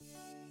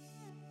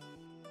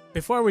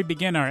Before we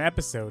begin our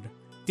episode,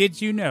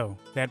 did you know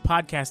that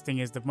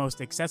podcasting is the most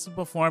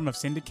accessible form of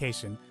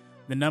syndication?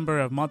 The number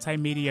of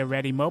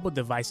multimedia-ready mobile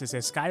devices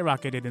has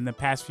skyrocketed in the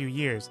past few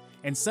years,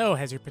 and so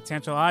has your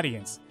potential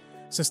audience.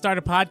 So start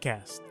a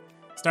podcast.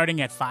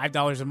 Starting at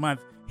 $5 a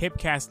month,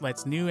 Hipcast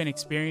lets new and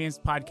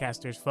experienced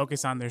podcasters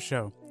focus on their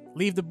show.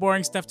 Leave the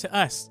boring stuff to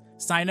us.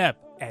 Sign up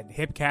at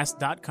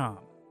hipcast.com.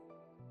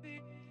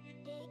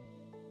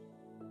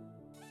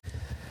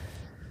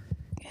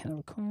 Hit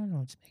record.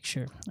 Let's make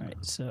sure. All right,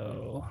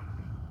 so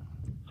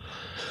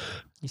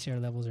you see our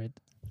levels right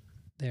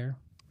there.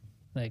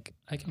 Like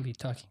I can be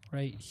talking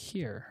right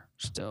here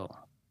still.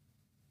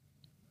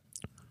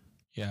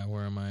 Yeah,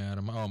 where am I at?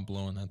 I'm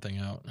blowing that thing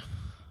out.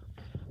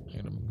 I'm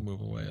gonna move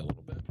away a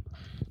little bit.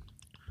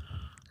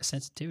 The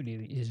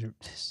sensitivity is really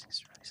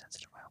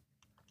sensitive. Wow.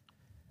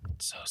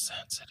 It's so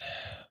sensitive.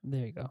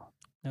 There you go.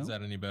 No? Is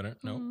that any better?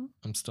 No, Mm-hmm.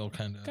 I'm still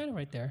kind of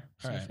right there.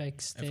 So all right. if I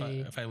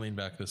stay, if I lean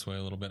back this way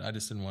a little bit, I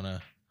just didn't want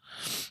to.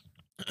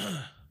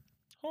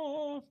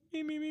 Oh,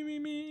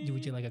 me.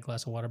 would you like a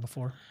glass of water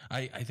before?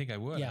 I think I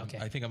would. Yeah, okay.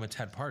 I think I'm a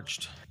tad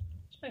parched.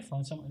 My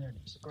phone somewhere there. It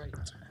is. Great.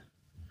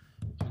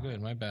 Oh, good.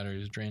 My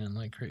battery is draining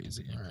like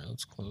crazy. All right,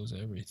 let's close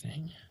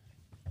everything.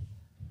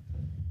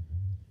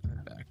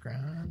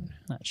 Background.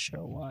 Not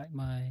sure why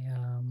my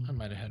I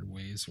might have had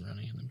Waze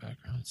running in the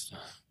background still.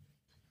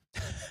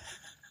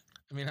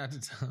 I mean, I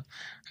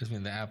just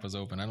mean the app was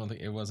open. I don't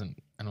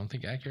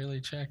think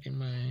accurately checking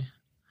my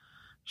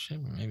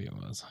shit. Maybe it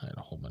was. I had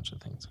a whole bunch of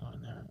things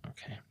going there.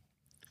 Okay.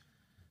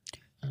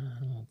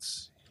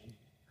 Let's see.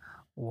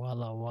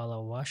 Walla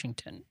Walla,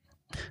 Washington.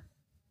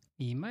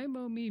 Me, my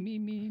mo, me,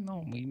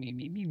 mo,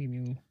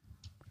 me.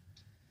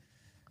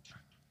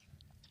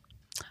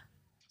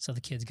 So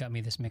the kids got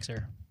me this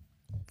mixer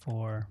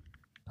for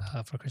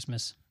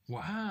Christmas.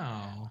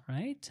 Wow.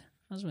 Right?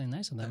 That was really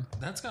nice of them.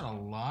 That's got a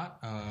lot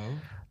of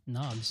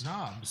Knobs.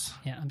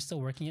 Yeah, I'm still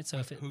working it. So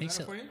if it Who makes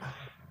got it for you?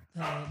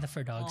 the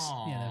fur dogs.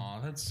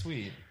 Aw, that's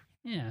sweet.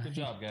 Yeah. Good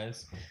job,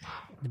 guys.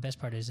 The best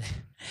part is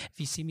if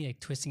you see me like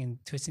twisting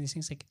these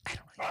things, like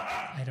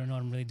I don't know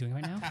what I'm really doing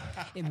right now.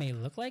 It may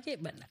look like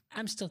it, but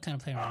I'm still kind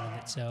of playing around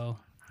with it. So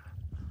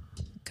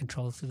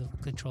control through the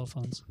control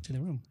phones to the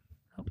room.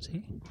 Oh,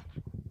 see?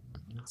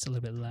 It's a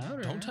little bit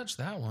louder. Don't touch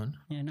that one.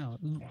 Yeah, no.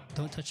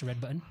 Don't touch the red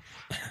button.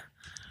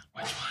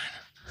 Which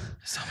one?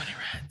 So many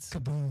reds.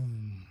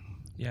 Kaboom.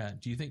 Yeah.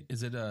 Do you think,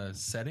 is it a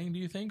setting, do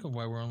you think, of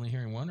why we're only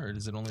hearing one, or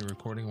is it only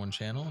recording one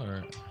channel,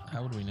 or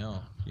how would we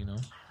know? Do you know?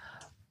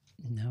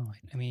 No,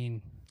 I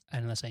mean,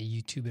 unless I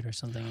YouTube it or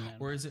something.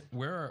 Or is it,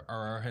 where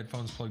are our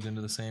headphones plugged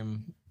into the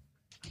same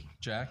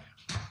jack?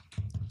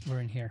 We're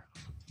in here.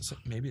 So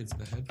maybe it's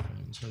the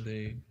headphones. Are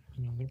they,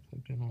 they're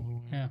plugged in all the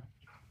way. Yeah.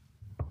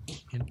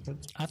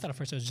 Inputs? I thought at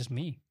first it was just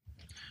me.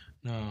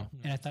 No.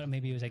 And I thought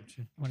maybe it was like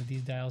one of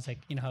these dials, like,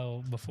 you know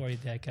how before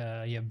like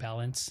you have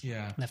balance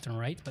left and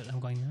right, but I'm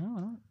going, no, I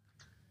don't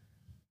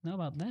know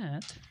about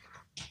that.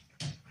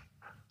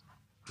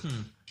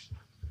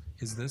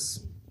 Is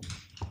this?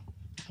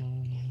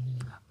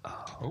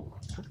 Oh,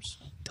 oops.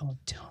 Don't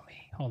tell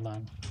me. Hold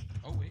on.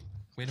 Oh, wait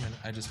a minute.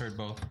 I just heard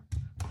both.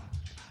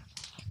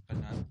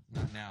 But not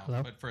now.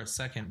 Hello? But for a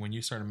second, when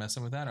you started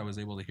messing with that, I was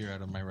able to hear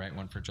out of my right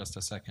one for just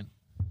a second.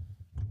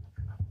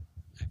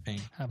 I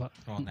think. How about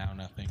now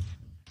nothing.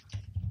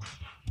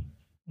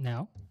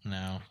 now?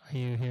 No. Are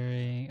you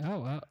hearing?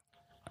 How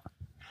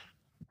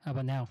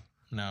about now?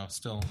 No,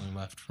 still only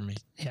left for me.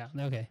 Yeah.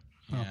 Okay.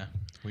 Yeah,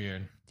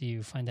 weird. Do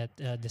you find that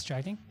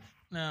distracting?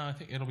 No, I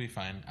think it'll be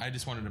fine. I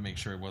just wanted to make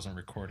sure it wasn't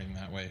recording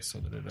that way so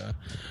that it,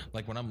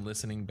 like when I'm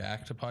listening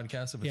back to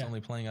podcasts, if it's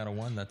only playing out of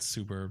one, that's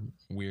super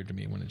weird to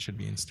me when it should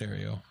be in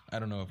stereo. I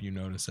don't know if you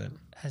notice it.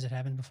 Has it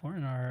happened before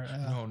in our?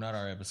 No, not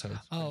our episodes.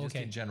 Oh, just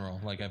okay. in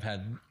general, like I've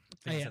had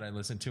things that I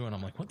listen to and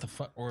I'm like, what the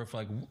fuck? Or if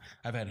like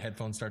I've had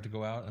headphones start to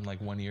go out and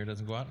like one ear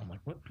doesn't go out, I'm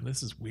like, what?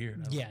 This is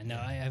weird.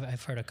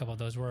 I've heard a couple of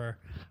those where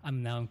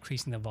I'm now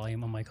increasing the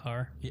volume on my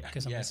car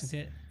because I'm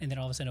listening to it, and then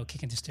all of a sudden it'll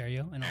kick into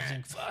stereo, and all of a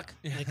sudden, fuck!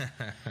 Like,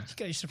 you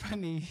guys should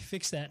probably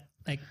fix that,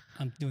 like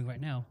I'm doing right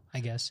now,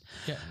 I guess.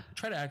 Yeah,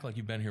 try to act like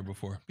you've been here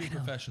before. Be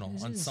professional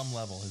on some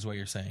level, is what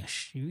you're saying.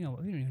 We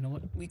don't even know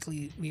what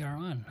weekly we are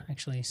on,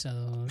 actually.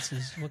 So this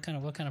is what kind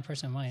of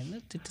person am I?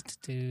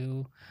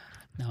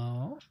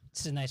 No, this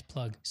is a nice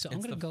plug. So I'm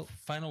going to go.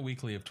 Final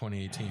weekly of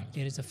 2018.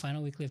 It is the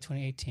final weekly of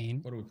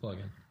 2018. What are we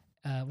plugging?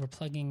 We're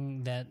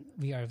plugging that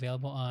we are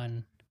available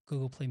on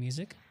Google Play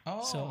Music.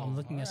 Oh, so I'm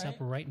looking us up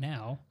right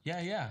now.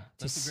 Yeah.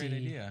 That's a great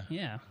idea.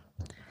 Yeah.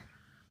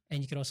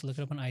 And you can also look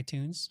it up on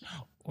iTunes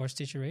or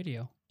Stitcher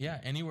Radio. Yeah,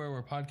 anywhere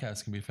where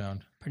podcasts can be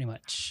found. Pretty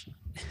much.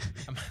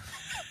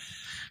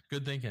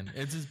 Good thinking.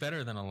 It's just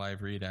better than a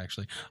live read,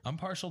 actually. I'm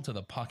partial to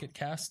the Pocket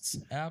Casts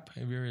app.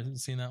 Have you ever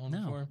seen that one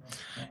before?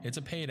 It's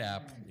a paid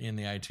app in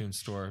the iTunes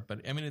store,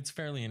 but I mean, it's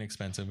fairly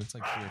inexpensive. It's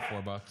like $3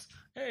 or $4.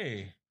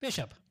 Hey,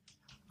 Bishop.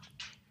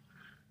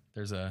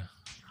 There's a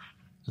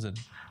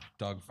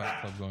dog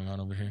fight club going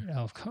on over here. Oh,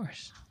 of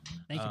course.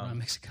 Thank you, Ron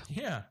Mexico.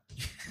 Yeah.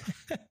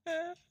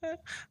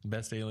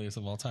 Best alias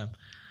of all time.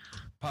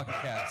 Pocket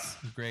Casts.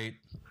 Great.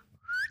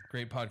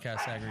 Great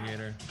podcast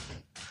aggregator.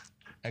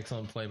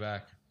 Excellent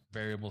playback.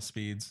 Variable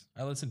speeds.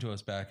 I listen to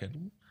us back at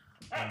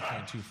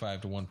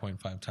 1.25 to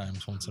 1.5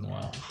 times once in a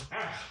while.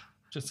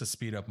 Just to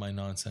speed up my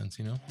nonsense,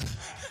 you know?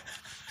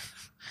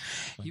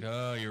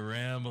 You're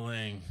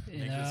rambling.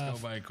 Make this go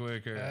by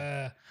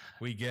quicker.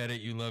 We get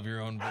it. You love your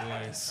own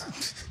voice.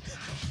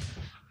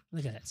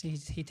 Look at that. See,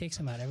 he takes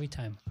them out every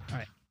time. All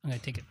right, I'm going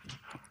to take it.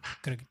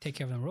 Going to take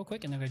care of them real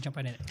quick, and then I'm going to jump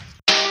right in it.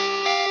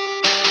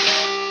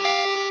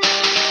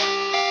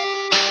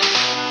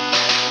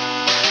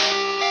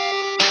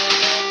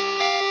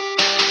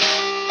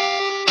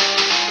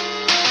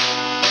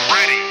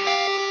 Ready.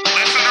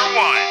 Listener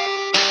one.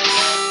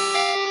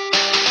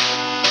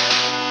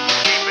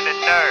 Keeping it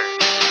nerd.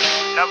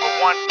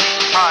 #1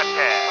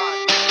 podcast.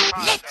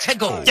 Let's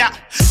go. Yeah,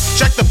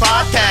 check the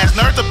podcast.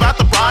 Nerds about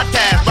the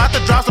broadcast. About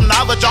to drop some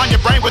knowledge on your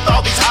brain with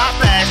all these hot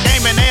facts.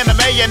 Gaming, anime,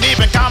 and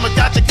even comics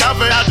got you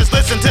covered. Now just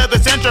listen to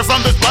this intro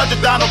from this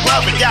budget Donald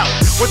Glover. Yeah,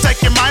 we'll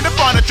take your mind up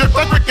on a trip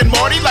like Rick and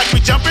Morty. Like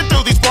we jumping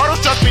through these portals.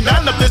 Trust me,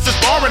 none of this is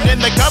boring.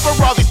 And they cover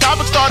all these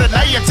topics, starting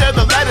A until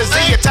the letter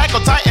Z. Attack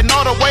on Titan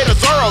all the way to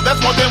Zoro. That's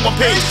more than one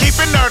piece.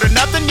 Keep it nerd or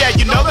nothing. Yeah,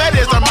 you know that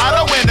is our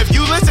motto. And if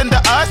you listen to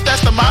us,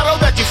 that's the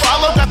motto that you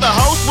follow. Got the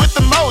host with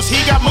the most.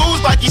 He got moves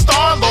like he's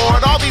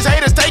Star-Lord. All these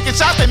haters taking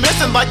shots, they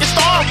missing like it's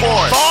Star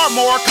Wars. Far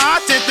more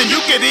content than you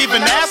could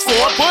even ask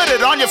for. Put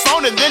it on your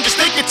phone and then just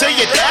stick it to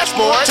your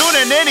dashboard. Tune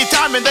in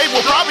anytime and they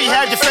will probably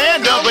have your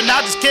fandom. But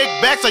now just kick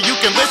back so you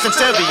can listen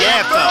to the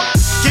anthem.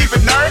 Keep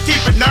it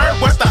nerd,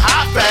 what's the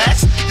hot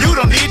facts? You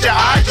don't need your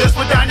eyes, just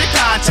put down your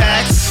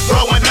contacts.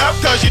 Growing up,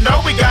 cause you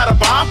know we got a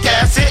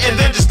bombcast. Sit and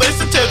then just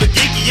listen to the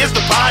Geekiest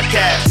the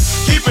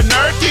podcast. Keep it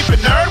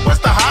nerd,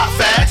 what's the hot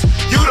facts?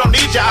 You don't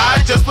need your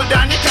eyes, just put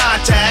down your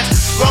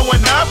contacts.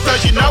 Growing up,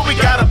 cause you know we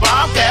got a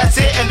bombcast.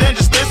 Sit and then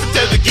just listen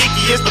to the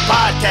Geekiest the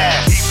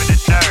podcast. Keeping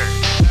it nerd.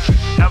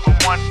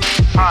 #1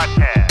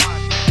 podcast.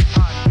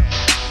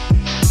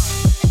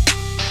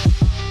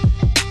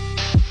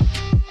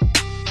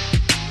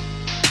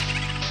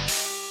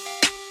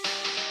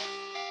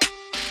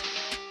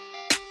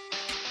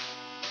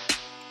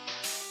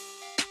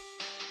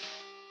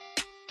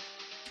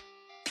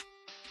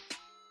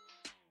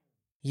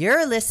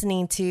 You're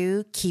listening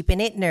to Keeping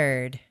It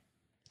Nerd.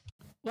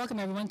 Welcome,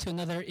 everyone, to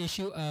another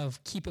issue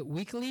of Keep It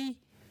Weekly,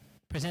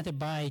 presented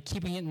by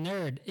Keeping It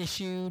Nerd,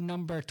 issue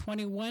number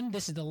 21.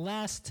 This is the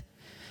last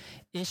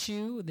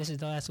issue. This is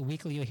the last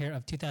weekly you'll hear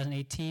of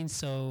 2018,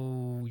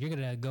 so you're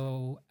going to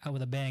go out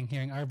with a bang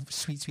hearing our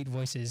sweet, sweet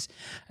voices.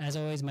 As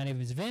always, my name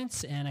is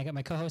Vince, and I got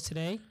my co-host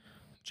today.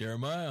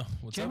 Jeremiah.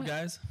 What's up,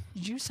 guys?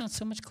 You sound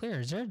so much clearer.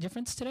 Is there a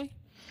difference today?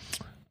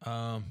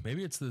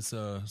 Maybe it's this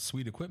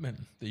sweet equipment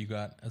that you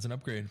got as an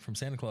upgrade from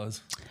Santa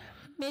Claus.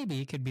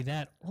 Maybe it could be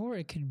that, or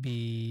it could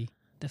be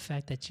the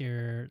fact that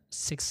you're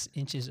 6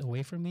 inches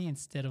away from me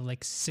instead of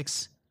like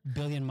 6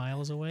 billion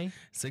miles away.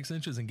 6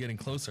 inches and getting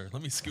closer.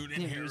 Let me scoot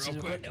in here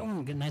real quick.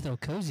 Oh, get a nice little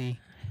cozy.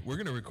 We're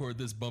going to record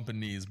this bumping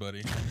knees,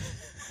 buddy.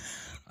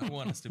 I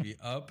want us to be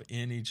up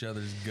in each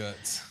other's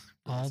guts.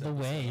 All the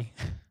way.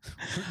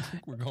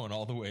 We're going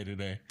all the way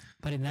today.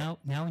 But now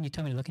when you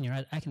tell me to look in your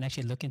eyes, I can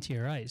actually look into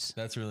your eyes.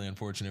 That's really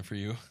unfortunate for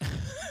you.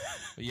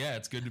 But yeah,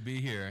 it's good to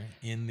be here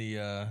in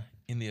the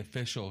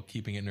official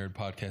Keeping It Nerd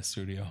podcast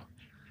studio.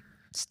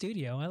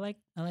 Studio. I like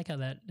how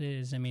that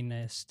is. I mean,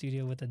 a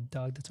studio with a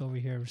dog that's over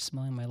here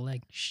smelling my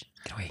leg. Shh,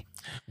 get away.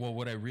 Well,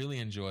 what I really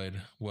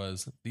enjoyed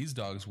was these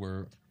dogs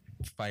were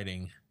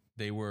fighting.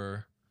 They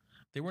were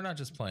not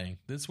just playing.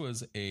 This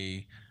was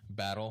a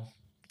battle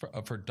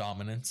for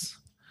dominance.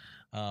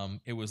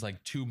 It was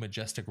like 2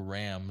 majestic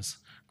rams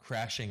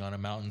crashing on a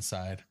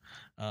mountainside.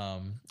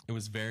 It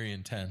was very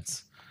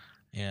intense.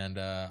 And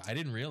I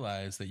didn't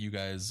realize that you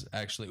guys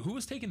actually... Who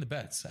was taking the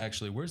bets,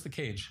 actually? Where's the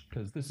cage?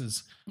 Because this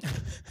is...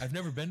 I've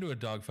never been to a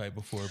dog fight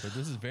before, but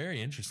this is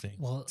very interesting.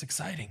 Well, it's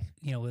exciting.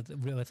 You know, with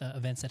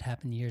events that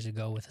happened years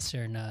ago with a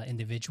certain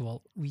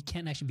individual, we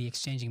can't actually be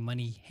exchanging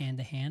money hand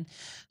to hand.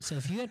 So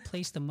if you had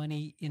placed the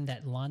money in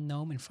that lawn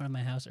gnome in front of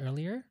my house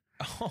earlier...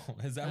 Oh,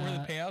 is that where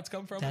the payouts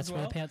come from that's as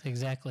well? That's where the payouts...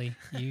 Exactly.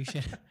 You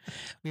should...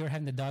 We were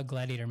having the dog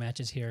gladiator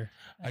matches here.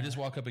 I just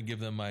walk up and give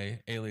them my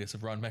alias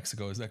of Ron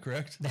Mexico. Is that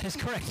correct? That is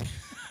correct.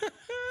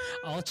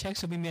 All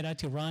checks will be made out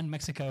to Ron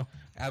Mexico.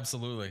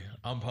 Absolutely.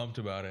 I'm pumped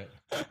about it.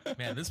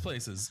 Man, this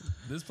place is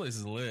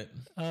lit.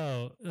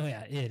 Oh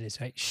yeah, it is,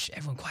 right? Shh,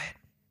 everyone quiet.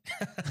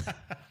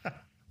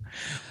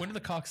 When do the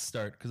cocks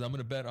start? Because I'm going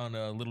to bet on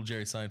little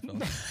Jerry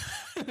Seinfeld.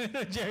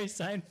 Jerry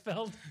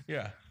Seinfeld?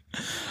 Yeah.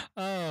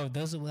 Oh,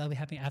 those will be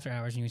happening after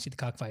hours when you see the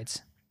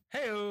cockfights.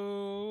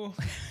 Hey-o.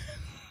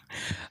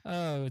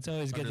 Oh, it's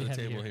always good to have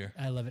you here.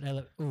 I love it.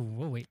 Ooh,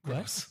 whoa, wait.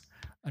 Gross.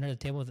 What? Under the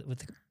table with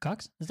the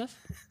cocks and stuff?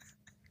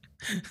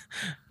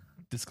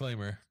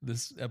 Disclaimer: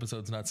 this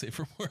episode's not safe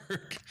for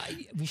work.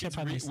 We should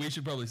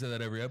probably say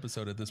that every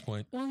episode at this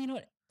point. Well, you know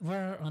what?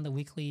 We're on the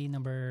weekly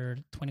number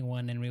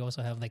 21, and we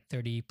also have like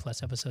 30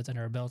 plus episodes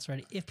under our belts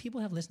already. If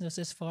people have listened to us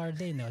this far,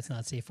 they know it's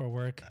not safe for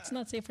work. It's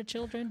not safe for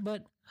children,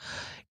 but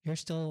you're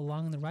still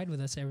along the ride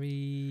with us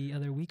every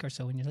other week or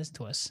so when you listen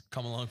to us.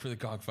 Come along for the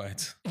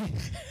cockfights.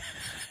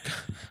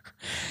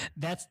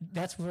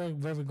 that's where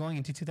we're going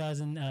into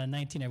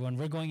 2019. Everyone,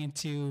 we're going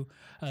into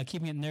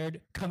keeping it nerd,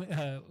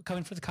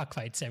 coming for the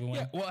cockfights. Everyone,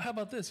 Yeah. Well, how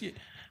about this?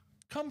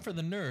 Come for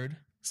the nerd,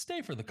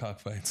 stay for the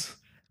cockfights.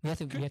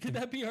 Could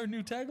that be our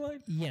new tagline?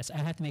 Yes, I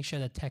have to make sure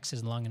that text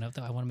is long enough,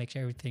 though. I want to make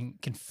sure everything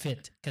can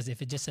fit. Because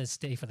if it just says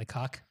 "stay for the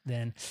cock,"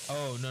 then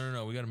Oh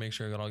no! We got to make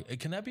sure I got all.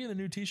 Can that be in the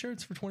new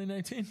T-shirts for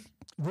 2019?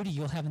 Woody,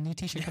 you'll have a new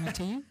T-shirt coming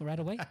to you right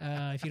away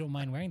if you don't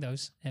mind wearing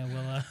those. And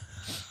we'll.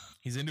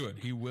 He's into it.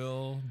 He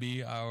will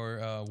be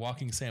our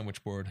walking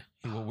sandwich board.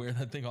 He will wear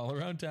that thing all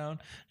around town,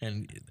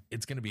 and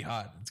it's going to be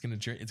hot. It's going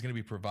to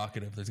be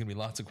provocative. There's going to be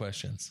lots of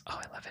questions. Oh,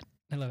 I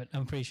love it.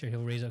 I'm pretty sure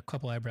he'll raise a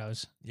couple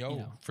eyebrows.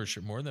 For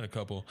sure, more than a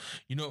couple.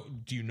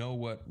 Do you know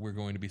what we're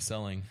going to be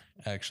selling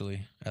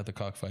actually at the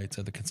cockfights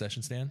at the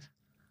concession stand?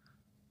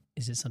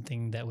 Is it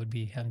something that would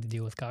be having to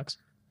deal with cocks?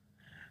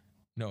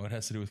 No, it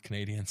has to do with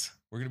Canadians.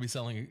 We're going to be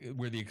selling.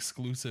 We're the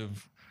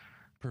exclusive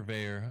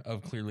purveyor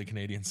of Clearly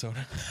Canadian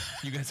soda.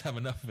 You guys have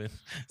enough of it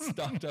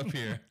stocked up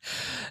here.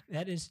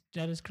 That is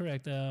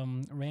correct.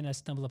 Raina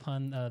stumbled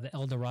upon the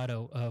El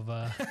Dorado of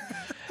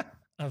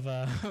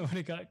what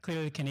it got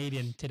Clearly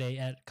Canadian today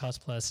at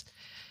Cost Plus.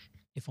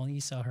 If only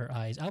you saw her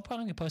eyes. I'll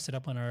probably post it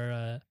up on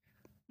our.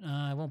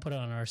 I won't put it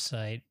on our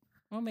site.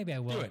 Well, maybe I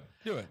will.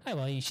 Do it. I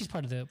will. She's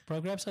part of the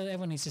program, so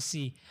everyone needs to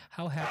see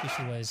how happy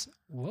she was.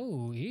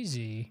 Whoa,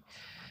 easy.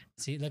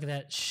 See, look at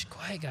that. Shh,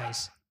 quiet,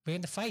 guys. We're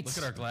in the fights.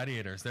 Look at our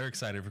gladiators. They're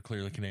excited for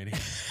Clearly Canadian.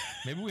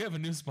 Maybe we have a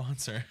new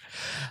sponsor.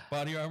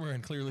 Body Armor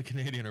and Clearly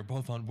Canadian are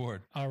both on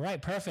board. All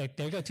right, perfect.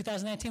 There you go.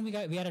 2019,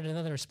 we added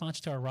another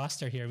sponsor to our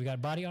roster here. We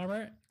got Body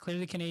Armor,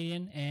 Clearly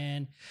Canadian,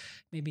 and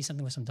maybe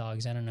something with some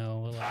dogs. I don't know.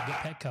 We'll get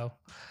Petco.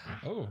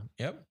 Oh,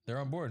 yep. They're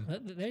on board.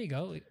 There you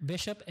go.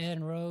 Bishop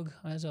and Rogue,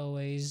 as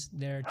always.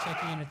 They're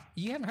checking in.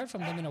 You haven't heard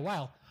from them in a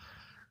while.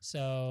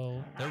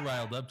 So they're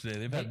riled up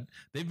today.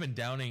 They've been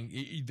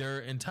downing their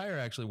entire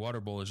actually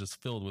water bowl is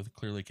just filled with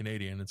Clearly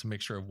Canadian. It's a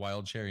mixture of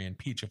wild cherry and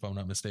peach, if I'm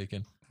not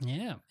mistaken.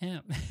 Yeah.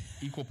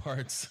 Equal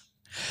parts,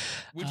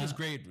 which is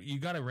great. You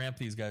got to ramp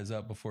these guys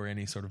up before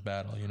any sort of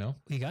battle.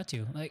 We got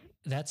to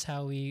that's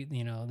how we.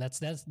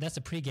 That's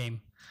a pregame.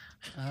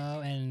 Oh,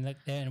 and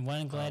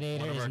one gladiator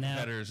one of is our now.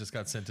 competitors just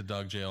got sent to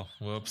dog jail.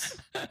 Whoops.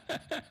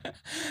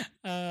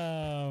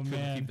 Oh, Couldn't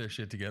man. keep their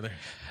shit together.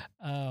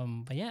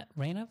 But yeah,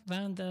 Raina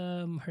found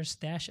her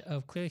stash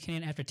of Clearly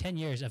Canadian after 10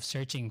 years of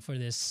searching for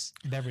this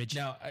beverage.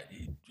 Now,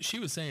 she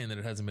was saying that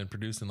it hasn't been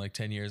produced in like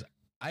 10 years.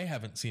 I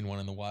haven't seen one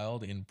in the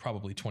wild in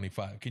probably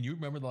 25. Can you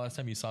remember the last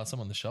time you saw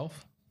some on the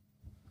shelf?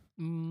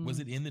 Was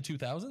it in the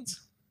 2000s?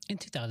 In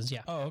 2000s,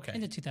 yeah. Oh, okay.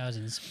 In the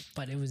 2000s,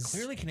 but it was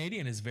Clearly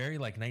Canadian is very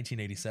like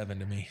 1987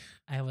 to me.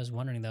 I was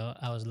wondering though.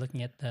 I was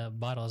looking at the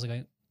bottle. I was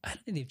going, I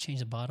don't think they've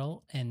changed the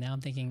bottle, and now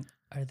I'm thinking,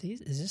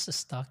 is this a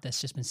stock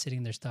that's just been sitting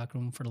in their stock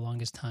room for the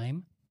longest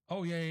time?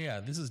 Oh yeah.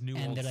 This is new.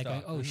 And old they're like,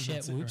 stock. oh This has been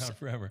shit, sitting whoops. around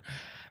forever.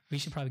 We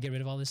should probably get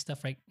rid of all this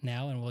stuff right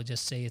now, and we'll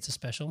just say it's a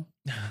special.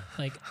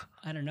 Like,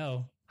 I don't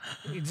know.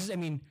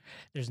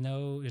 There's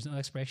no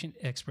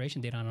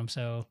expiration date on them,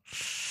 so.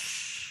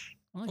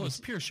 Well, it's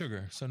pure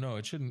sugar, so no,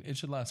 it shouldn't. It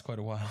should last quite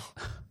a while.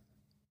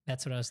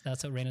 That's what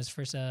Raina's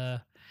first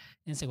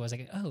instinct was.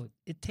 Like, oh,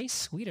 it tastes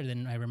sweeter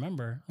than I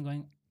remember. I'm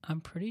going,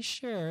 I'm pretty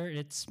sure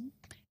it's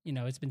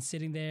been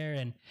sitting there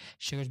and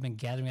sugar's been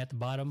gathering at the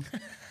bottom.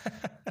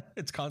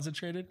 It's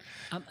concentrated.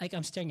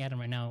 I'm staring at them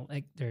right now.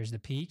 Like, there's the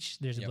peach,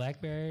 there's the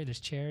blackberry,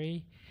 there's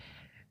cherry.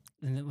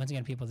 And then once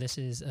again, people, this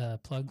is a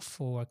plug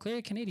for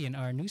Clearly Canadian,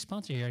 our new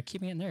sponsor here,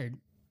 Keeping It Nerd.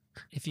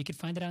 If you could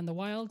find it out in the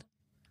wild,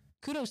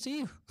 kudos to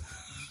you.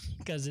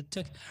 Because it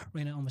took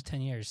Raina almost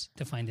 10 years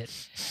to find it.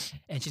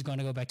 And she's going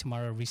to go back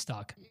tomorrow to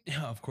restock.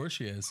 Yeah, of course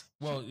she is.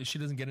 Well, she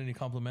doesn't get any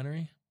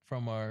complimentary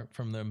from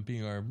them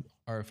being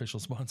our official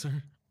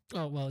sponsor.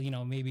 Oh, well,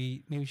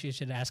 maybe she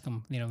should ask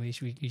them, maybe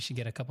you should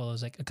get a couple of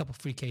those, like a couple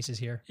free cases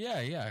here.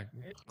 Yeah.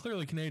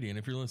 Clearly Canadian,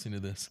 if you're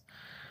listening to this,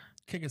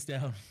 kick us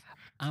down.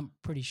 I'm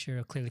pretty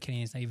sure Clearly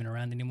Canadian's not even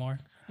around anymore,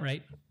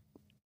 right?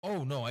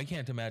 Oh, no, I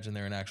can't imagine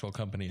they're an actual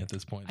company at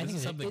this point. This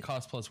is something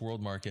Cost Plus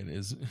World Market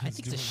is I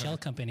think it's a shell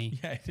company.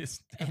 Yeah, it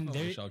is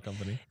definitely a shell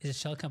company. It's a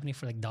shell company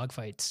for like dog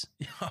fights.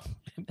 Yeah.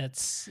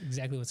 That's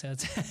exactly what it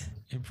says.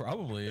 It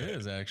probably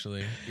is,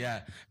 actually.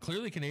 Yeah.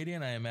 Clearly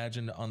Canadian, I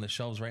imagine, on the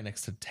shelves right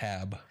next to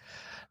Tab.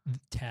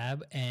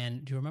 Tab,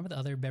 and do you remember the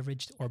other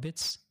beverage,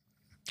 Orbits?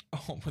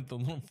 Oh, with the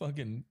little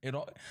fucking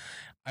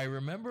I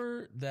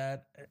remember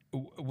that.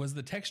 Was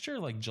the texture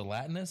like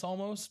gelatinous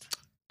almost?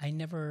 I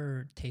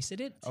never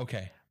tasted it.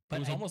 Okay. But it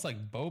was almost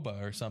like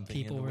boba or something.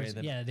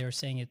 They were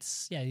saying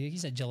it's, you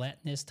said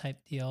gelatinous type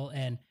deal.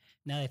 And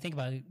now that I think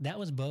about it, that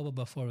was boba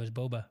before it was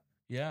boba.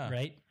 Yeah.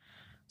 Right?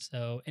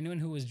 So anyone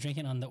who was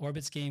drinking on the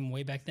Orbits game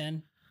way back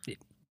then,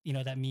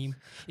 that meme,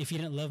 if you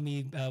didn't love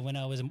me when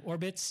I was in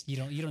Orbits, you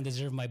don't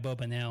deserve my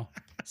boba now.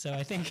 So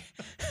I think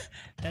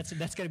that's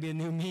going to be a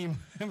new meme.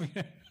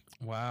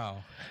 Wow.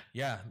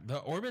 Yeah. The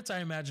Orbits, I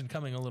imagine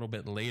coming a little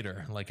bit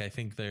later. Like, I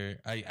think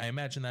I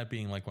imagine that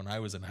being like when I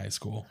was in high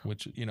school,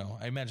 which,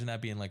 I imagine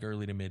that being like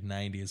early to mid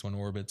 90s when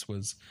Orbits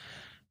was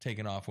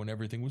taken off when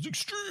everything was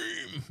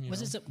extreme.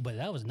 But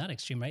that was not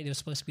extreme, right? It was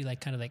supposed to be like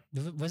kind of like,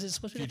 was it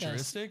supposed to be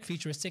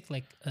futuristic,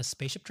 like a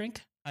spaceship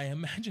drink? I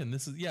imagine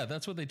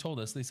that's what they told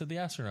us. They said the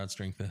astronauts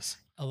drink this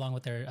along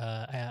with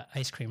their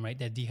ice cream, right?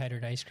 That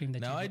dehydrated ice cream.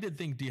 Now I did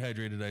think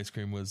dehydrated ice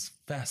cream was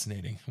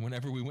fascinating.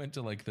 Whenever we went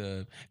to like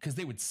because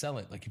they would sell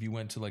it, like if you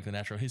went to like the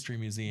Natural History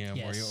Museum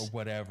or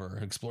whatever,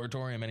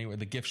 Exploratorium, anywhere,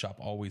 the gift shop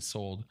always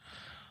sold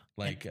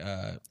like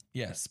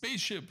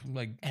spaceship,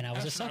 like, and I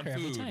was a sucker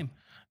every time.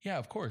 Yeah,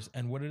 of course.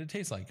 And what did it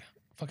taste like?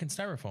 Fucking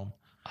styrofoam.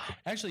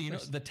 Actually,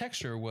 the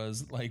texture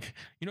was like,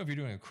 if you're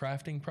doing a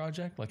crafting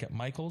project, like at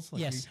Michael's,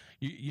 like yes,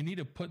 you need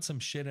to put some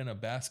shit in a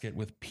basket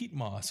with peat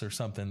moss or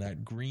something,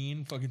 that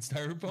green fucking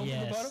styrofoam on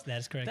the bottom.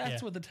 That's correct.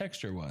 That's what the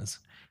texture was.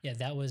 Yeah,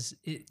 that was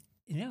it.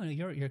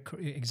 You're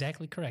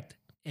exactly correct.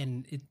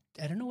 And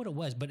I don't know what it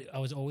was, but I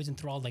was always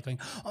enthralled, like going,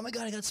 oh my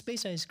God, I got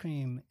space ice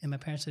cream. And my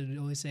parents would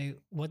always say,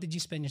 what did you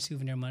spend your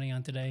souvenir money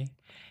on today?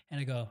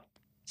 And I go,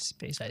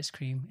 space ice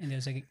cream. And they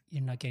was like,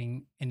 you're not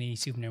getting any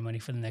souvenir money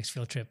for the next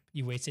field trip.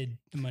 You wasted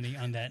the money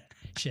on that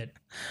shit.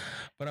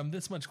 But I'm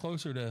this much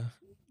closer to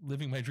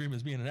living my dream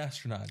as being an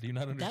astronaut. Do you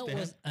not understand? That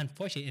was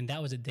unfortunate. And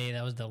that was a day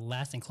that was the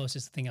last and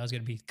closest thing I was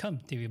going to become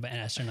to be an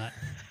astronaut.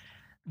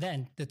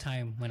 Then the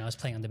time when I was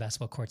playing on the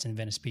basketball courts in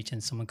Venice Beach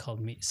and someone called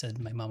me, said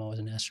my mama was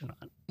an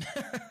astronaut.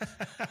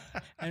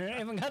 And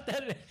I even got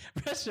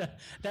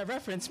that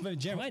reference, but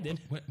Jeremiah did.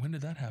 When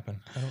did that happen?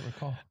 I don't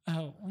recall.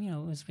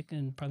 It was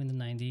probably in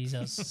the 90s.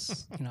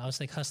 I was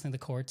like hustling the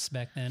courts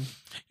back then.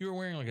 You were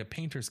wearing like a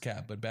painter's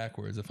cap, but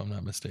backwards, if I'm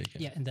not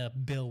mistaken. Yeah, and the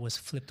bill was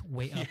flipped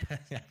way up.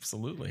 Yeah,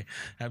 absolutely.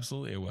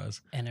 Absolutely it was.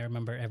 And I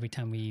remember every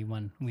time we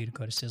won, we'd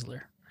go to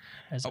Sizzler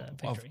as a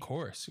victory. Of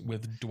course,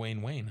 with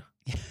Dwayne Wayne.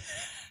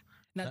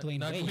 Not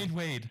Dwayne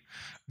Wade,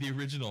 the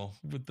original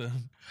with the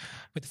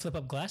flip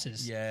up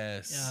glasses.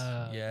 Yes,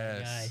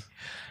 yes.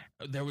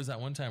 There was that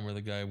one time where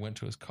the guy went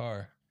to his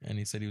car and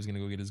he said he was going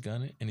to go get his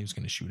gun and he was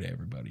going to shoot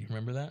everybody.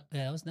 Remember that?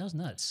 Yeah, that was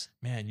nuts.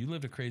 Man, you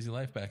lived a crazy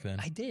life back then.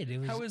 I did.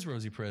 How is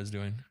Rosie Perez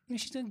doing?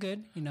 She's doing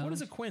good. What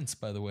is a quince,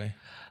 by the way?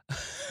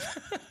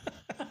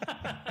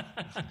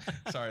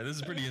 Sorry, this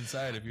is pretty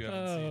inside. If you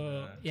haven't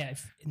seen. Yeah,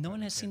 if no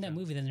one has seen that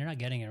movie, then they're not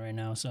getting it right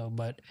now. So,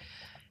 but.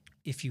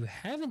 If you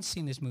haven't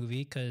seen this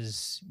movie,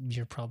 because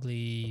you're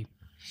probably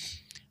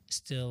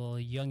still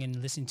young and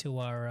listening to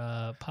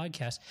our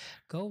podcast,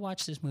 go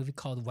watch this movie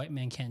called White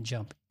Man Can't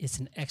Jump. It's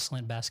an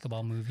excellent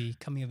basketball movie,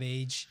 coming of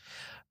age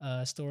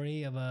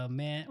story of a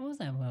man. What was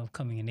that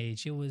coming of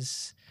age? It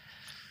was.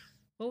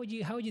 How would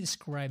you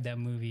describe that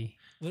movie?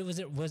 Was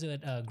it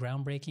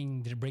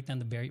groundbreaking? Did it break down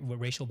the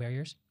racial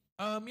barriers?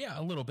 Yeah,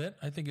 a little bit.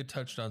 I think it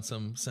touched on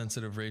some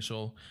sensitive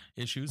racial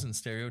issues and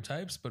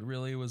stereotypes, but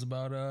really it was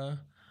about a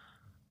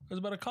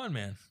con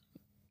man.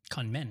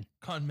 Con men.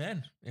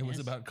 It was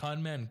about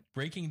con men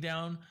breaking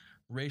down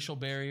racial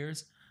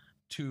barriers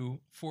to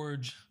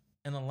forge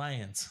an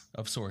alliance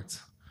of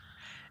sorts.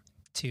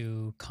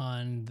 To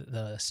con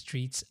the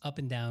streets up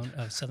and down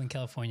of Southern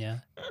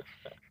California,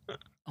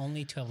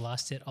 only to have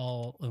lost it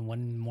all in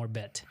one more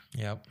bet.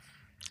 Yep.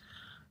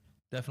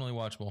 Definitely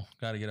watchable.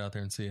 Got to get out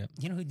there and see it.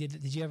 You know who did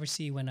it? Did you ever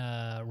see when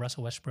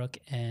Russell Westbrook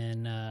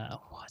and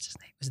what's his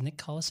name? Was it Nick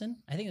Collison?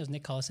 I think it was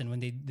Nick Collison when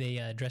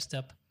they dressed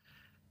up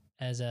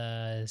as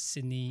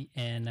Sydney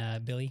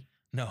and Billy.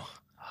 No.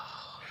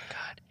 Oh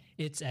God,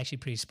 it's actually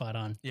pretty spot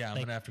on. Yeah, I'm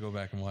gonna have to go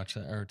back and watch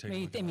that or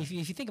take. If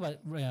you think about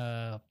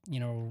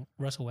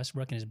Russell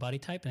Westbrook and his body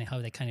type and how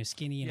that kind of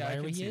skinny and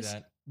wiry he is,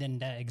 then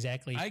that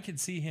exactly. I could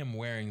see him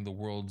wearing the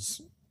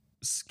world's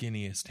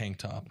skinniest tank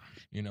top.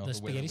 The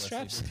spaghetti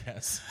straps.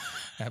 Yes,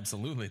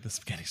 absolutely, the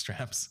spaghetti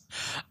straps.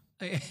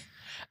 I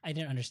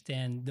didn't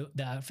understand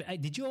the outfit.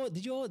 Did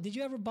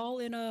you ever ball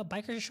in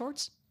biker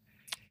shorts?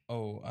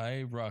 Oh,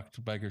 I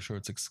rocked biker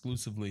shorts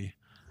exclusively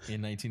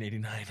in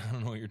 1989. I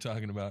don't know what you're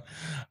talking about.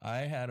 I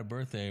had a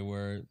birthday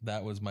where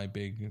that was my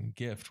big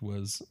gift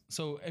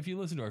so if you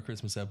listen to our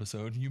Christmas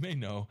episode, you may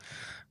know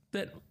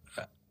that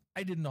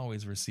I didn't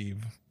always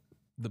receive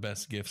the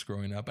best gifts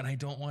growing up. And I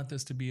don't want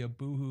this to be a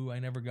boohoo. I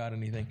never got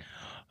anything.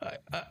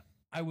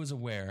 I was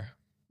aware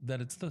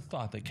that it's the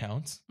thought that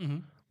counts. Mm-hmm.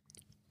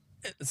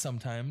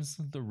 Sometimes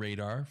the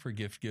radar for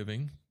gift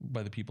giving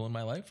by the people in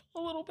my life, a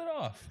little bit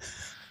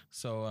off.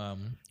 So,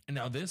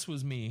 now this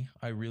was me.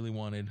 I really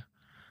wanted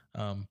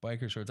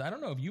biker shorts. I don't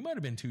know if you might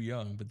have been too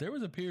young, but there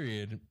was a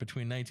period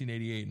between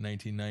 1988 and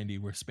 1990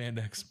 where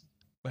spandex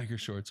biker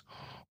shorts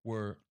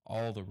were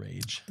all the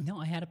rage. No,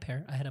 I had a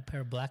pair. I had a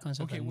pair of black ones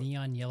with a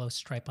neon yellow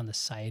stripe on the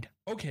side.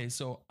 Okay,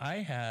 so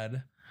I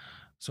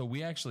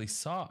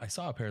saw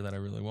a pair that I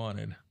really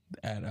wanted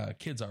at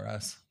Kids R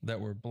Us that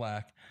were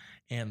black,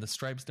 and the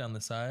stripes down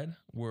the side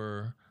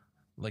were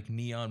like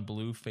neon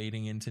blue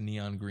fading into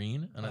neon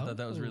green. And I thought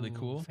that was really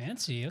cool.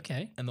 Fancy.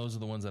 Okay. And those are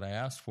the ones that I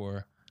asked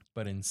for.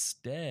 But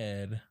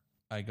instead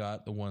I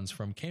got the ones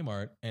from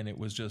Kmart and it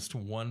was just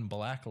one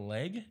black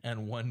leg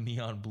and one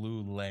neon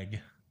blue leg.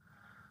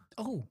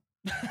 Oh,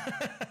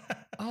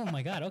 oh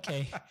my God.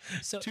 Okay.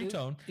 So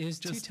two-tone. It was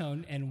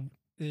two-tone and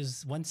it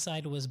was one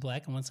side was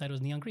black and one side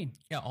was neon green.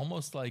 Yeah.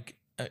 Almost like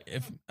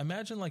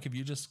imagine like if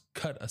you just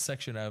cut a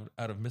section out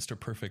of Mr.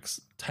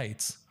 Perfect's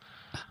tights,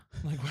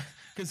 like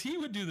because he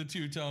would do the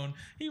two-tone,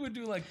 he would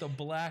do like the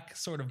black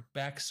sort of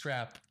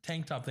backstrap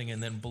tank top thing,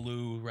 and then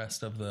blue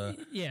rest of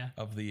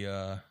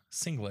the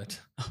singlet.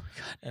 Oh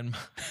my god!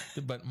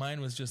 But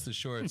mine was just the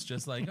shorts,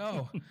 just like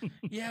all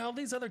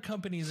these other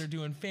companies are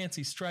doing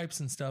fancy stripes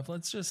and stuff.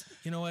 Let's just,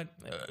 you know what?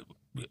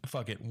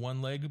 Fuck it,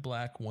 one leg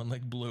black, one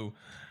leg blue.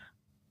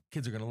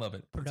 Kids are going to love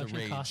it.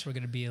 Production costs were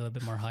going to be a little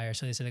bit more higher.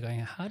 So they started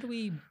going, how do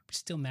we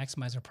still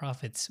maximize our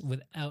profits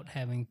without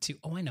having to,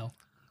 I know.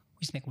 We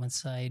just make one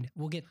side.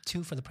 We'll get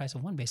two for the price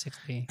of one,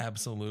 basically.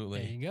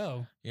 Absolutely. There you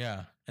go.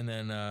 Yeah. And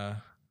then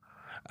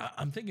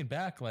I'm thinking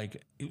back,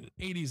 like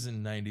 80s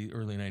and 90s,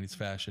 early 90s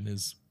fashion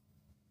is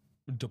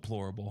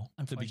deplorable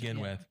to begin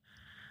with.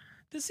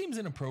 This seems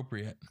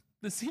inappropriate.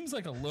 This seems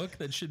like a look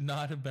that should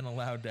not have been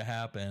allowed to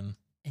happen.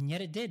 And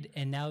yet it did,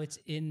 and now it's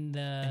in the.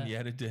 And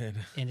yet it did,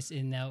 and it's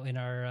now in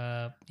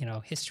our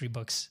history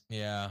books.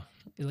 Yeah,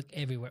 you look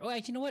everywhere. Oh,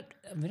 actually, you know what?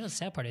 I mean, the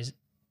sad part is,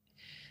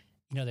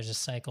 there's a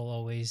cycle.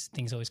 Always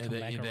things always come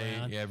back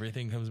around. Yeah,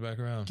 everything comes back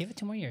around. Give it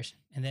 2 more years,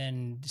 and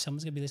then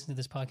someone's gonna be listening to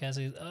this podcast.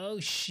 And goes, oh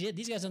shit,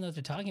 these guys don't know what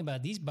they're talking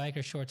about. These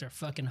biker shorts are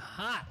fucking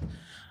hot.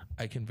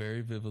 I can very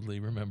vividly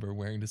remember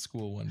wearing to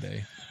school one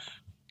day.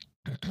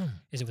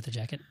 Is it with a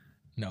jacket?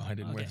 No, I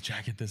didn't wear the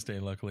jacket this day.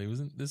 Luckily,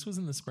 this was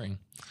in the spring.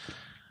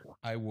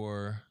 I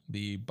wore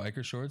the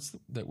biker shorts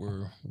that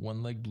were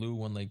one leg blue,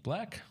 one leg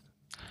black.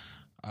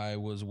 I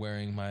was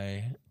wearing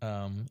my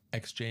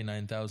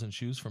XJ9000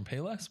 shoes from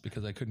Payless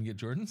because I couldn't get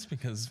Jordans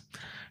because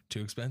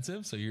too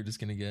expensive. So you're just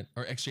going to get,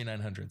 or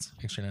XJ900s,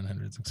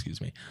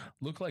 excuse me.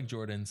 Look like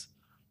Jordans,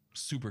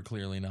 super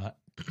clearly not.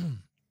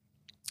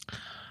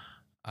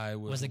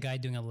 Was the guy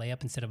doing a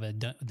layup instead of a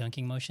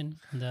dunking motion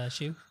in the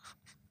shoe?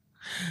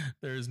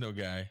 There is no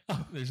guy.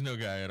 There's no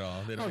guy at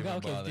all. They don't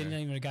even bother. Didn't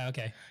even a guy.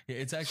 Okay. Yeah,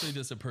 it's actually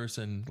just a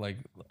person like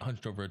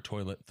hunched over a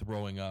toilet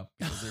throwing up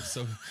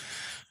because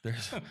they're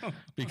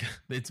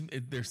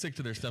sick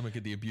to their stomach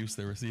at the abuse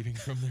they're receiving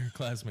from their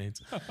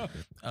classmates.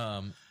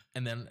 And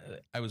then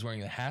I was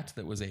wearing a hat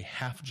that was a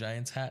half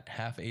Giants hat,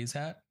 half A's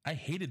hat. I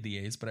hated the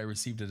A's, but I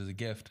received it as a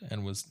gift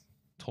and was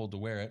told to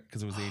wear it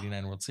because it was the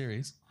 '89 World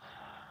Series.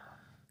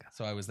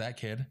 So I was that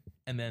kid.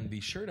 And then the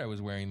shirt I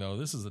was wearing, though,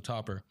 this is the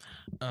topper.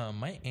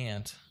 My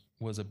aunt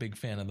was a big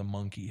fan of the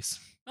Monkees.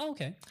 Oh,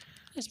 okay.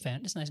 It's a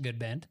nice, good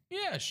band.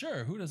 Yeah,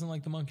 sure. Who doesn't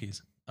like the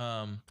Monkees?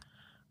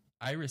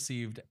 I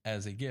received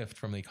as a gift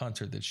from the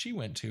concert that she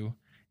went to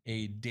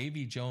a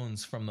Davy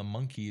Jones from the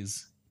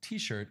Monkees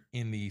t-shirt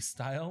in the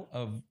style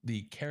of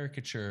the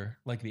caricature,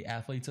 like the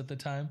athletes at the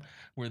time,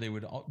 where they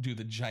would do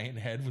the giant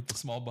head with the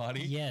small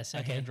body. Yes,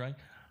 okay. Hand drawing,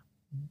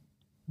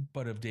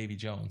 but of Davy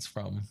Jones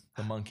from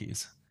the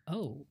Monkees.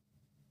 Oh,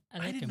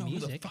 I didn't know who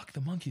the fuck the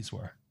Monkees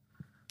were.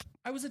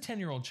 I was a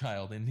 10-year-old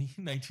child in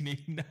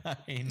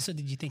 1989. So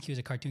did you think he was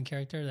a cartoon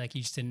character like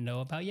you just didn't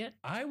know about yet?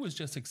 I was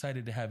just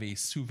excited to have a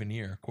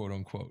souvenir, quote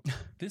unquote.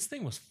 This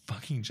thing was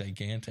fucking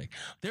gigantic.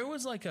 There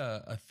was like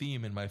a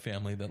theme in my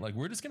family that like,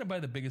 we're just going to buy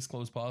the biggest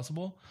clothes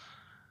possible.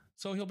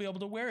 So he'll be able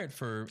to wear it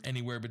for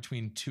anywhere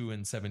between 2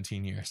 and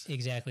 17 years.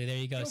 Exactly. There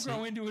you go. He'll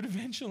grow into it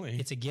eventually.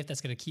 It's a gift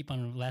that's going to keep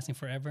on lasting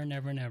forever and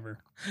ever and ever.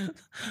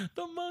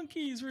 The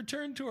Monkees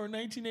return tour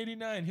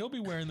 1989. He'll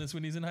be wearing this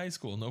when he's in high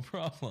school. No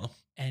problem.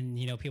 And,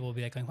 people will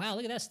be like going, wow,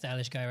 look at that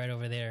stylish guy right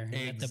over there.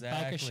 Exactly. At the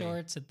biker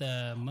shorts, at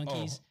the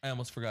Monkees. Oh, I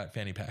almost forgot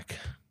fanny pack.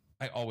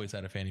 I always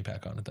had a fanny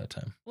pack on at that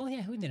time. Well,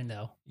 yeah, who didn't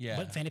know? Yeah.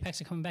 But fanny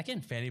packs are coming back in.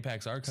 Fanny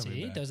packs are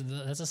coming back.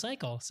 That's a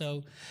cycle.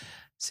 So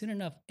soon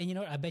enough. And you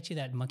know what? I bet you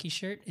that monkey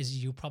shirt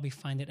you'll probably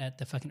find it at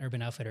the fucking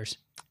Urban Outfitters.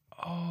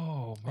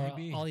 Oh,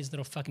 maybe. Or all these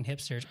little fucking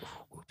hipsters.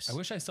 Oops. I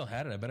wish I still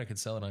had it. I bet I could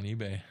sell it on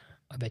eBay.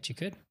 I bet you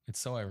could. It's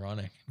so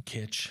ironic.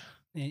 Kitsch.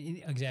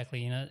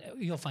 Exactly.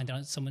 You'll find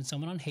out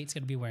someone on Hate's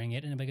going to be wearing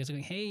it. And everybody's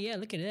going, hey, yeah,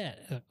 look at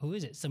that. Who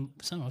is it? Some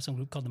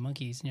group called the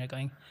Monkees. And you're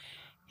going,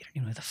 you don't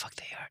even know who the fuck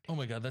they are. Oh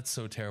my God, that's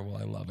so terrible.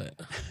 I love it.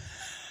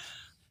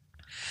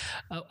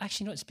 Oh,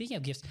 actually, no. Speaking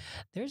of gifts,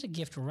 there's a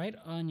gift right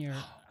on your.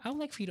 I would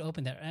like for you to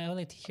open that. I would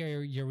like to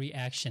hear your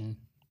reaction.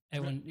 I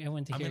want to hear.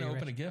 I'm going to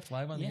open a gift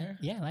live on the air.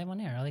 Yeah, live on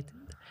air. I like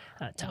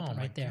top one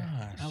right there.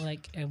 Gosh. I would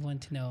like everyone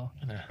to know.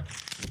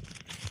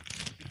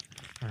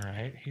 All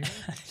right, here.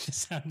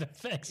 Just sound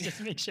effects.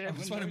 Just make sure. I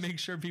just want to make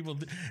sure people.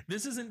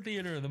 This isn't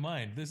theater of the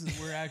mind. This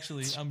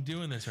is I'm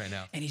doing this right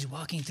now. And he's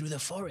walking through the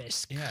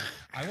forest. Yeah,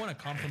 I want to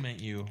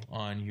compliment you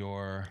on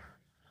your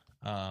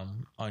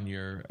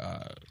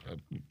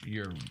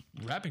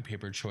wrapping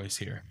paper choice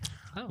here.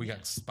 Oh, we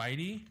got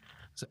Spidey,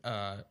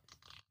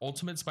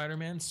 Ultimate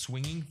Spider-Man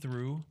swinging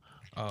through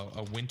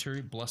a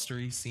wintry,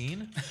 blustery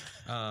scene.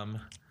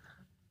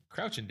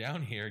 Crouching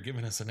down here,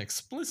 giving us an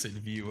explicit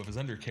view of his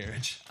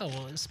undercarriage. Oh,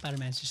 well,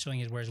 Spider-Man's just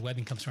showing us where his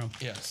webbing comes from.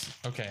 Yes.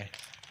 Okay.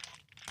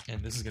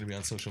 And this is going to be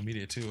on social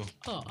media, too.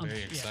 Oh, I'm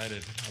very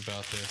excited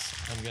about this.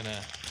 I'm going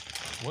to...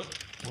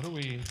 What are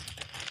we...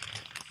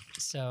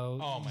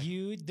 So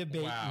you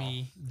debate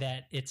me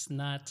that it's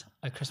not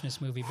a Christmas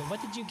movie, but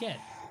what did you get?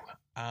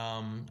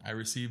 I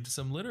received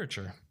some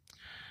literature.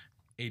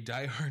 A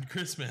Die Hard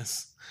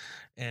Christmas,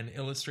 an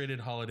illustrated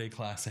holiday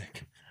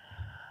classic.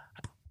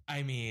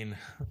 I mean,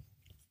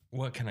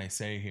 what can I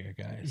say here,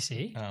 guys? You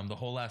see? The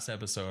whole last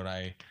episode,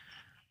 I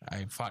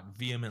fought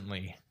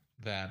vehemently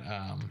that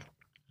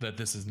that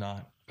this is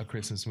not a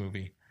Christmas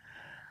movie.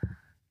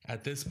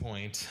 At this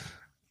point,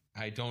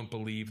 I don't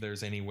believe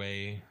there's any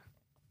way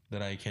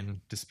that I can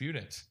dispute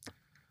it.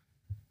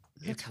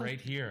 It's right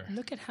here.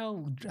 Look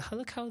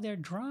how they're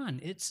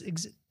drawn. It's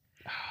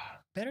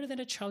better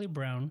than a Charlie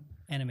Brown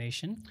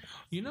animation.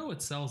 You know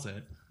what sells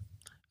it?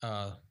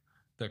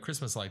 The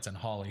Christmas lights and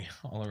holly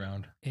all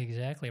around.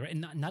 Exactly right.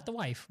 Not the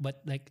wife,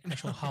 but like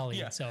actual holly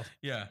itself.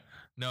 Yeah.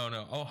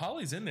 No. Oh,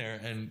 holly's in there,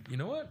 and you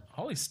know what?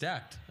 Holly's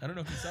stacked. I don't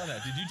know if you saw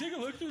that. Did you take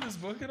a look through this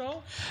book at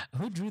all?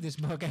 Who drew this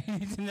book? I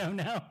need to know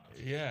now.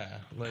 Yeah.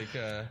 Like,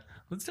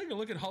 let's take a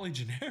look at Holly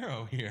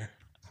Gennaro here.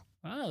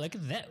 Oh, look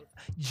at that,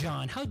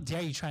 John! How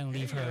dare you try and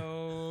leave her?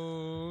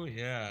 Oh,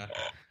 yeah,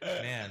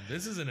 man,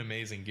 this is an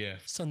amazing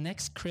gift. So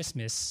next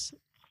Christmas,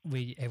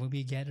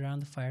 everybody get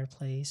around the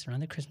fireplace, around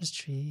the Christmas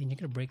tree, and you're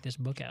gonna break this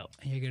book out,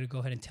 and you're gonna go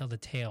ahead and tell the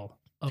tale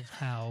of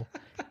how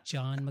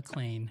John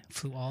McClane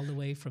flew all the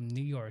way from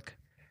New York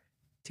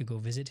to go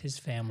visit his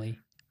family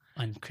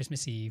on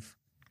Christmas Eve,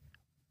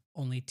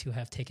 only to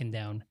have taken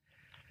down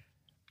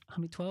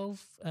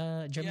 12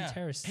 German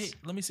terrorists. Hey,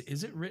 let me see.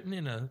 Is it written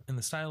in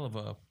the style of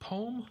a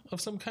poem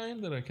of some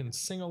kind that I can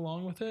sing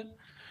along with it?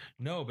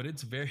 No, but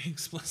it's very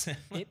explicit.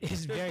 It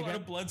is There's very a lot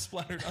of blood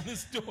splattered on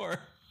this door.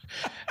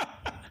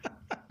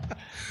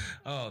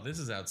 Oh, this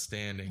is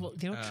outstanding. Well,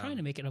 they were trying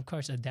to make it, of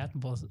course,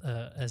 adaptable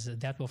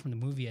from the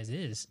movie as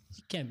is.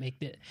 You can't make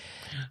that.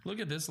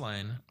 Look at this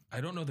line. I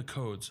don't know the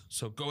codes,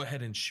 so go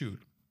ahead and shoot.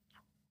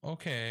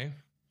 Okay,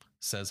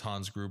 says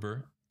Hans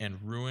Gruber, and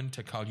ruin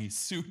Takagi's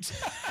suit.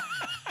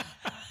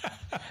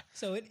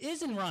 So it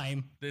is in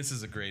rhyme. This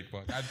is a great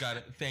book. I've got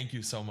it. Thank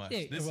you so much.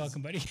 Hey, you're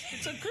welcome, buddy.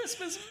 It's a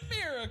Christmas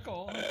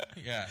miracle.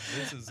 Yeah,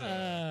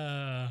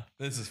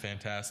 this is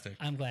fantastic.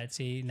 I'm glad.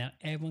 See, now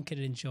everyone could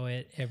enjoy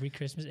it every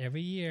Christmas, every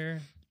year.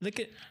 Look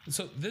at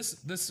so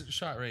this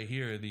shot right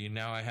here. The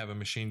now I have a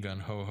machine gun.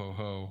 Ho ho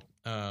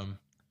ho.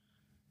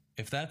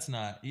 If that's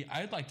not,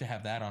 I'd like to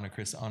have that on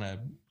a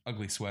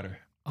ugly sweater.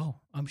 Oh,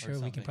 I'm sure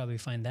we can probably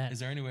find that. Is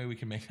there any way we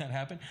can make that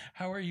happen?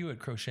 How are you at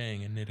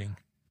crocheting and knitting?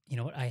 You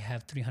know what? I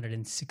have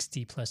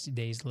 360 plus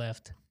days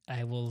left.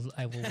 I will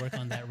work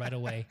on that right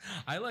away.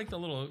 I like the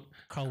little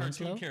Carl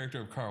Winslow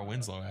character of Carl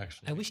Winslow,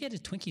 actually. I wish he had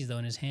his Twinkies though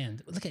in his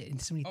hand. Look at it.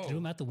 Somebody threw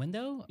him out the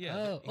window.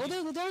 Yeah. Oh, there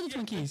are the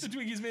Twinkies. The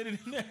Twinkies made it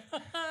in there.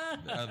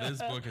 This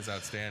book is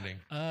outstanding.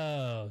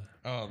 Oh,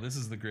 this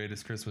is the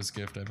greatest Christmas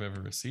gift I've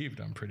ever received.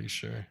 I'm pretty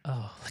sure.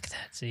 Oh, look at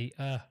that. See.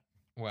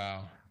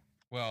 Wow.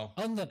 Well.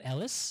 Oh, look,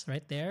 Ellis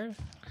right there.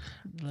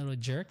 Little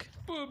jerk.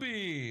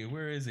 Booby.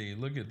 Where is he?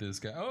 Look at this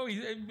guy. Oh,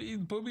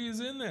 Booby is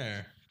in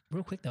there.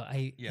 Real quick though,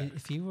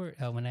 if you were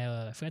when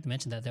I forgot to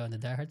mention that there on the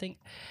Die Hard thing,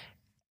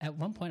 at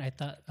one point I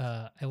thought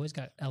I always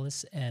got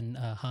Ellis and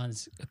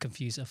Hans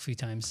confused a few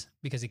times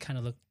because he kind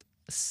of looked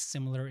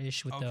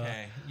similar-ish with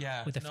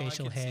the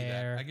facial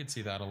hair. I could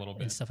see that a little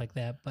bit and stuff like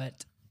that,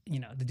 but. You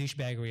know, the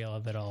douchebaggery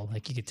of it all,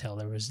 like you could tell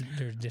there's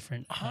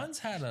different. Hans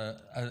had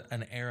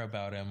an air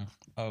about him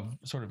of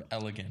sort of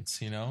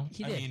elegance, you know?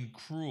 He did. I mean,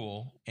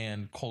 cruel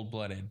and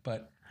cold-blooded,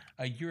 but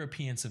a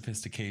European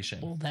sophistication.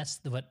 Well,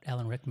 that's what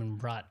Alan Rickman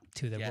brought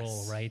to the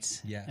role,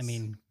 right? Yes. I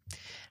mean,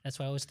 that's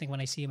why I always think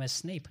when I see him as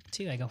Snape,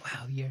 too, I go,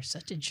 wow, you're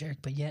such a jerk,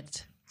 but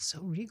yet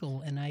so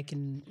regal, and I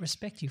can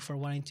respect you for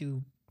wanting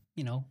to,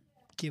 you know,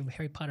 give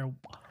Harry Potter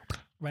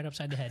right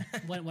upside the head.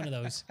 One of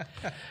those.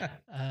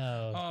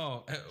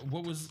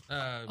 What was...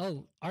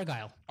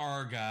 Argyle.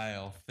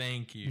 Argyle.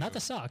 Thank you. Not the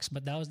socks,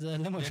 but that was the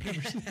limo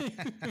driver's name.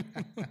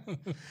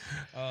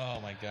 Oh,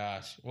 my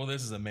gosh. Well,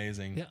 this is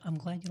amazing. Yeah, I'm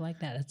glad you like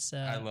that. It's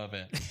I love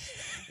it.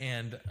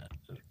 And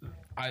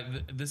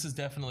this is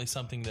definitely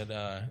something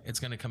that it's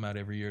going to come out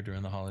every year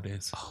during the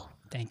holidays. Oh,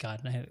 thank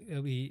God.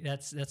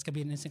 That's going to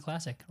be an instant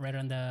classic right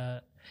on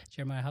the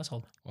Jeremiah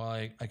household. Well,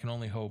 I can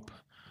only hope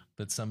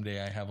that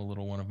someday I have a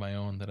little one of my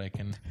own that I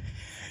can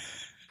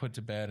put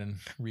to bed and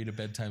read a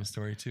bedtime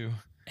story to.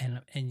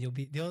 And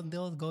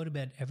they'll go to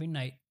bed every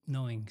night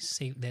knowing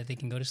that they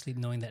can go to sleep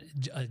knowing that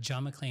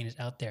John McClane is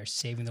out there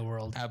saving the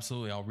world.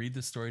 Absolutely. I'll read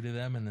the story to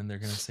them and then they're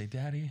going to say,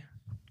 Daddy,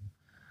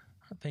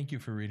 thank you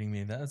for reading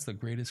me. That's the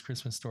greatest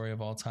Christmas story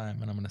of all time.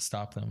 And I'm going to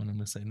stop them and I'm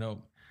going to say,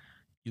 nope,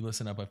 you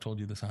listen up. I've told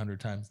you this 100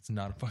 times. It's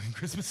not a fucking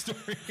Christmas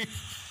story.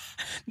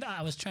 No,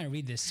 I was trying to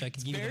read this so I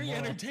could give you the very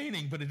moral.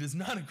 entertaining, but it is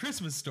not a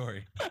Christmas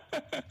story.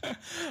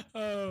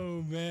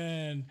 Oh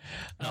man,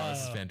 no,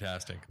 this is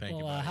fantastic. Thank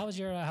you. How was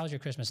your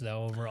Christmas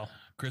though overall?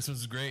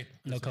 Christmas is great.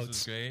 No Christmas coats,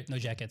 is great. No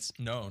jackets.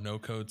 No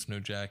coats, no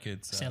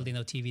jackets. Sadly,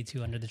 no TV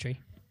too under the tree.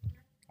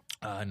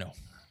 No,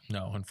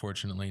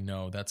 unfortunately,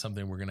 no. That's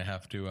something we're gonna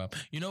have to.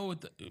 You know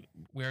what?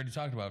 We already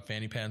talked about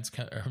fanny bags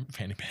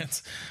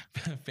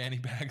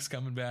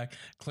coming back.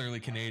 Clearly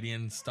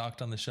Canadian,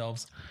 stocked on the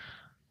shelves.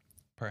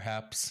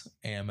 Perhaps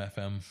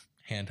AM/FM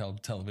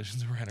handheld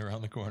televisions right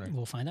around the corner.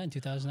 We'll find out in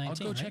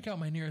 2019. I'll go check out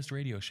my nearest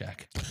Radio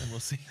Shack, and we'll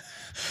see.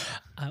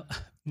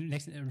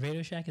 Next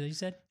Radio Shack, is that what you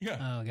said? Yeah.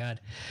 Oh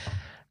God,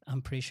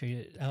 I'm pretty sure.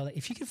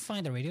 If you could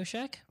find a Radio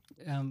Shack,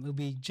 it'll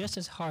be just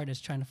as hard as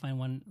trying to find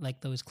one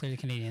like those Clearly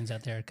Canadians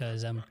out there,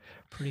 because I'm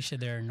pretty sure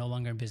they're no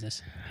longer in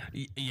business.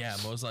 Yeah,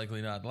 most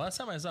likely not. The last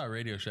time I saw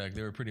Radio Shack,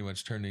 they were pretty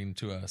much turned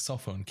into a cell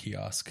phone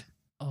kiosk.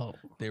 Oh,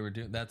 they're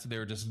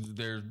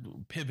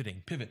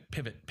pivoting. The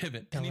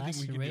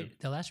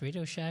last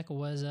Radio Shack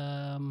was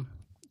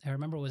I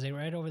remember it was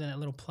right over there, that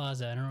little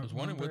plaza. I don't know. There was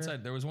one in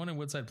Woodside. There was one in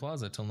Woodside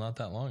Plaza till not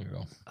that long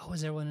ago. Oh,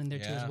 was there one in there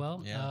too as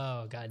well? Yeah.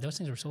 Oh God, those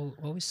things were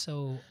always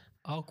so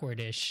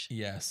awkward-ish.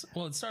 Yes.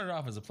 Well, it started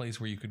off as a place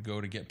where you could go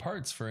to get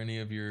parts for any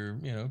of your,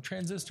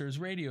 transistors,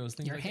 radios,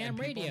 things Your like that. ham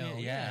radio.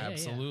 Yeah,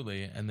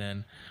 absolutely. And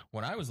then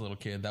when I was a little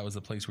kid, that was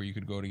the place where you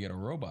could go to get a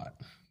robot.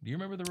 Do you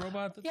remember the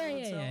robot that they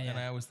would sell? And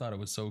I always thought it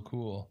was so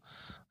cool.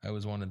 I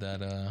always wanted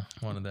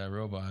that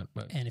robot.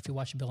 But And if you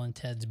watch Bill and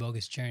Ted's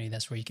Bogus Journey,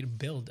 that's where you could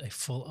build a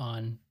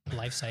full-on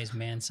life-size,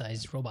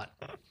 man-sized robot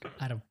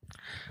out of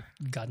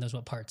God knows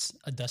what parts.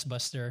 A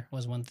dustbuster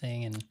was one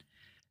thing, and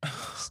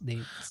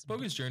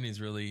Bogus Journey is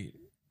really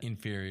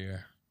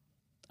inferior.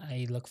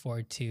 I look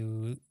forward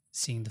to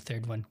seeing the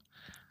third one.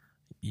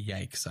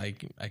 Yikes!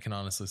 I can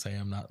honestly say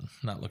I'm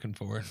not looking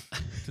forward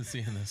to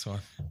seeing this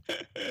one.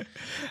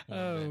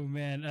 Oh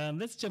man,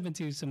 let's jump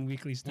into some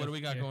weekly stuff. What do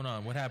we got going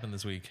on? What happened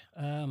this week?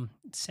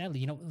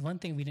 Sadly, one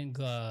thing we didn't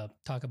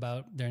talk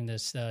about during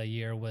this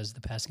year was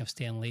the passing of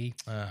Stan Lee.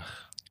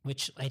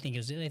 Which I think it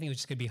was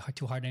just gonna be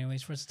too hard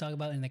anyways for us to talk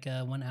about in like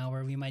 1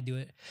 hour. We might do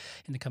it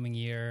in the coming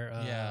year.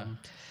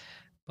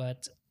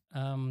 But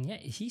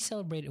he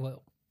celebrated.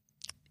 Well,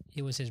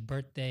 it was his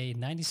birthday,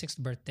 96th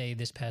birthday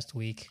this past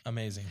week.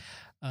 Amazing.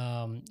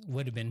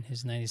 Would have been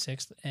his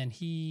 96th, and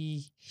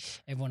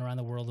everyone around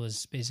the world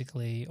was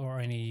basically, or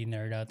any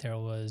nerd out there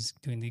was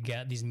doing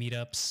these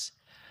meetups.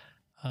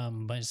 A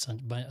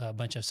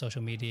bunch of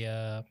social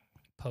media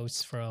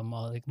posts from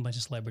a bunch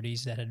of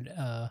celebrities that had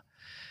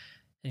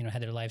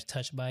had their lives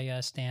touched by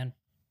Stan.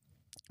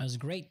 It was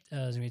great. It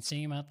was great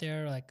seeing him out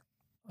there.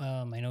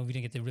 I know we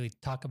didn't get to really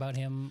talk about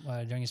him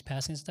during his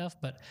passing and stuff,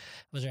 but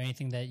was there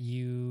anything that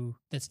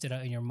stood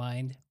out in your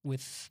mind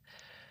with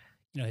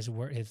his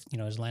work,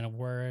 his line of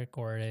work,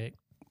 or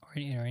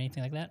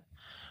anything like that?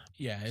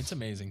 Yeah, it's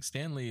amazing.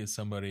 Stan Lee is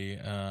somebody.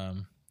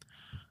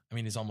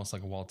 He's almost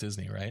like a Walt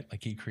Disney, right?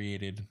 Like he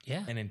created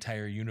an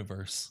entire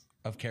universe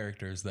of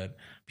characters that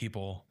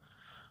people.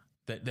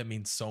 That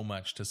means so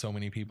much to so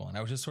many people. And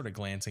I was just sort of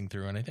glancing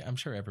through, and I'm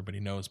sure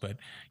everybody knows, but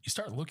you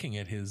start looking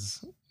at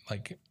his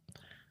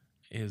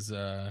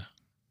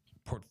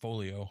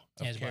portfolio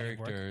of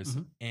characters,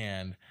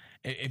 and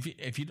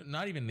if you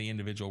not even the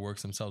individual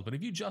works themselves, but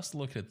if you just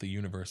look at the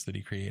universe that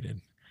he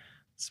created,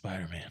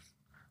 Spider-Man,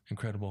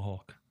 Incredible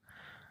Hulk,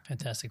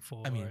 Fantastic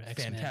Four,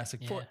 X-Men.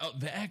 Fantastic Four,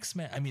 the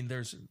X-Men. It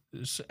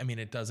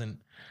doesn't,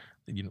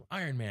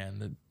 Iron Man,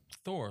 the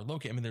Thor,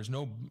 Loki. There's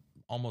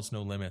almost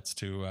no limits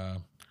to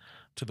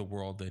the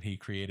world that he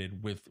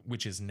created,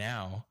 which is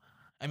now.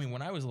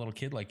 When I was a little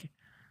kid, like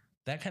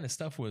that kind of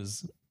stuff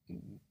was.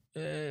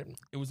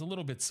 It was a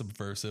little bit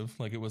subversive.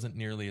 Like it wasn't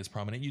nearly as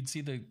prominent. You'd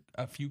see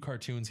a few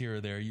cartoons here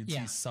or there. You'd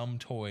see some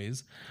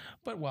toys,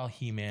 but while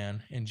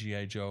He-Man and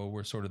G.I. Joe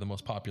were sort of the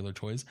most popular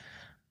toys,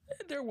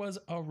 there was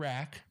a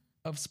rack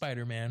of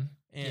Spider-Man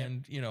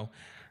and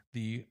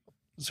the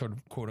sort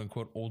of quote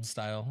unquote old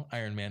style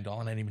Iron Man doll.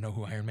 And I didn't even know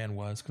who Iron Man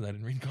was because I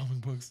didn't read comic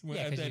books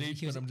at that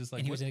age. But I'm just like,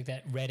 and he was like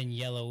that red and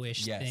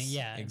yellowish thing.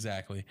 Yeah,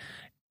 exactly.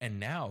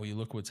 And now you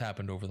look what's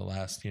happened over the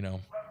last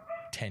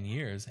 10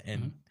 years,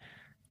 and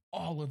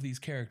all of these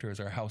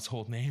characters are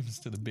household names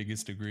to the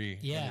biggest degree.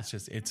 Yeah.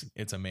 And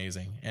it's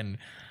amazing. And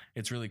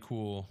it's really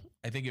cool.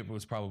 I think it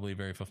was probably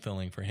very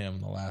fulfilling for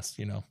him the last,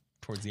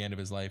 towards the end of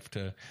his life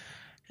to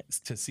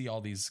see all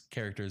these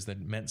characters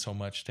that meant so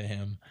much to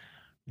him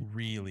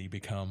really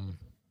become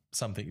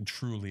something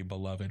truly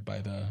beloved by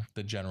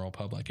the general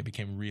public. It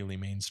became really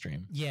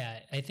mainstream. Yeah.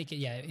 I think it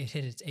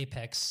hit its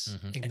apex.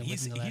 And he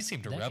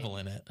seemed to revel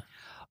in it.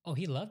 Oh,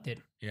 he loved it.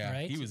 Yeah,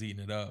 right? He was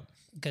eating it up.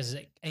 Because,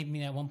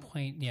 at one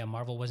point,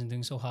 Marvel wasn't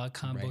doing so hot.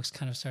 Comic books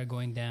kind of started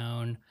going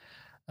down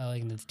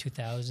like in the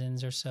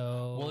 2000s or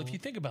so. Well, if you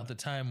think about the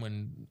time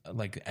when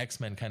like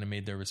X-Men kind of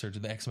made their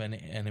resurgence, the X-Men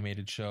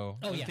animated show.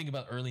 Think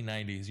about early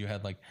 90s, you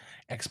had like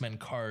X-Men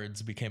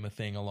cards became a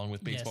thing along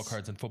with baseball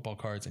cards and football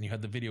cards. And you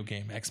had the video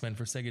game X-Men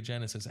for Sega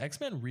Genesis.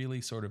 X-Men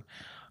really sort of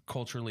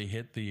culturally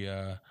hit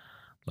the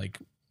 9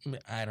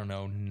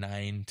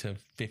 to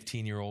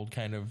 15-year-old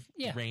kind of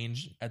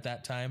range at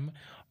that time.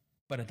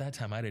 But at that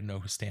time, I didn't know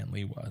who Stan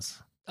Lee was.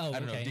 Oh, I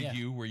don't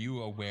know. Were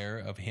you aware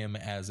of him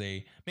as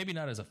maybe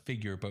not as a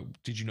figure, but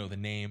did you know the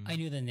name? I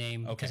knew the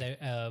name because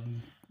I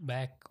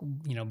back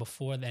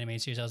before the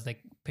animated series, I was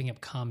like picking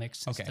up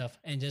comics and stuff,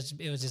 and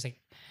it was just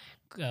like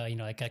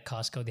like at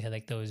Costco they had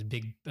like those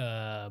big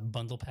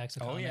bundle packs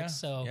of comics.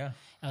 So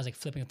I was like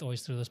flipping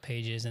always through those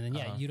pages, and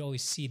then you'd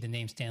always see the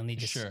name Stan Lee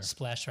just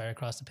splashed right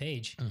across the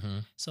page.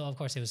 So of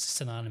course it was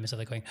synonymous of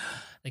like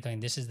going,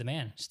 this is the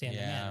man, Stan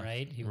the man,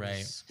 right? He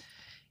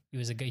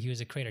was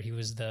a creator. He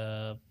was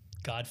the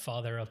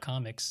godfather of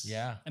comics.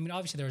 Yeah. I mean,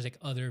 obviously there was like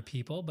other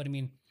people, but I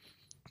mean,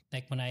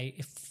 like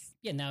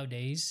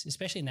nowadays,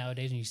 especially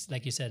nowadays, when you,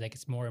 like you said, like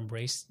it's more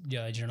embraced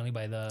generally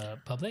by the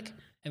public.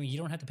 I mean, you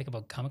don't have to pick up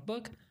a comic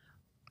book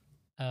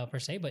per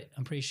se, but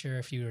I'm pretty sure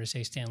if you were to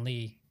say Stan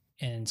Lee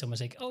and someone's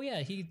like, "Oh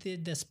yeah, he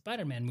did the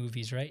Spider-Man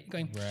movies, right?" You're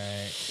going,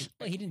 Right.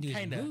 well, he didn't do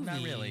his movies,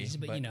 not really,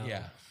 but you know,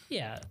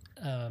 yeah.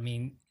 I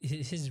mean,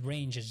 his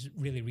range has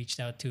really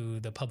reached out to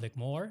the public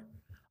more.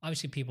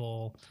 Obviously,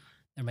 people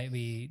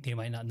they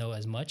might not know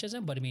as much as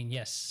him, but I mean,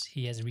 yes,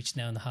 he has reached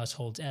down the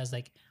households as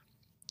like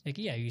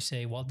yeah, you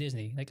say Walt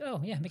Disney, like,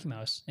 oh yeah, Mickey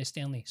Mouse, it's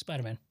Stan Lee,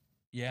 Spider-Man.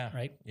 Yeah.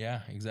 Right.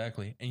 Yeah,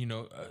 exactly. And, you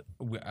know,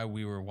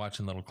 we were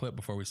watching a little clip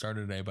before we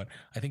started today, but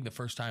I think the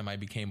first time I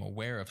became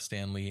aware of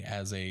Stan Lee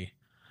as a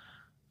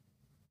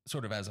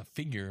sort of as a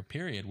figure,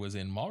 period, was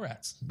in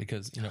Mallrats,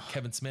 because, you know,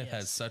 Kevin Smith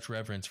has such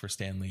reverence for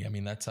Stan Lee. I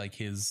mean, that's like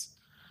his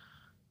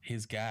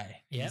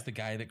guy. Yep. He's the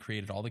guy that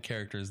created all the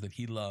characters that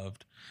he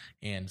loved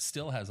and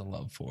still has a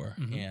love for.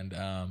 Mm-hmm.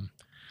 And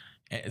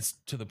it's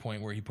to the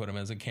point where he put him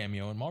as a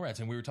cameo in Mallrats.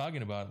 And we were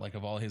talking about, like,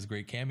 of all his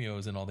great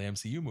cameos in all the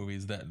MCU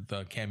movies, that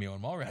the cameo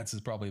in Mallrats is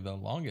probably the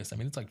longest. I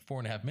mean, it's like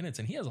 4.5 minutes,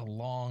 and he has a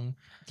long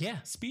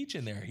speech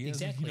in there. He has,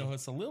 you know, a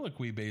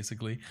soliloquy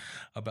basically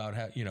about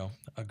how, you know,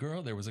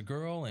 there was a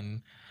girl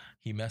and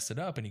he messed it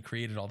up, and he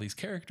created all these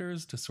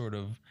characters to sort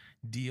of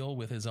deal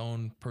with his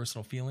own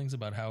personal feelings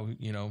about how,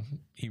 you know,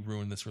 he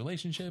ruined this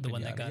relationship. The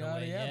one that got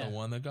away. Yeah, the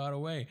one that got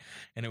away.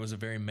 And it was a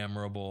very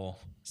memorable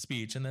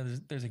speech. And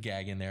then there's a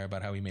gag in there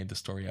about how he made the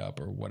story up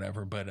or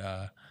whatever. But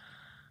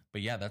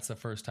yeah, that's the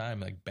first time,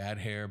 like, bad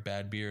hair,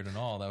 bad beard and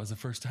all. That was the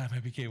first time I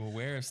became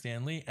aware of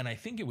Stan Lee. And I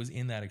think it was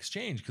in that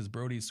exchange, because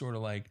Brody's sort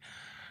of like,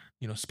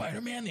 you know,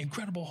 Spider-Man, the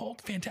Incredible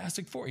Hulk,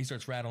 Fantastic Four. He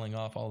starts rattling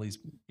off all these,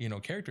 you know,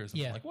 characters.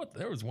 And I'm like, what?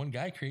 There was one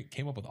guy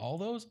came up with all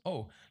those?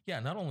 Oh,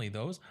 yeah, not only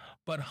those,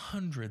 but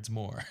hundreds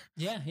more.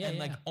 Yeah. And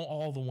like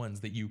all the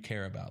ones that you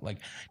care about. Like,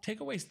 take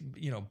away,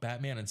 you know,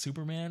 Batman and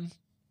Superman,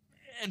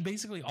 and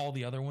basically all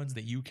the other ones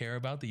that you care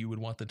about that you would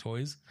want the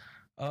toys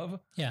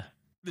of. Yeah.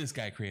 This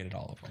guy created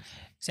all of them.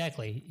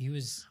 Exactly. He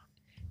was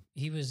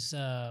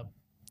a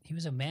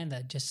man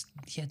that just,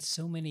 he had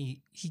so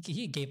many,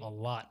 he gave a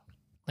lot,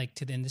 like,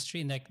 to the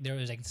industry. And like there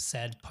was like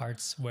sad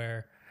parts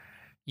where,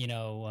 you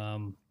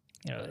know,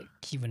 like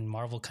even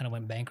Marvel kind of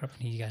went bankrupt,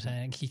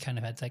 and he kind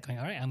of had to, like, going,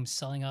 all right, I'm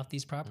selling off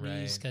these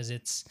properties because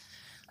it's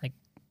like,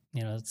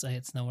 you know,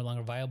 it's no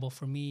longer viable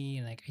for me,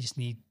 and like I just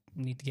need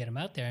to get him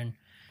out there. And,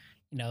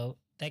 you know,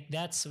 like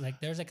that's like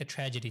there's like a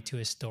tragedy to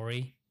his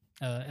story.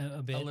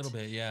 A bit. A little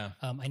bit, yeah.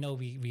 I know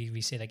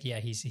we say like, yeah,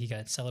 he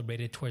got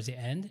celebrated towards the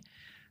end,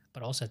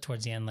 but also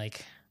towards the end,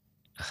 like,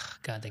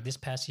 God, like this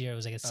past year, it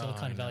was like at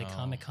Silicon Valley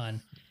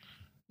Comic-Con,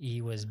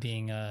 he was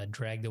being not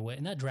dragged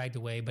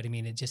away, but I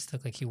mean, it just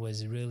looked like he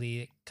was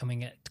really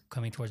coming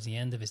towards the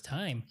end of his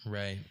time.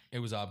 Right. It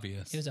was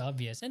obvious.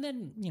 And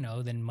then, you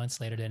know, months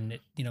later,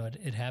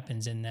 it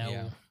happens. And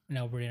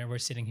now we're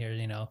sitting here,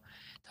 you know,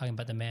 talking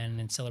about the man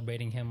and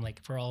celebrating him,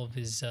 like, for all of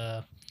his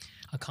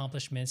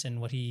accomplishments and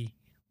what he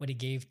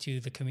gave to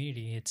the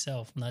community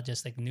itself, not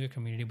just like the newer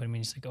community, but I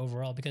mean, just like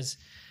overall. Because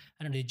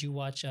I don't know, did you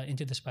watch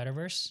Into the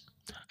Spider-Verse?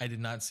 I did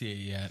not see it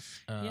yet.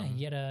 Yeah,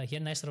 he had a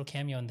nice little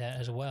cameo in that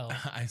as well.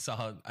 I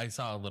saw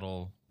a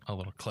little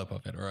clip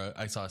of it, or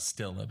I saw a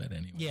still of it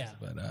anyways. Yeah,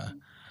 but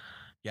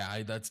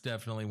that's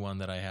definitely one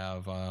that I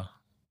have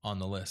on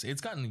the list. It's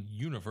gotten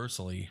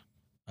universally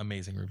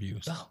amazing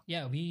reviews. Oh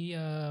yeah, me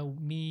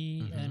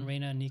and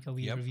Raina and Nico,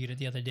 we reviewed it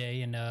the other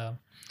day, and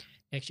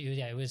actually,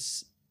 it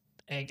was.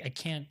 I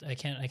can't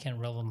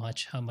revel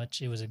much how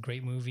much it was a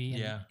great movie.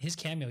 And his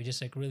cameo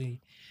just like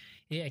really,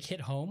 it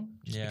hit home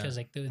just because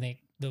like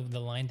the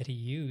line that he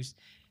used,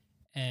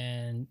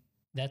 and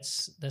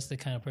that's the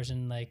kind of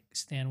person like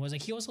Stan was.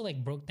 Like, he also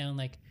like broke down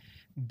like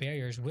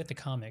barriers with the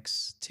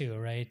comics too,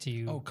 right?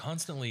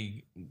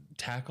 Constantly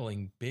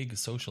tackling big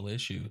social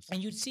issues,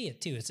 and you'd see it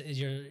too.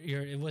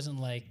 It wasn't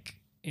like,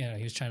 you know,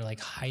 he was trying to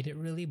like hide it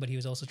really, but he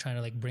was also trying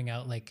to like bring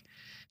out like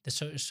the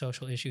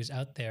social issues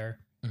out there.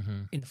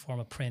 Mm-hmm. In the form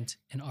of print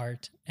and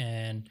art,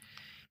 and,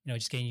 you know,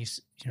 just getting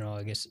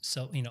I guess,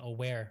 so, you know,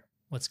 aware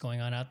what's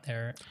going on out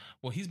there.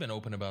 Well, he's been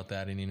open about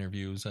that in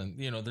interviews, and,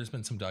 you know, there's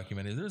been some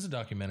documentaries. There's a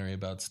documentary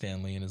about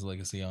Stan Lee and his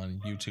legacy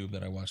on YouTube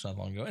that I watched not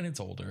long ago, and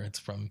it's older. It's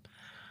from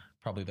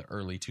probably the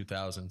early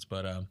 2000s,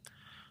 but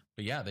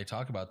yeah, they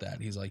talk about that.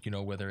 He's like, you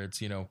know, whether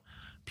it's, you know,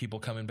 people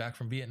coming back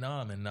from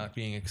Vietnam and not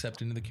being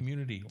accepted into the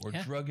community, or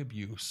drug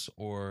abuse,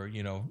 or,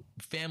 you know,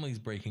 families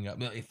breaking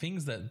up,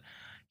 things that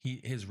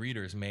his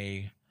readers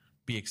may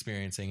be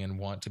experiencing and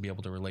want to be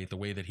able to relate, the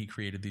way that he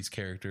created these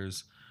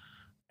characters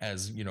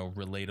as, you know,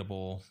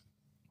 relatable,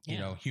 you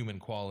know, human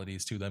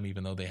qualities to them,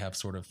 even though they have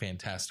sort of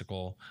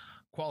fantastical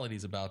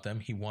qualities about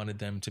them. He wanted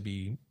them to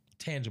be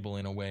tangible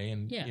in a way,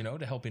 and, you know,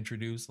 to help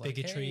introduce like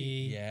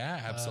bigotry.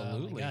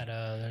 Absolutely.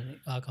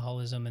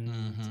 Alcoholism,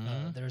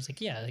 and there's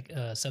like,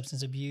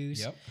 substance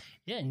abuse. Yep.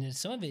 Yeah. And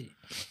some of it,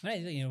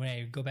 when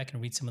I go back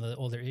and read some of the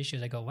older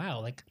issues, I go, wow,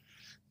 like,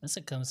 that's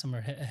like some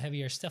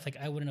heavier stuff. Like,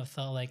 I wouldn't have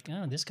thought like,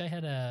 oh, this guy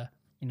had a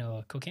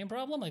a cocaine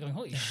problem? Like, going,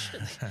 holy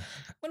shit! Like,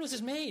 when was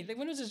this made? Like,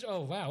 when was this?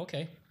 Oh, wow.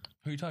 Okay.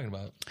 Who are you talking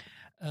about?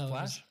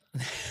 Flash?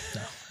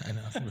 No, I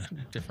know.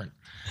 different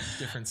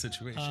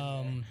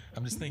situation.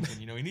 I'm just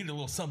thinking, we need a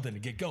little something to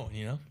get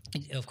going,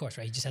 Of course,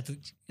 right? You just have to.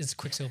 It's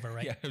Quicksilver,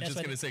 right? Yeah, I was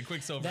just gonna say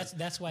Quicksilver.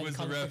 That's why was they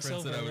call the it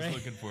reference Quicksilver, that I was right?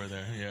 looking for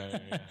there. Yeah.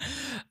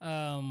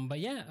 But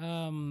yeah,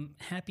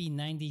 happy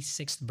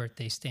 96th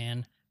birthday,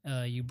 Stan.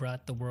 You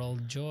brought the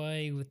world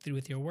joy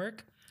with your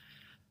work,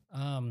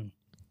 and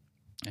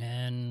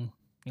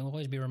you'll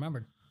always be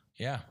remembered.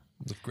 Yeah.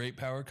 With great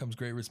power comes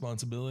great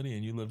responsibility,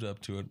 and you lived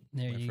up to it,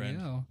 There my you friend.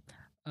 go.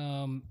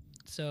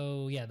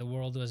 So yeah, the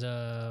world was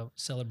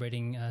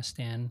celebrating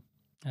Stan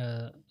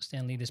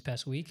Lee this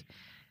past week.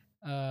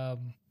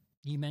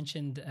 You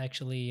mentioned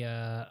actually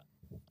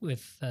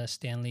with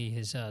Stan Lee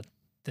his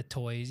the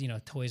toys.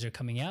 Toys are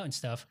coming out and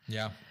stuff.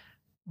 Yeah.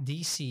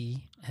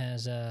 DC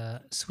has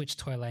switched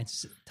toy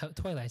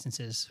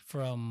licenses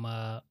from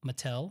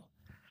Mattel,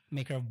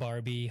 maker of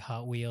Barbie,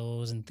 Hot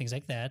Wheels, and things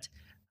like that,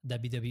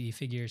 WWE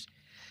figures,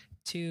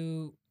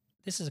 to,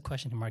 this is a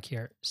question mark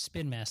here,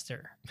 Spin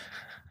Master,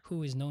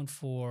 who is known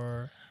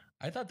for...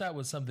 I thought that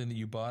was something that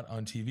you bought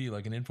on TV,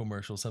 like an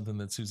infomercial, something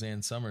that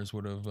Suzanne Summers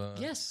would have...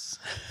 Yes.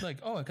 Like,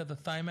 oh, I got the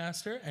Thigh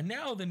Master, and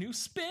now the new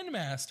Spin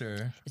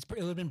Master. It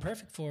would have been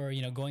perfect for,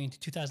 going into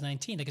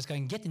 2019. Like, it's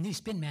going, get the new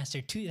Spin Master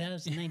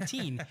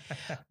 2019.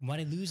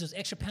 Want to lose those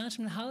extra pounds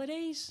from the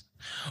holidays?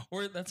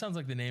 Or that sounds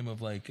like the name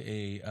of like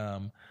a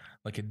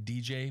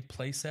DJ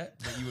playset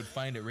that you would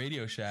find at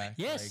Radio Shack.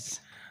 Yes.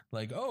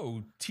 Like,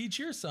 oh, teach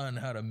your son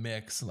how to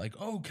mix. Like,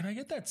 oh, can I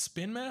get that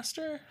Spin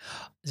Master?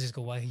 Just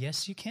go, why,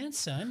 yes, you can,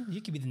 son. You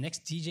could be the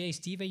next DJ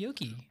Steve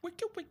Aoki.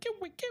 Wicka, wicka,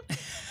 wicka.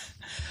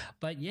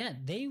 But yeah,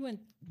 they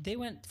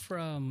went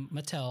from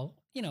Mattel,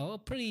 a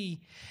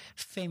pretty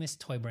famous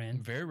toy brand,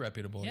 Very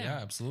reputable. Yeah. Yeah,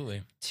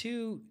 absolutely.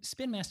 to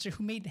Spin Master,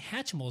 who made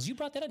Hatchimals. You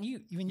brought that up.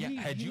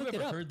 Had you looked it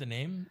ever up. heard the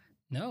name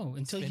No,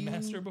 Spin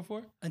Master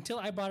before? until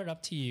I brought it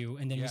up to you,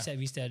 and then Yeah.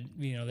 we said,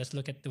 let's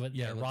look at the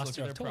Let's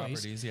roster look of at their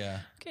toys. properties. Yeah.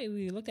 Okay,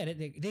 we looked at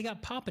it. They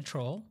got Paw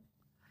Patrol,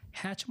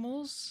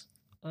 Hatchimals.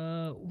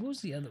 What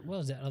was the other? What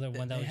was that other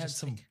one that They was had just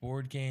some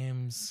board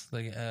games.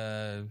 Like,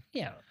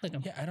 yeah, like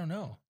yeah, I don't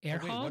know. Air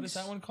Wait, what Hogs? is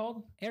that one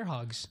called? Air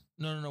Hogs,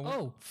 No.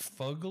 Oh.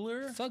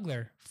 Fuggler?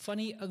 Fuggler,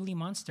 Funny Ugly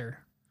Monster,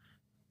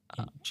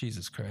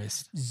 Jesus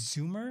Christ.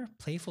 Zoomer,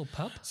 Playful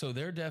Pup. So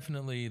their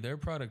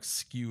products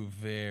skew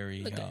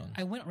very Look, young.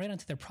 I went right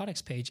onto their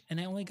products page,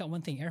 and I only got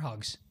one thing: Air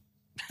Hogs.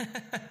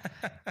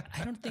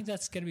 I don't think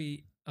that's gonna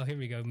be. Oh, here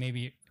we go.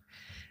 Maybe.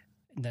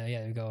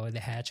 There we go. The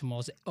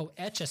Hatchimals. Oh,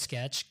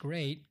 Etch-a-Sketch.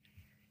 Great.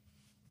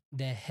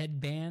 The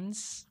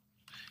headbands.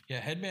 Yeah,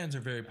 headbands are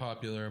very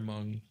popular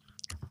among.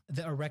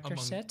 The Erector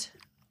set.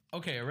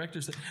 Okay,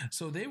 erector set.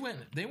 So they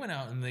went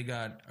out and they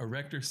got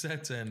erector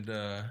sets and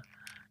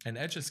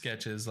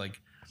Etch-a-Sketches.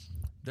 Like,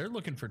 they're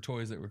looking for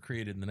toys that were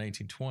created in the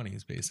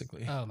 1920s,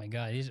 basically. Oh my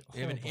God, these are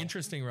They have an horrible.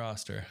 interesting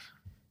roster.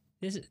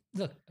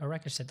 Look,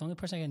 Erector set. The only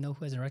person I know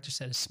who has an Erector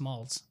set is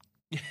Smalls.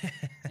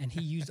 And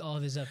he used all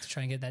of his up to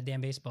try and get that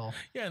damn baseball.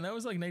 Yeah, and that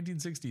was like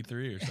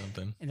 1963 or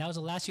something. And that was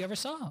the last you ever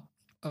saw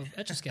of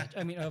Etch-a-Sketch.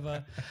 I mean, of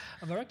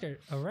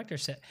Erector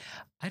set.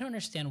 I don't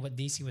understand what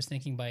DC was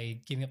thinking by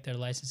giving up their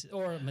licenses,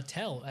 or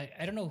Mattel.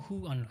 I don't know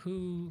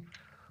who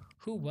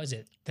was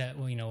it that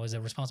was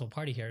a responsible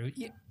party here.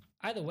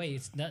 Either way,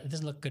 it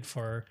doesn't look good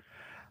for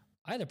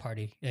either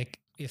party. Like,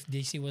 if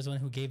DC was the one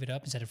who gave it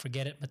up and said,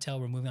 "Forget it, Mattel,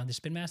 we're moving on to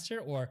Spin Master,"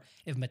 or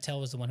if Mattel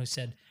was the one who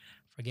said,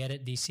 "Forget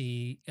it,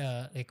 DC,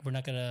 we're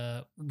not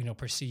gonna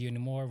pursue you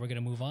anymore. We're gonna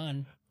move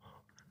on."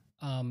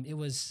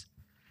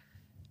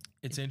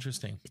 It's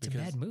interesting. It's a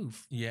bad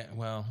move. Yeah,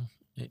 well,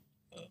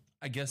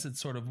 I guess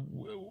it's sort of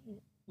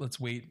let's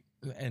wait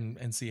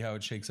and see how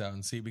it shakes out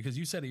and see, because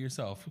you said it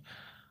yourself.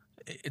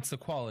 It's the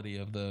quality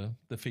of the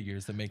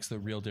figures that makes the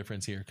real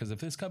difference here. Because if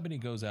this company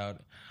goes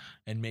out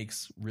and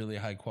makes really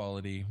high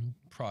quality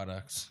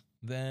products,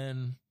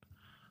 then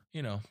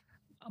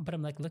But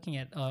I'm like looking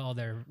at all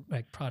their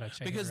products,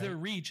 right? because here, their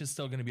reach is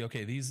still going to be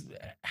okay. These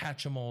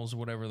Hatchimals,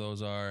 whatever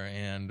those are,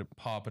 and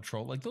Paw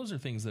Patrol, like those are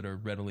things that are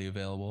readily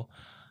available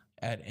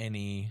at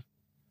any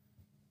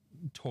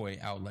toy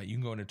outlet. You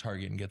can go into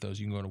Target and get those.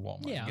 You can go to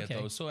Walmart and get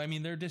those. So I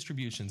mean, their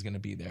distribution is going to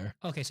be there.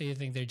 Okay, so you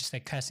think they're just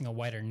like casting a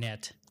wider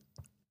net?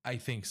 I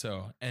think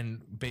so.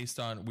 And based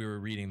on, we were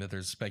reading that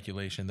there's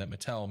speculation that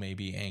Mattel may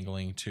be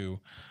angling to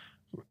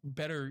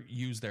better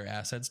use their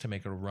assets to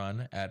make a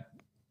run at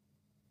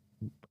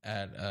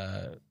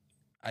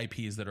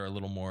IPs that are a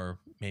little more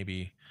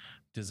maybe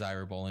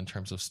desirable in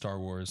terms of Star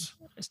Wars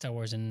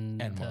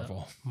and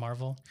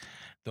Marvel.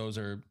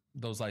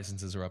 Those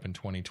licenses are up in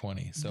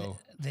 2020. So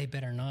they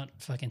better not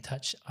fucking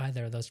touch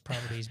either of those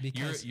properties,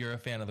 because you're a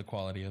fan of the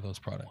quality of those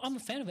products. I'm a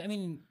fan of it. I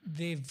mean,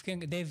 they've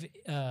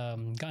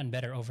gotten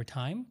better over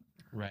time,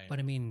 Right. but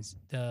I mean,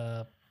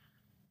 the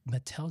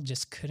Mattel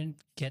just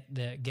couldn't get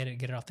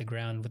it off the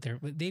ground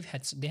with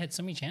they had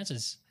so many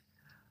chances,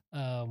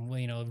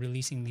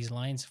 releasing these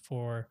lines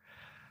for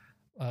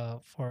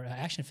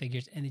action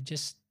figures, and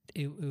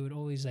it would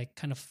always like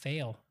kind of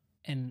fail.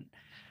 And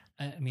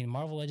I mean,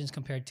 Marvel Legends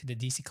compared to the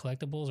DC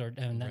collectibles or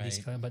not Right.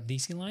 DC, but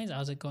DC lines, I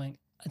was like going,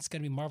 it's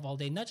gonna be Marvel all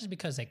day. Not just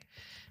because like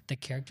the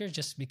characters,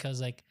 just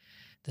because like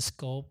the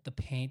sculpt, the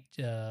paint,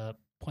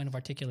 point of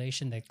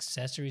articulation, the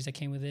accessories that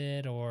came with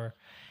it, or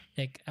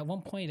like at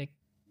one point, like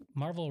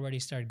Marvel already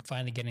started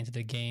finally getting into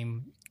the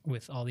game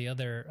with all the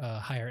other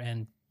higher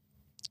end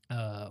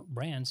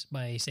brands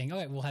by saying, all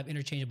right, we'll have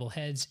interchangeable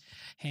heads,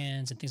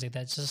 hands, and things like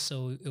that, just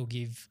so it'll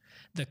give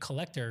the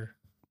collector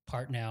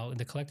part now,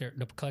 the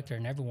collector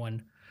and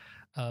everyone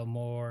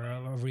more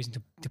of a reason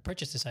to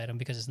purchase this item,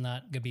 because it's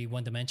not going to be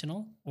one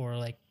dimensional or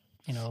like,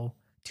 you know,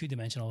 two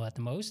dimensional at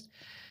the most.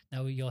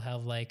 Now you'll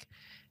have like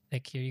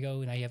here you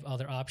go. Now you have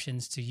other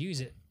options to use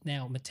it.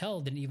 Now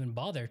Mattel didn't even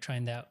bother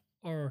trying that,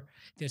 or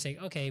they'll say,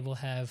 okay, we'll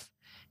have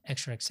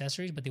extra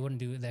accessories, but they wouldn't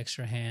do the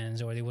extra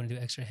hands or they wouldn't do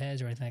extra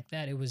heads or anything like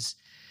that. It was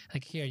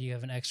like, here you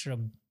have an extra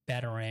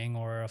batarang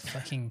or a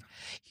fucking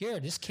here,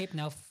 this cape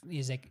now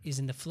is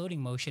in the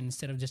floating motion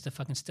instead of just a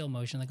fucking still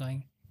motion. Like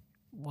going,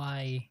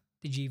 why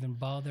did you even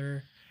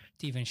bother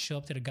to even show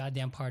up to the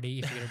goddamn party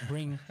if you're gonna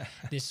bring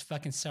this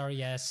fucking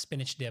sorry ass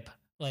spinach dip?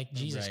 Like,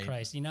 Jesus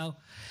Christ, you know?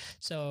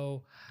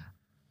 So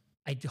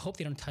I hope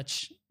they don't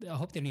touch, I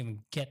hope they don't even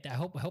get that. I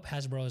hope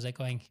Hasbro is like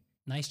going,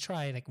 nice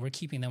try. Like, we're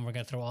keeping them. We're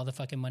going to throw all the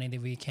fucking money that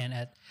we can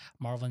at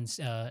Marvel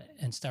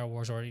and Star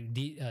Wars or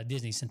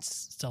Disney, since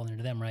it's selling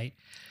to them, right?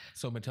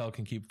 So Mattel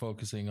can keep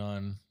focusing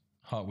on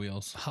Hot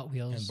Wheels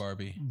and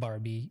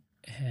Barbie.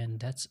 And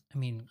that's, I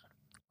mean,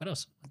 what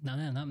else? No,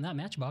 not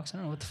Matchbox. I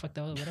don't know what the fuck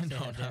that was. What else they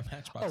had there?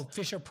 Matchbox. Oh,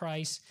 Fisher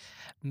Price,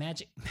 the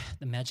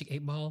Magic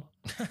 8 Ball,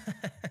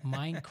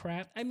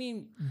 Minecraft. I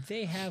mean,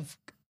 they have...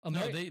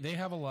 they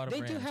have a lot of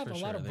brands. They do have a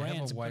lot of brands. They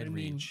have a wide but I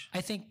mean, reach.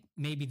 I think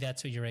maybe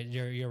that's what you're right.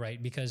 You're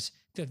right, because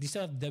look, they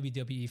still have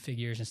WWE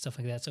figures and stuff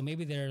like that. So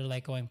maybe they're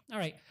like going, all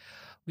right,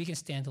 we can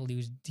stand to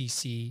lose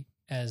DC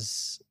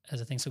as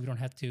a thing, so we don't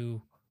have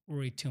to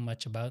worry too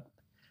much about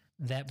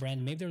that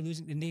brand. Maybe they're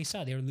losing, and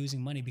they were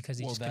losing money because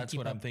they just couldn't that's keep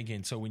what up. I'm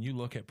thinking. So when you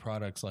look at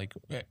products like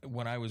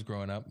when I was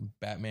growing up,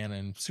 Batman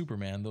and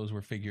Superman, those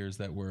were figures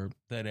that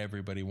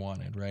everybody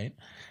wanted, right?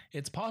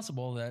 It's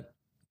possible that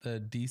the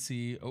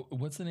DC,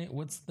 what's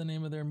the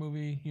name of their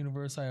movie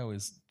universe? I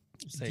always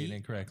say it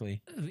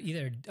incorrectly.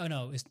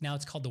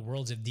 It's called the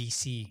Worlds of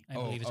DC. I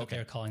believe is what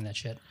they're calling that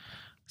shit.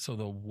 So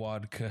the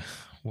Worlds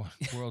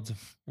of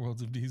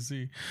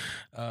DC.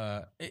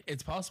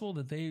 It's possible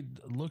that they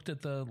looked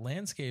at the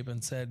landscape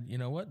and said, you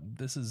know what,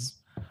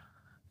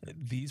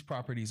 these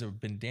properties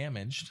have been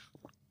damaged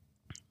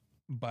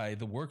by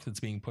the work that's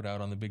being put out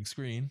on the big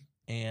screen,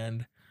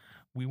 and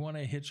we want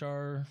to hitch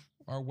our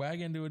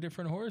wagon to a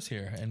different horse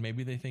here. And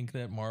maybe they think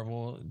that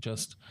Marvel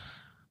just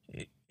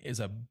is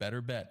a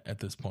better bet at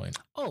this point.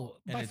 Oh,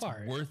 and by it's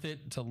far. worth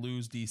it to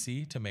lose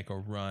DC to make a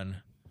run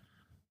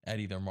at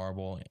either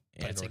Marvel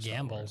and It's or a Star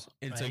gamble. Wars.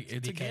 It's right? a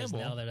Because gamble.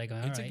 now they're like,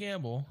 going, It's all a right.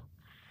 gamble.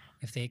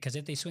 If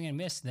they swing and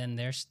miss, then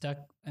they're stuck.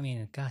 I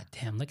mean,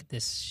 goddamn, look at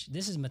this.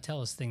 This is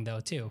Mattel's thing, though,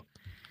 too.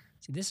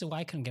 See, this is why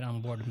I couldn't get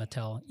on board with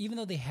Mattel, even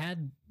though they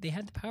had the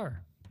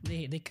power.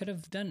 They could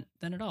have done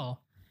it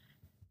all.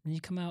 And you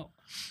come out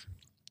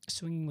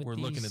swinging with. We're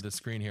looking at the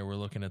screen here. We're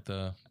looking at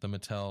the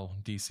Mattel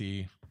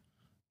DC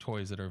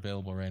toys that are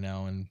available right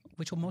now, and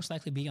which will most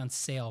likely be on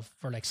sale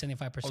for like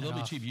 75%. they'll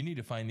be off. cheap. You need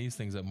to find these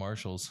things at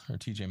Marshalls or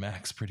TJ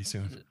Maxx pretty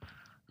soon.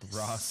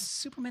 Ross.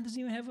 Superman doesn't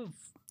even have a.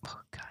 Oh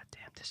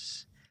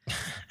goddamn!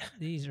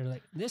 These are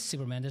like this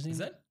Superman doesn't. Is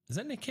even,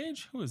 that Nick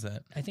Cage? Who is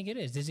that? I think it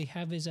is. Does he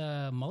have his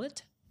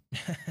mullet?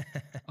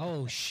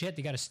 Oh shit!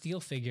 They got a steel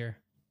figure.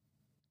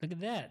 Look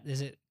at that.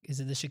 Is it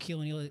the Shaquille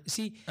O'Neal?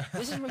 See,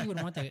 this is where you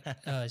would want the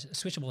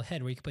switchable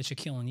head where you could put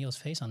Shaquille O'Neal's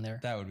face on there.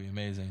 That would be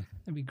amazing.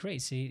 That'd be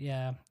great. See,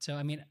 yeah. So,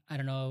 I mean, I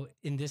don't know.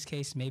 In this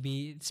case,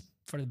 maybe it's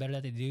for the better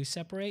that they do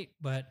separate,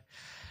 but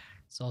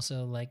it's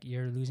also like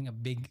you're losing a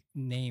big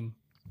name.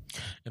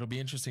 It'll be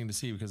interesting to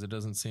see because it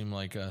doesn't seem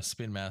like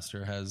Spin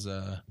Master has.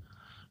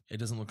 It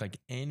doesn't look like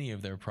any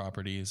of their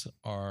properties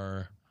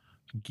are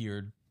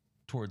geared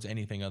towards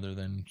anything other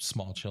than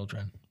small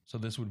children. So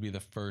this would be the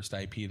first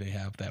IP they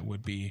have that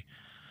would be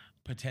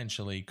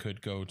potentially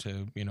could go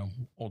to,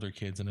 older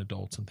kids and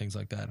adults and things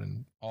like that.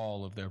 And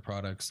all of their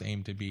products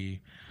aim to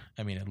be,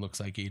 it looks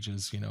like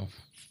ages,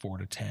 4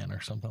 to 10 or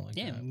something like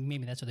that. Yeah,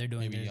 maybe that's what they're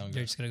doing. Maybe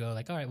They're just going to go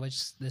like, all right,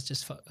 let's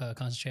just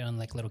concentrate on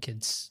like little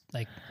kids.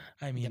 Like,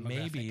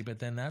 maybe, but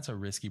then that's a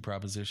risky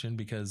proposition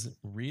because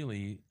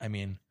really,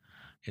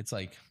 it's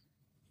like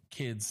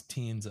kids,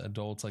 teens,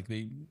 adults, like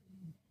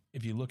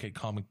if you look at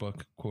comic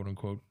book, quote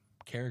unquote,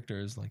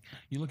 characters, like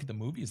you look at the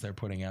movies they're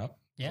putting out,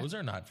 those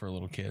are not for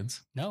little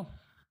kids. No,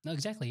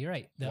 exactly. You're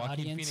right. The Joaquin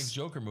audience, Phoenix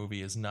Joker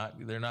movie is not,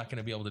 they're not going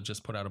to be able to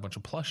just put out a bunch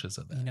of plushes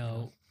of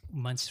that.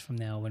 Months from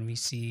now when we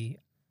see,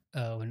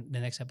 when the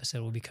next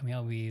episode will be coming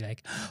out, we'll be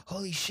like,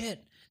 holy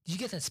shit, did you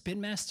get that Spin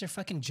Master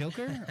fucking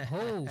Joker?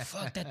 Oh,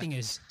 fuck, that thing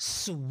is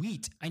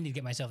sweet. I need to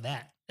get myself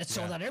that. That's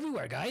sold out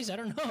everywhere, guys. I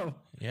don't know.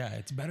 Yeah,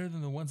 it's better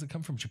than the ones that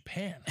come from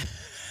Japan.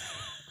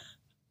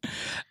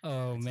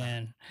 Oh,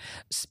 man.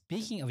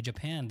 Speaking of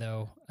Japan,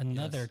 though,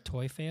 another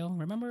toy fail.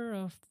 Remember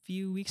a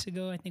few weeks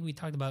ago, I think we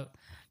talked about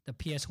the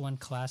PS1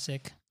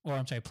 Classic, or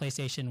I'm sorry,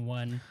 PlayStation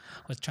 1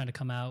 was trying to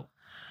come out.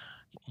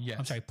 Yes.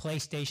 I'm sorry,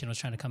 PlayStation was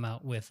trying to come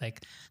out with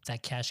like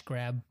that cash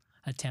grab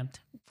attempt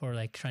for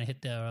like trying to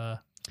hit the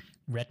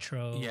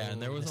retro. Yeah,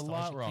 and there was a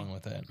lot wrong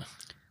with it.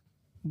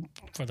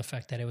 For the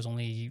fact that it was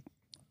only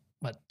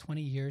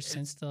 20 years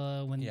since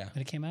when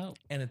it came out,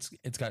 and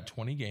it's got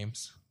 20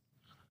 games.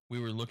 We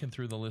were looking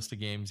through the list of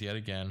games yet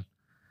again.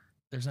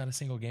 There's not a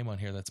single game on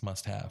here that's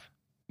must have.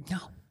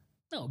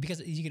 No, because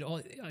you could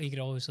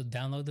always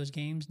download those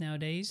games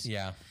nowadays.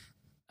 Yeah,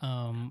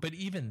 but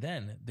even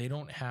then, they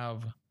don't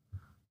have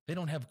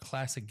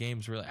classic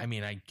games really. I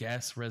mean, I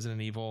guess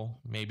Resident Evil,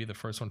 maybe the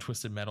first one,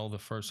 Twisted Metal, the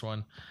first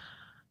one,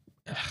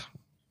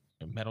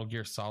 Metal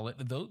Gear Solid.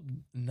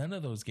 None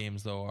of those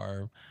games though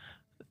are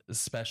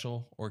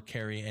special or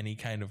carry any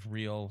kind of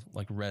real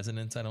like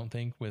resonance. I don't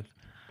think with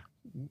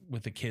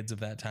the kids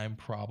of that time,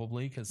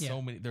 probably because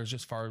there's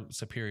just far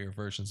superior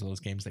versions of those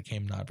games that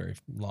came not very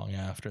long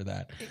after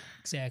that.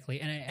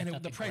 Exactly,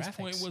 and the price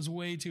point was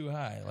way too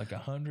high, like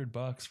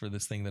 $100 for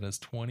this thing that has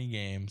 20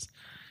 games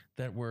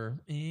that were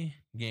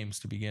games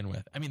to begin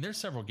with. I mean, there's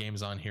several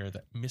games on here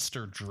that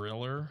Mr.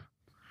 Driller.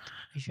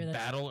 You sure that's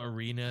Battle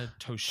Arena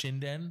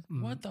Toshinden.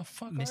 What the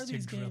fuck Mr. are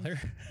these Driller?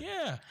 games?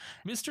 Yeah,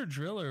 Mr.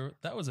 Driller.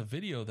 That was a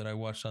video that I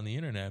watched on the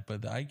internet,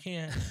 but I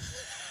can't.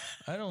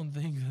 I don't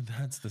think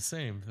that's the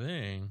same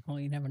thing. Well,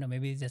 you never know.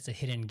 Maybe that's a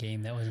hidden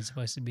game that wasn't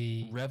supposed to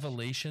be.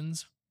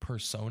 Revelations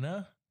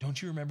Persona.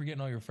 Don't you remember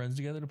getting all your friends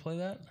together to play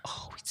that?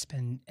 Oh, we'd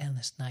spend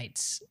endless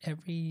nights.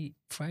 Every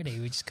Friday,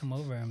 we'd just come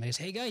over and they'd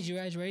say, hey guys, you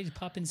guys ready to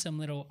pop in some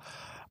little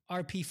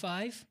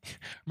RP5?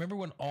 Remember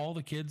when all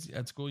the kids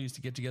at school used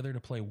to get together to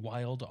play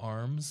Wild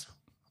Arms?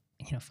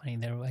 You know, funny,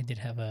 I did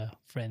have a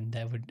friend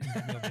that would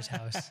go over his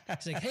house.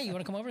 He's like, hey, you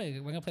want to come over?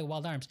 We're going to play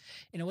Wild Arms.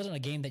 And it wasn't a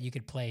game that you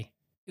could play.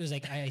 It was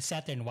like I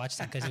sat there and watched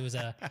it because it was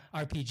a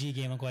RPG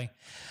game. I'm going,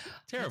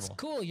 terrible. That's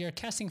cool. You're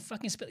casting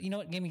fucking spell. You know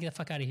what? Get me the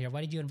fuck out of here.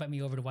 Why did you invite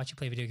me over to watch you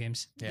play video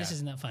games? Yeah. This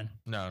isn't that fun.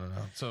 No.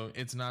 So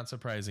it's not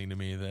surprising to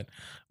me that.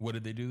 What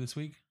did they do this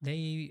week?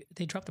 They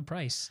dropped the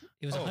price.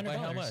 It was $100. By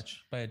how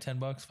much? By $10,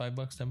 $5,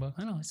 $10?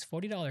 I don't know. It's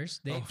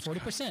 $40. They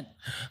 40%,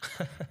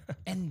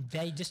 and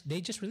they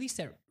just released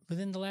that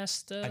within the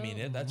last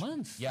that's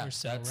month or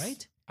so,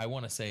 right? I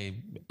want to say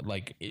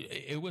like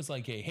it was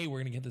like hey, we're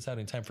gonna get this out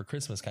in time for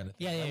Christmas kind of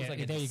thing. Yeah, that was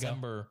like a there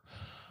December, you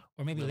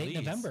go. Or maybe release.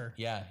 late November.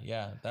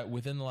 Yeah, that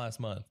within the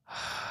last month.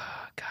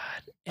 God.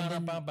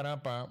 And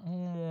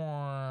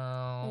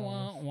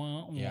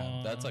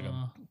yeah, that's like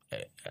a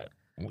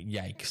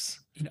yikes.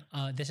 You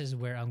know, this is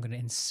where I'm going to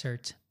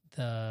insert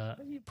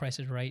the Price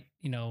is Right.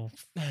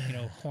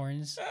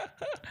 Horns.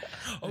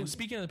 Oh,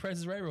 speaking of the Price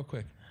is Right, real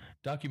quick,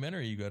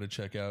 documentary you got to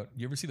check out.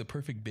 You ever see The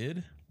Perfect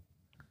Bid?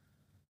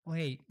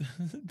 Wait,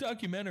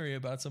 documentary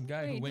about some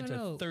guy who went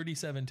to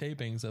 37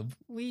 tapings of.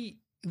 We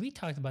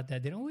talked about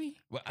that, didn't we?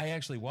 Well, I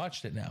actually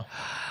watched it now.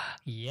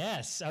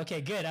 Yes.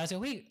 Okay, good. I was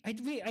like,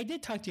 I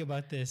did talk to you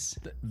about this.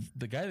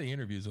 The guy they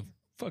interview is a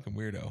fucking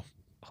weirdo.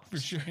 For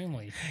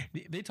Extremely.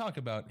 Sure. They talk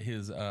about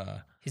his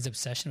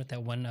obsession with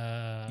that one.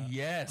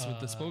 Yes, with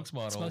the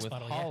spokesmodel with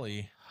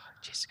Holly.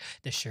 Yeah. Jeez.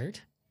 The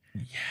shirt.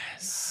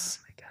 Yes.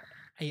 Oh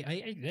my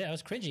God. I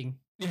was cringing.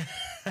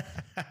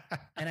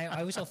 And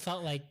I also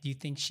felt like, do you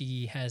think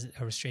she has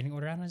a restraining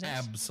order on his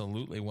ass?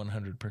 Absolutely,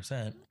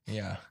 100%.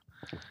 Yeah.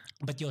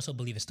 But you also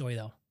believe the story,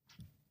 though.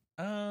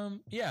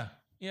 Yeah,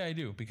 I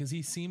do, because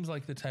he seems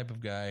like the type of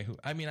guy who,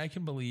 I mean, I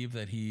can believe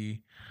that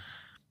he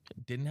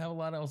didn't have a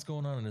lot else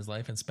going on in his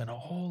life and spent a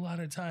whole lot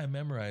of time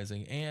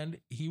memorizing. And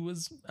he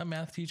was a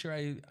math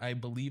teacher. I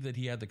believe that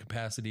he had the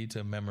capacity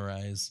to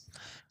memorize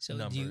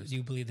numbers. Do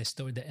you believe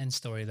the end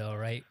story, though,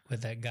 right?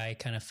 With that guy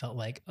kind of felt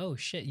like, oh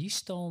shit, you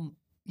stole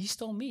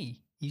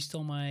me. You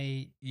stole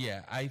my.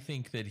 Yeah, I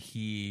think that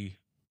he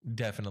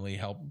definitely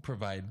helped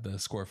provide the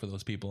score for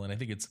those people. And I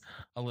think it's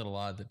a little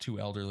odd that two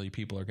elderly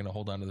people are going to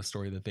hold on to the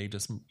story that they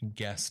just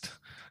guessed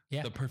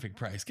the perfect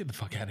price. Get the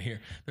fuck out of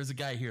here. There's a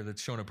guy here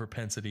that's shown a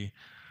propensity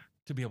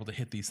to be able to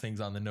hit these things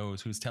on the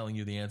nose who's telling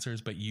you the answers,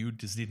 but you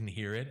just didn't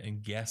hear it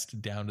and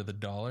guessed down to the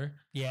dollar.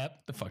 Yep.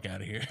 Get the fuck out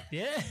of here.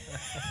 Yeah.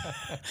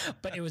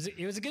 But it was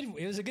a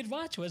good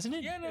watch, wasn't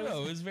it? Yeah,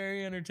 it was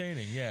very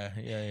entertaining. Yeah.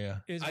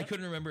 I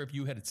couldn't remember if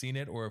you had seen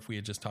it or if we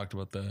had just talked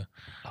about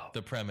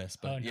the premise,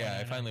 but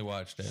I finally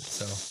watched it.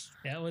 So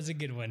that was a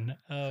good one.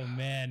 Oh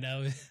man, that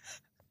was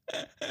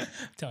I'm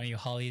telling you,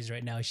 Holly is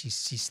right now. She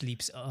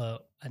sleeps a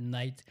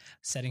night,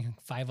 setting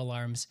 5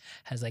 alarms,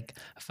 has like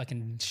a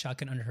fucking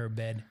shotgun under her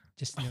bed,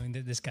 just knowing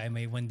that this guy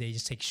may one day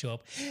just show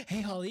up.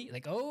 Hey, Holly,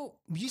 like, oh,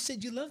 you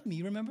said you loved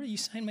me. Remember, you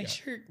signed my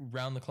shirt.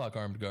 Round the clock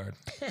armed guard,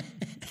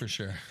 for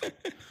sure.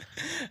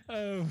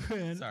 Oh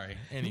man, sorry.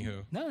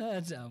 Anywho, no,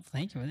 that's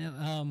thank you.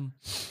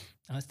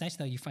 It's nice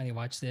to know you finally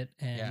watched it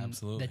and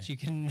absolutely. That you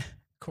can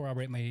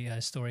corroborate my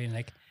story and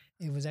like.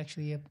 It was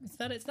actually it's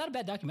not a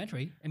bad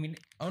documentary. I mean,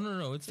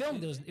 no, it's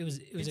filmed. It was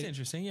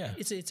interesting. Yeah,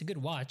 it's a good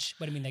watch.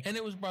 But I mean, like, and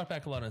it was brought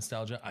back a lot of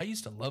nostalgia. I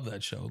used to love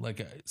that show.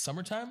 Like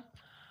summertime,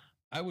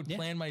 I would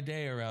plan my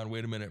day around.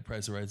 Wait a minute,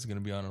 Price is Right is going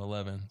to be on at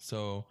 11.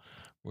 So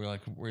we're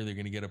either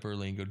going to get up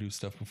early and go do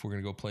stuff before we're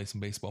going to go play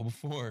some baseball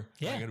before.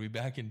 Yeah. We're going to be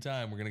back in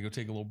time. We're going to go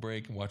take a little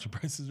break and watch The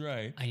Price is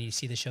Right. I need to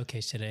see the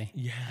showcase today.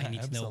 Yeah, I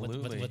need to know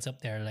absolutely. what's up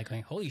there. Like,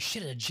 going, holy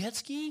shit, a jet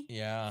ski?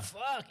 Yeah.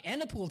 Fuck,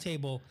 and a pool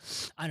table.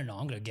 I don't know.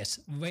 I'm going to guess.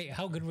 Wait,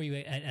 how good were you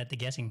at the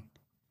guessing?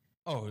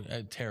 Oh,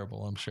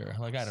 terrible, I'm sure.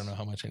 Like, I don't know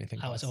how much anything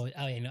costs.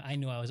 I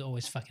knew I was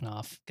always fucking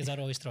off because I'd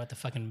always throw out the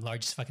fucking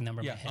largest fucking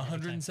number. Yeah, in my head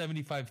every time.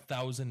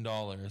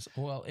 $175,000.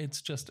 Well,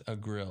 it's just a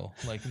grill.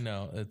 Like,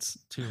 no, it's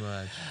too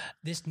much.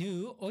 This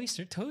new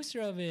oyster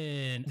toaster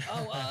oven.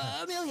 Oh,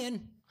 $1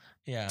 million.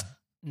 Yeah.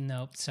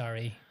 Nope,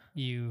 sorry.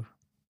 You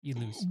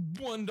lose.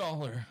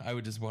 $1. I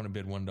would just want to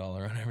bid $1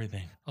 on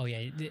everything. Oh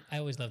yeah, I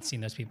always loved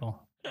seeing those people.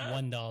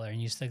 $1,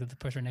 and you just look at the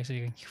person next to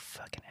you, going, "You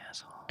fucking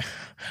asshole,"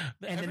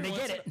 and then they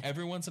get it.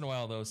 Every once in a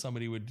while, though,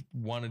 somebody would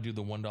want to do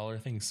the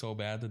 $1 thing so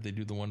bad that they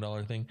do the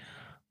 $1 thing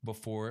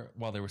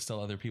while there were still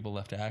other people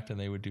left to act, and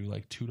they would do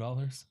like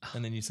 $2,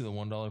 and then you see the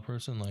 $1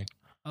 person like,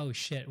 oh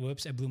shit!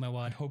 Whoops! I blew my I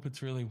wad. hope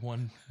it's really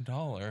 $1.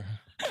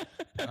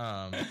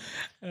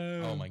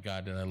 Oh my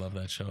god, did I love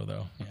that show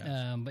though?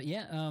 Yeah. But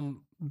yeah,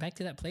 back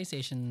to that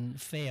PlayStation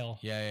fail.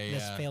 Yeah.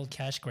 This failed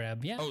cash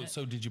grab. Yeah. Oh,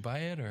 so did you buy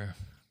it or?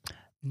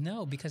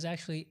 No, because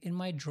actually in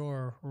my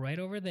drawer right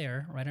over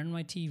there, right under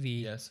my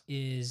TV, Yes.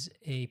 is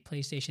a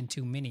PlayStation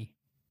 2 Mini.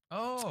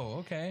 Oh,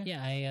 okay.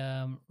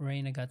 Yeah,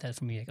 Raina got that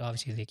for me, like,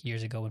 obviously, like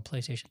years ago when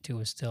PlayStation 2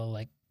 was still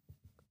like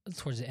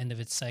towards the end of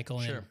its cycle,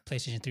 and Sure.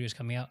 PlayStation 3 was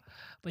coming out.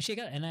 But she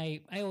got it, and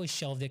I always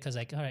shelved it because,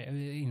 like, all right,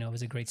 it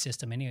was a great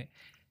system anyway.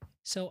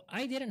 So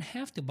I didn't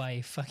have to buy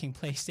a fucking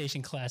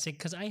PlayStation Classic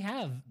because I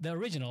have the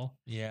original.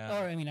 Yeah.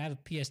 Or I mean, I have a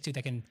PS2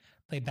 that can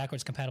play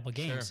backwards compatible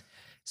games. Sure.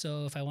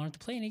 So if I wanted to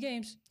play any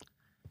games,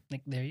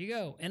 like, there you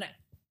go. And I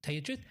tell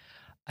you the truth,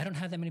 I don't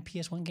have that many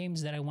PS1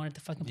 games that I wanted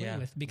to fucking play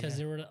with because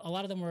there were a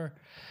lot of them were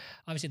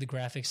obviously the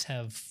graphics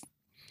have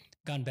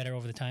gone better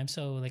over the time.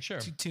 So like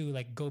to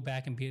like go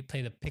back and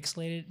play the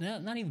pixelated,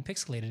 not even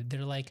pixelated,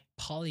 they're like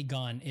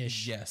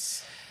polygon-ish.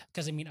 Yes.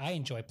 Because I mean, I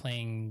enjoy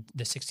playing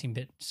the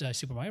 16-bit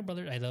Super Mario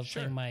Brothers. I love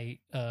playing my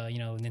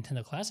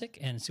Nintendo Classic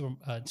and Super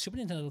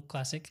Nintendo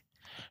Classic.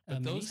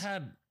 But those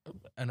had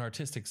an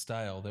artistic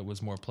style that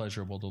was more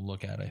pleasurable to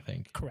look at, I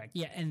think. Correct.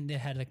 Yeah, and they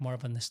had like more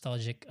of a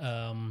nostalgic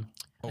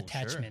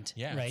attachment.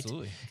 Sure. Yeah, right?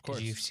 absolutely. Of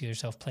course. You see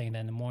yourself playing that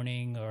in the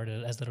morning or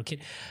as a little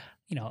kid.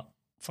 You know,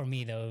 for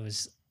me,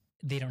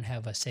 they don't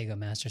have a Sega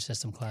Master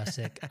System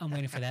Classic. I'm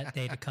waiting for that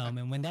day to come.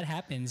 And when that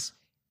happens,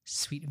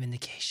 sweet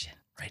vindication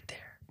right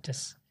there.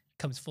 Just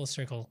comes full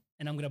circle.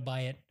 And I'm going to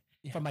buy it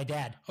for my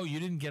dad. Oh, you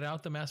didn't get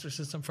out the Master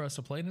System for us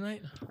to play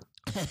tonight?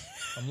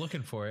 I'm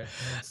looking for it.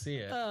 I don't see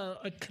it.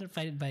 I couldn't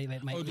find it by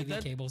my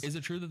AV cables. Is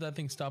it true that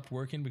thing stopped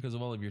working because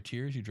of all of your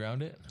tears? You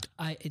drowned it?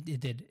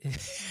 It did.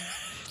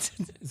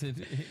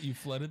 You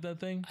flooded that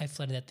thing? I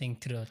flooded that thing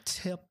to the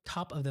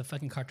top of the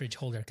fucking cartridge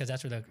holder because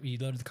that's where you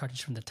loaded the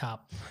cartridge from the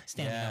top.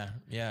 Standing up.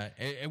 Yeah.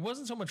 It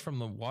wasn't so much from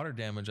the water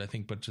damage, I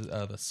think, but just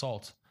the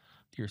salt.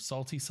 Your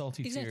salty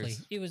exactly.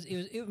 tears.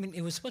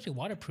 It was supposed to be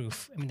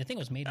waterproof. I mean, the thing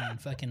was made in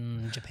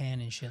fucking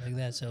Japan and shit like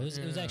that, so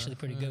it was actually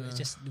pretty good.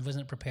 It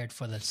wasn't prepared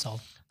for the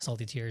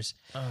salty tears.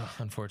 Oh,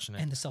 unfortunate.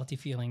 And the salty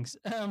feelings.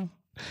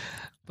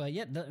 But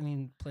yeah,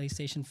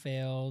 PlayStation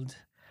failed.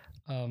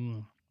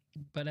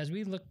 But as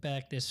we look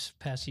back this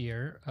past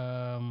year,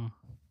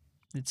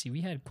 let's see, we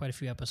had quite a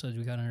few episodes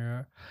we got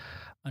under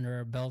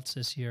our belts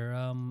this year.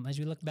 As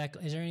we look back,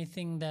 is there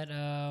anything that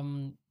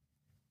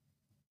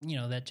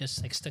that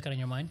just like stuck out in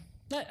your mind?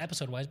 Not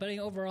episode wise, but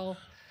overall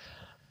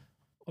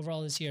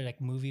this year, like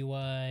movie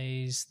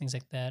wise, things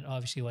like that.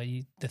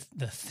 Obviously,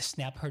 the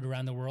snap heard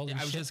around the world.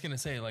 I was just gonna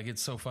say, like,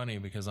 it's so funny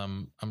because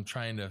I'm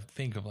trying to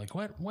think of like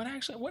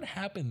what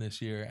happened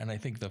this year, and I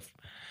think the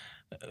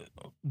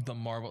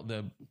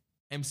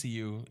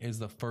MCU is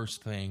the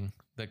first thing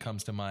that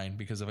comes to mind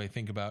because if I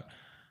think about,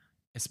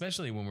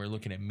 especially when we're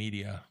looking at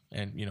media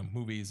and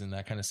movies and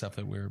that kind of stuff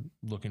that we're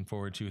looking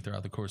forward to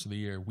throughout the course of the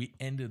year, we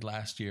ended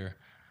last year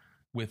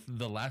with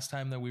the last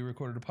time that we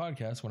recorded a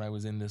podcast when I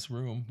was in this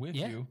room with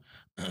you.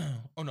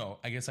 Oh no,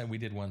 I guess we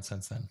did one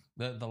since then.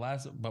 The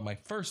last, but my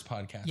first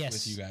podcast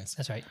with you guys,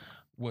 that's right,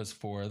 was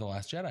for The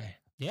Last Jedi.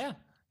 Yeah,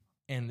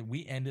 and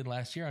we ended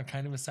last year on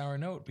kind of a sour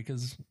note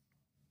because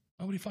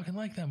nobody fucking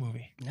liked that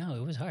movie. No,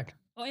 it was hard.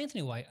 Oh,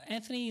 Anthony liked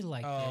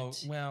it. Oh,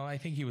 well, I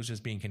think he was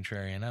just being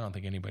contrarian. I don't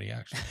think anybody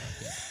actually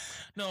liked it.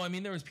 No, I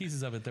mean, there was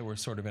pieces of it that were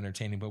sort of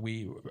entertaining, but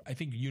I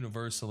think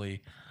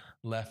universally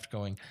left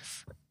going,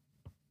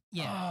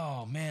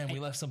 oh man, we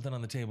left something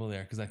on the table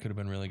there because that could have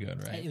been really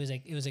good, right? It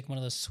was like one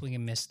of those swing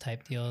and miss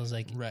type deals.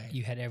 Like,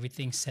 you had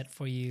everything set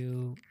for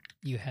you.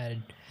 You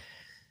had,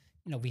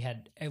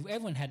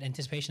 everyone had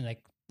anticipation,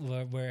 like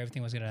where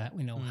everything was gonna,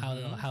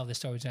 how the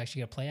story was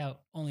actually gonna play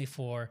out. Only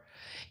for,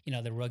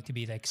 the rug to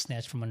be like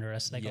snatched from under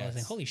us. Like, I was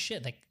like, holy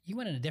shit! Like, you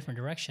went in a different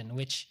direction,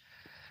 which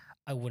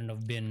I wouldn't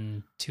have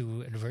been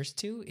too adverse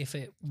to if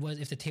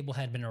the table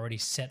had been already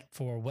set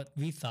for what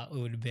we thought it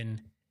would have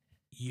been.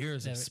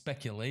 Years of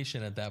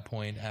speculation at that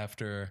point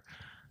after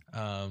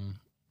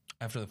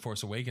The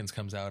Force Awakens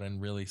comes out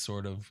and really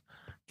sort of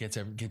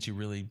gets you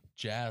really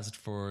jazzed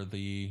for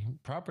the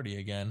property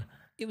again.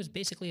 It was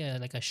basically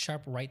like a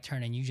sharp right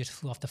turn, and you just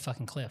flew off the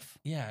fucking cliff.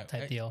 Yeah,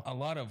 type deal. A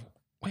lot of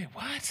wait,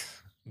 what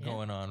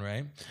going on,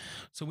 right?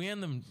 So we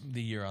end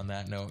the year on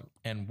that note.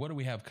 And what do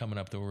we have coming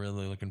up that we're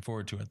really looking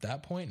forward to at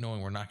that point,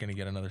 knowing we're not going to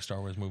get another Star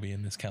Wars movie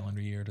in this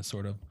calendar year to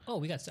sort of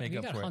we got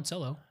Han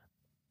Solo.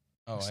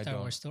 Oh, Star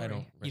Wars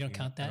story. You don't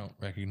count that? I don't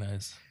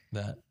recognize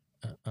that.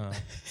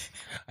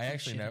 I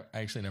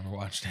actually never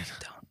watched it.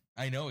 Don't.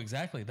 I know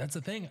exactly. That's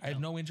the thing. I have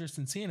no interest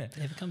in seeing it.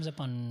 If it comes up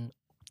on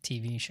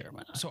TV, sure,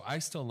 why not? So I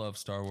still love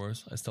Star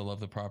Wars. I still love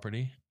the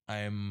property.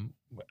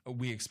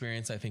 We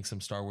experience, I think, some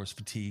Star Wars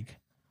fatigue.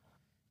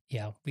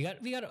 Yeah, we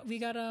got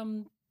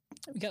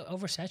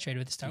oversaturated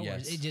with the Star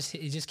Wars. It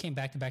just came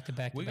back to back to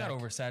back. We got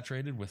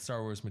oversaturated with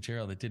Star Wars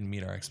material that didn't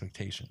meet our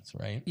expectations,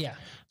 right? Yeah.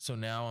 So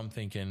now I'm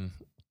thinking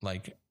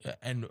like,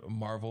 and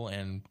Marvel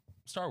and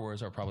Star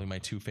Wars are probably my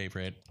two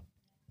favorite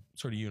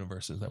sort of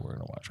universes that we're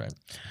going to watch, right?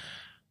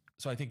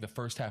 So I think the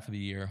first half of the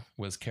year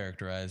was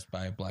characterized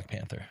by Black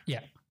Panther. Yeah.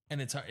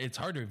 And it's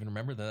hard to even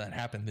remember that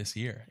happened this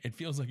year. It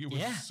feels like it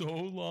was so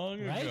long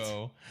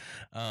ago.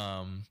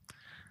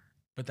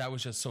 But that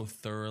was just so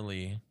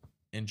thoroughly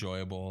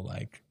enjoyable.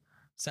 Like,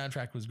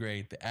 soundtrack was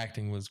great. The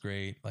acting was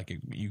great. Like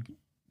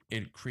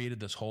it created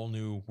this whole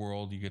new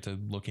world. You get to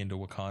look into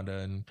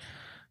Wakanda, and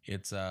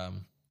it's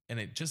and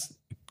it just,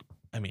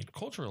 I mean,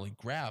 culturally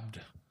grabbed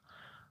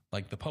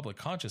like the public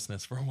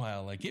consciousness for a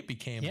while. Like it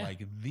became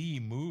like the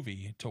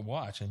movie to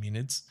watch. I mean,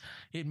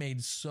 it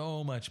made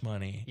so much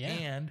money,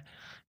 and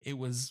it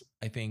was,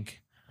 I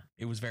think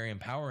it was very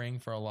empowering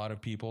for a lot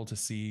of people to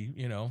see,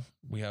 you know,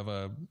 we have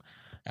a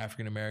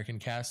African-American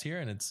cast here,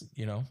 and it's,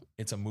 you know,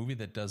 it's a movie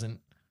that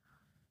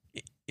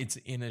it's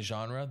in a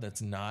genre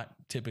that's not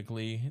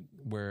typically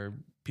where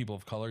people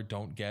of color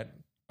don't get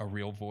a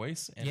real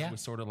voice. And it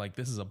was sort of like,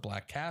 this is a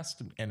black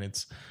cast, and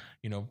it's,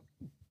 you know,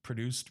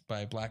 produced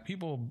by black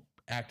people,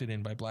 acted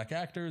in by black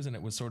actors, and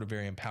it was sort of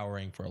very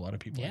empowering for a lot of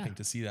people, I think,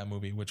 to see that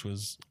movie, which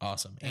was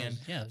awesome and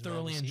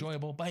thoroughly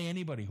enjoyable by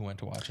anybody who went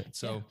to watch it.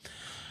 So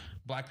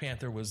Black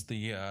Panther was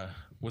the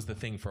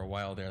thing for a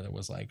while there that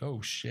was like,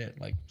 oh shit,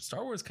 like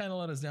Star Wars kind of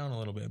let us down a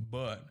little bit,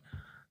 but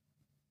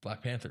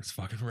Black Panther's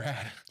fucking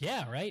rad.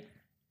 Yeah, right.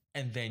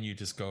 And then you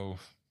just go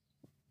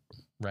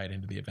right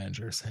into the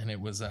Avengers, and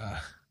it was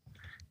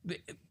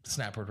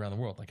snappered around the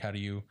world. Like, how do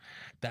you?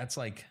 That's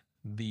like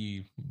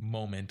the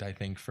moment, I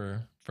think,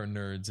 for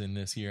nerds in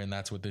this year, and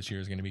that's what this year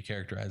is going to be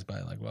characterized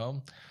by. Like,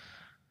 well,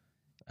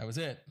 that was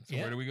it. So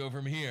where do we go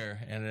from here?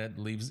 And it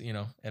leaves, you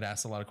know, it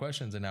asks a lot of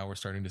questions, and now we're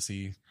starting to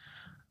see,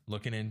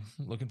 looking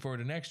forward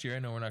to next year. I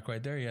know we're not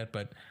quite there yet,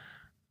 but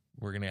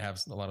we're going to have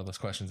a lot of those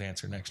questions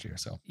answered next year.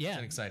 So it's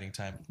an exciting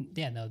time.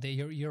 Yeah, no,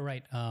 you're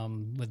right.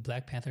 With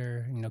Black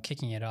Panther, you know,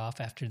 kicking it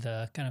off after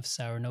the kind of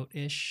sour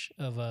note-ish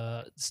of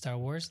Star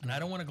Wars. And I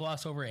don't want to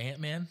gloss over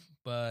Ant-Man,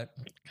 but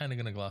kind of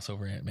going to gloss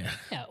over Ant-Man.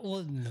 Yeah,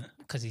 well,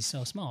 because he's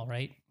so small,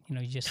 right? You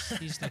know, you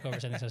just look over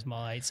something so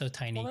small, right? So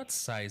tiny. Well, that's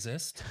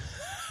sizest.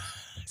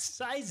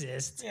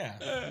 Sizest?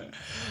 Yeah.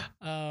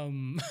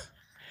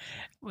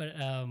 But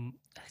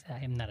I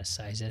am not a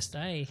sizest.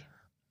 I'm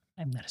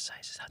not a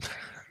sizest. How dare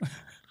you?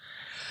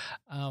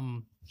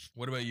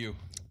 What about you?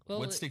 Well,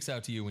 what sticks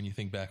out to you when you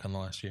think back on the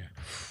last year?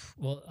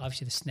 Well,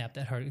 obviously the snap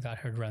that got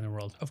heard around the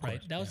world. Of course,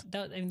 right? That was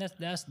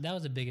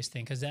the biggest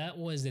thing, because that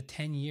was the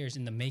 10 years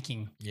in the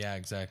making. Yeah,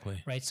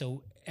 exactly. Right.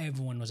 So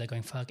everyone was like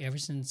going, fuck, ever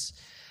since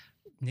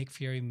Nick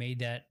Fury made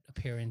that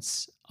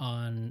appearance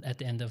at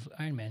the end of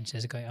Iron Man,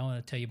 says, going, I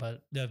want to tell you about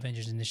the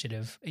Avengers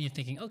Initiative. And you're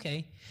thinking,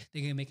 okay,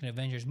 they're going to make an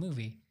Avengers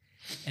movie.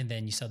 And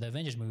then you saw the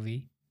Avengers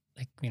movie,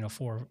 like, you know,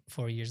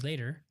 four years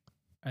later,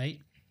 right?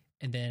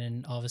 And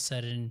then all of a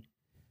sudden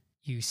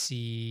you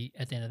see,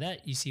 at the end of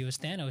that, you see it was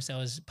Thanos that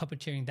was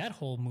puppeteering that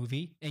whole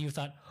movie. And you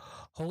thought,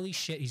 holy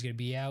shit, he's going to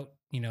be out,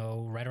 you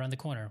know, right around the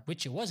corner,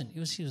 which it wasn't. He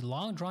was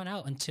long drawn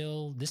out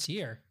until this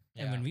year.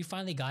 Yeah. And when we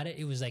finally got it,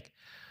 it was like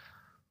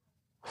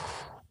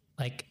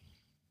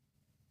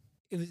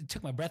it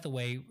took my breath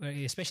away,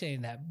 especially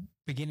in that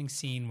beginning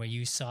scene where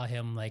you saw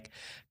him like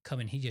come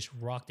in. He just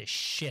rocked the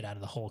shit out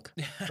of the Hulk,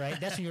 right?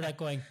 That's when you're like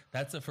going.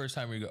 That's the first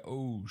time where you go,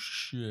 oh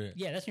shit.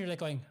 Yeah, that's when you're like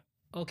going,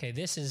 okay,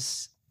 this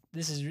is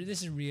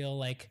real.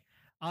 Like,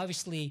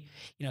 obviously,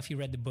 you know, if you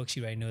read the books,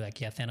 you already knew like,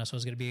 yeah, Thanos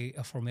was going to be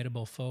a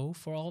formidable foe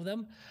for all of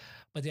them.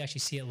 But to actually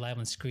see it live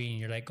on screen,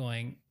 you're like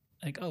going,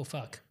 like, oh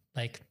fuck,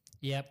 like,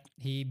 yep,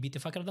 he beat the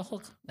fuck out of the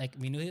Hulk. Like,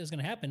 we knew it was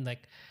going to happen.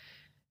 Like.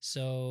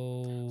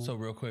 So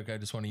real quick, I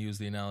just want to use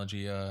the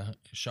analogy.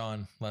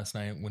 Sean last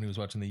night when he was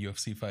watching the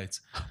UFC fights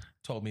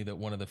told me that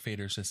one of the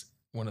fighters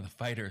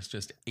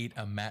just ate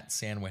a Matt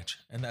sandwich,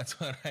 and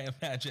that's what I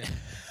imagine.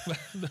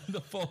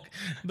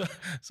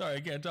 Sorry,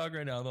 I can't talk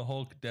right now. The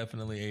Hulk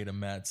definitely ate a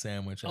Matt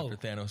sandwich after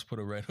Thanos put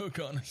a red hook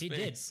on his face. He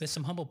did, with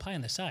some humble pie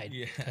on the side.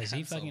 Yeah, because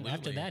he fucking,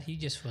 after that, he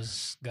just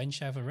was gun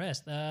shy for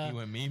rest. He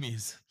went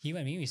memes. He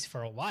went memes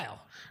for a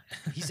while.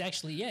 He's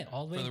actually,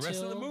 all the way for the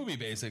rest of the movie,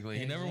 basically.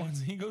 He never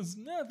once, he goes,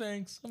 no,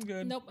 thanks, I'm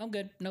good. Nope, I'm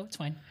good. No, it's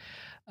fine.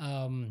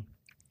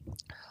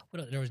 What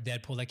else? There was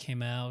Deadpool that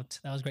came out.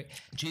 That was great.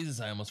 Jesus,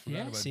 I almost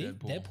forgot about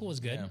Deadpool. Deadpool was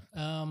good.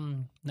 Yeah.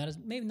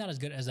 Maybe not as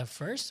good as the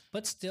first,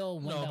 but still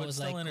one that was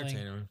still like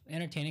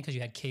entertaining because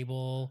you had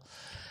cable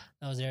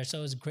that was there. So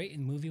it was great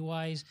in movie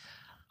wise.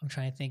 I'm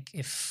trying to think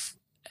if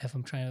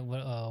I'm trying to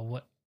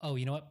what. Oh,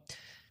 you know what?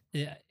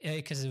 Yeah,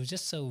 because it was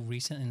just so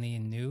recently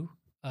new.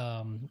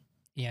 I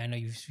know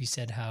you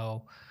said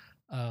how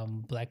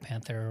Black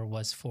Panther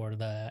was for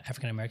the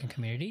African American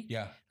community.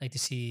 Yeah, like to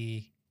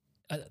see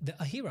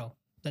a hero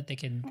that they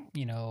could,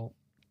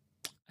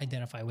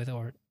 identify with,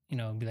 or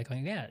be like,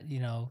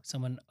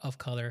 someone of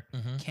color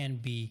can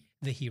be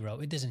the hero.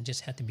 It doesn't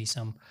just have to be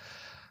some,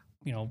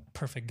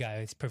 perfect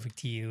guy with perfect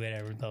teeth,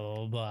 whatever, blah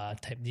blah blah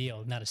type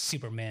deal. Not a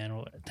Superman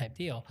or type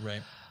deal.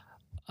 Right.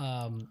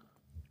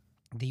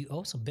 They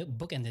also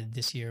bookended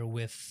this year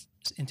with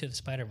Into the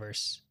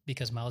Spider-Verse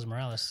because Miles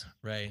Morales,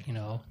 right?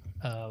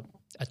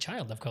 A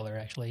child of color,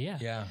 actually,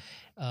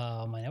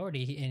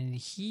 minority, and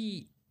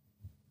he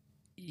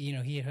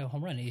had a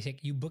home run. He's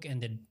like, you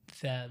bookended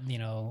that,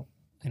 the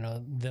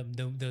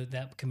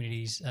that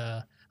community's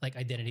like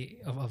identity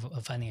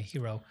of finding a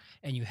hero,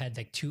 and you had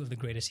like two of the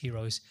greatest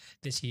heroes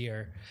this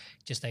year,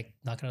 just like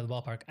knocking out of the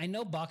ballpark. I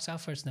know box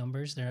office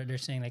numbers, they're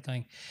saying like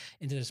going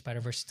Into the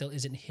Spider-Verse still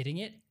isn't hitting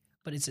it,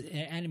 but it's an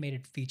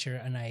animated feature,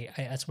 and I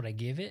that's what I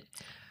give it.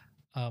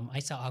 I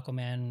saw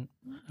Aquaman,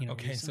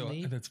 Okay,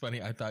 recently. so that's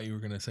funny. I thought you were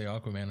going to say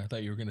Aquaman. I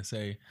thought you were going to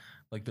say,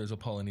 like, there's a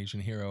Polynesian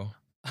hero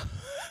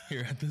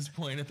here at this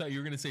point. I thought you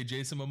were going to say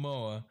Jason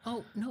Momoa.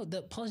 Oh, no,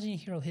 the Polynesian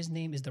hero, his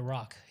name is The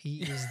Rock.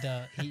 He is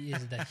the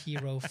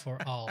hero for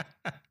all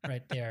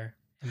right there.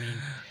 I mean,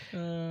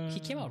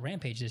 he came out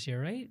Rampage this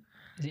year, right?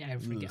 I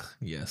forget.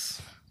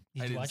 Yes.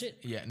 Did you watch it?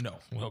 Yeah, no.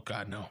 Oh,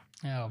 God, no.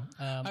 Oh,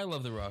 I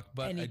love The Rock,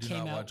 but I do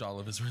not watch all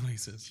of his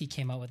releases. He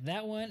came out with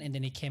that one, and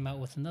then he came out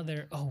with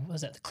another. Oh, what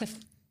was that?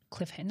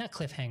 Not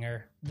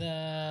Cliffhanger.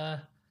 The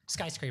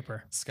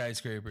Skyscraper.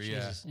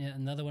 Jesus. Yeah.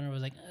 Another one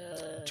was like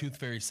Tooth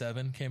Fairy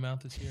 7 came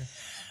out this year.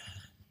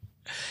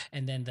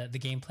 And then the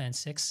Game Plan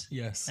 6.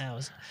 Yes. That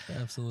was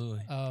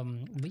absolutely.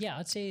 But yeah,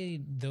 I'd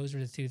say those are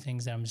the two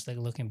things that I'm just like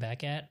looking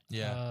back at.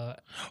 Yeah.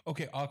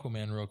 Okay,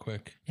 Aquaman real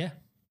quick. Yeah.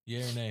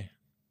 Yay or nay?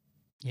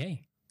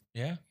 Yay.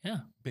 Yeah? Yeah.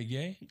 Big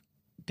yay?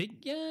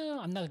 Yeah,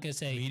 I'm not going to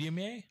say. Medium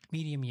yay?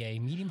 Medium yay.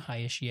 Medium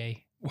highish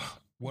yay.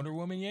 Wonder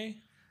Woman yay?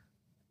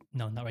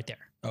 No, not right there.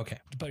 Okay.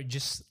 But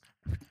just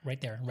right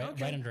there,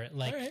 right under it.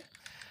 Like, right.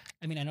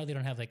 I mean, I know they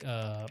don't have like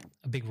a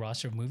big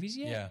roster of movies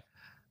yet.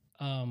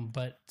 Yeah.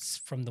 But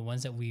from the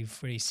ones that we've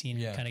already seen,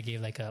 it kind of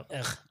gave like a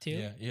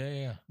too.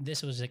 Yeah.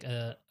 This was like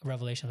a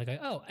revelation of like,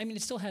 oh, I mean,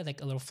 it still had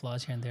like a little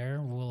flaws here and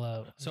there.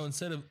 So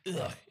instead of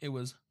it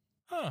was,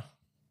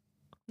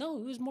 No,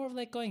 it was more of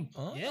like going,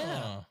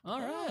 yeah,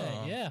 all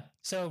right, yeah.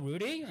 So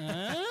Rudy,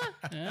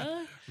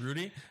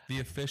 Rudy,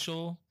 the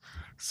official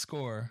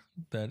score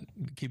that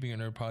Keeping It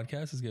Nerd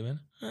podcast is given.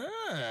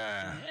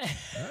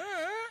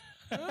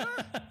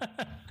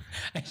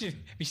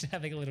 We should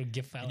have like a little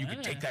GIF file. You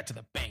can take that to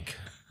the bank.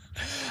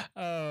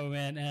 Oh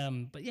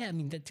man, but yeah, I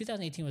mean,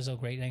 2018 was so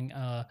great, and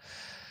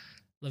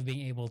love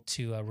being able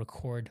to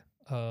record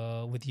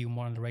with you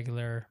more on the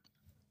regular.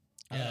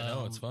 Yeah,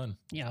 no, it's fun.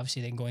 Yeah,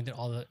 obviously, then going to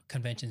all the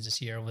conventions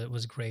this year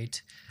was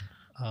great.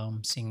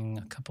 Seeing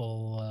a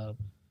couple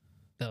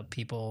the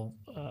people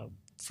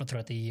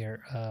throughout the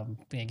year,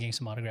 getting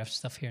some autographs and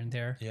stuff here and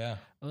there. Yeah,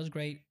 it was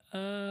great.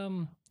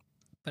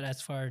 But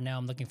as far now,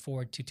 I'm looking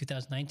forward to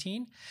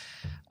 2019.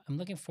 I'm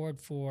looking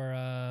forward for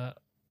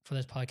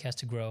this podcast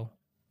to grow.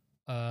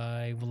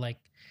 I would like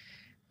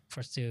for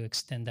us to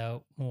extend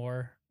out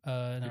more.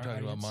 You're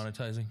talking about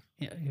monetizing?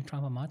 Yeah, you're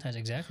talking about monetizing,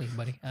 exactly,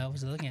 buddy. I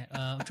was looking at.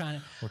 I'm trying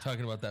to. We're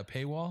talking about that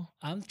paywall.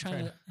 I'm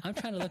trying to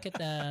look at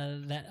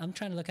that. I'm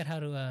trying to look at how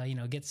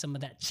to get some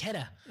of that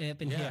cheddar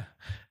up in here.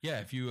 Yeah,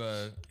 if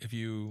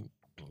you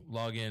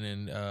log in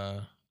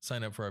and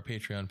sign up for our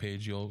Patreon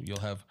page, you'll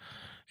have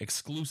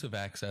exclusive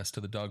access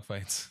to the dog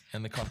fights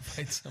and the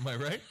cockfights. Am I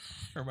right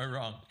or am I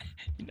wrong?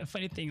 The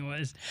funny thing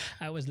was,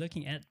 I was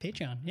looking at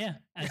Patreon,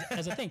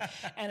 as a thing,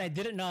 and I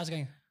didn't know. I was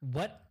going,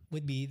 what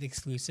would be the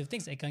exclusive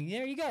things? Like going,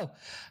 there you go,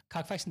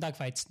 cockfights and dog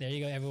fights. There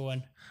you go,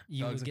 everyone.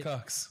 You dogs and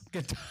cocks.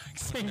 Good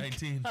dogs.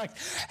 19.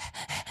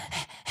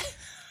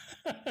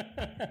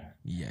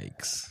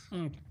 Yikes.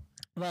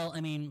 Well,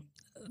 I mean,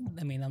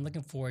 I'm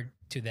looking forward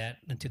to that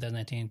in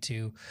 2019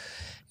 to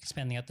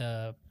expanding out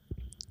the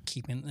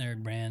Keeping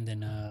Nerd brand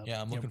and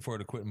I'm looking forward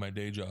to quitting my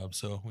day job.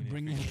 So we need to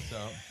figure this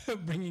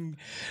out. bringing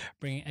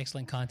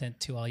excellent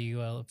content to all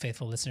you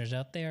faithful listeners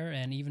out there,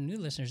 and even new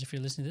listeners. If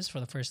you're listening to this for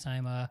the first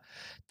time,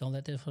 don't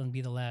let this one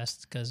be the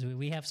last, because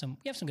we have some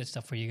good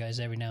stuff for you guys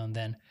every now and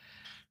then.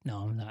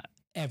 No, not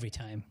every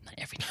time. Not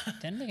every time.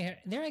 Then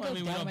there I go. I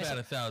mean, we don't bat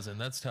 1,000.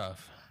 That's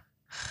tough.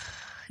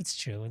 It's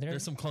true.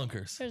 There's some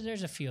clunkers.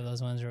 There's a few of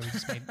those ones where we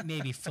just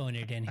maybe phone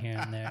it in here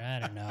and there.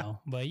 I don't know,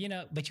 but you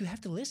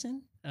have to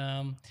listen.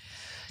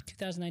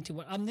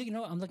 2019.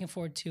 I'm looking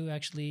forward to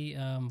actually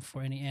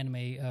for any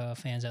anime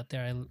fans out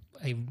there.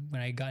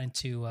 When I got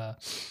into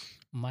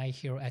My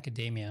Hero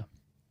Academia.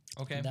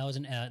 Okay. That was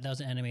an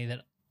anime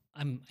that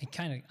I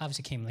kind of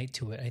obviously came late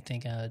to it. I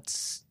think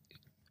it's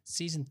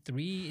season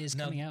 3 is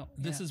coming out.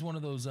 This is one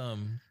of those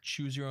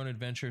choose your own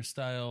adventure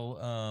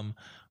style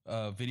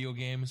video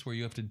games where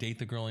you have to date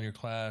the girl in your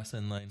class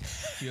and like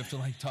you have to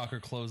like talk her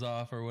clothes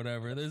off or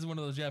whatever. This is one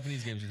of those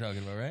Japanese games you're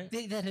talking about,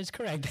 right? That is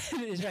correct.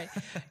 That is right.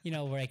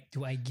 Where like,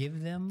 do I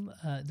give them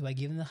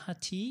the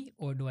hot tea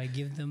or do I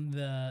give them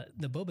the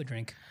boba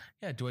drink?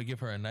 Yeah. Do I give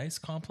her a nice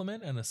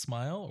compliment and a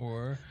smile,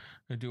 or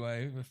do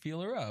I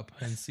feel her up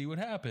and see what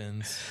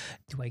happens?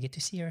 Do I get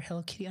to see her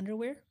Hello Kitty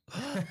underwear?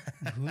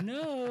 Who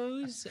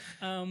knows?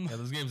 Yeah,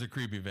 those games are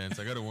creepy, Vince.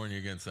 I got to warn you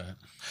against that.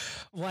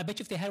 Well, I bet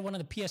you if they had one of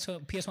the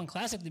PS1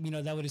 Classic,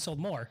 that would have sold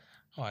more.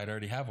 Oh, I'd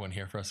already have one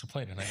here for us to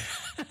play tonight.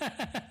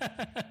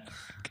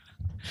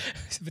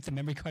 With the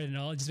memory card and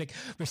all, just like,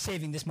 we're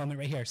saving this moment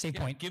right here. Save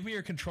point. Give me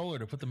your controller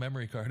to put the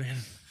memory card in.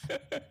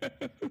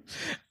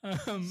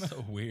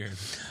 So weird.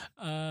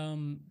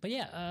 But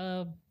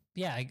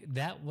yeah,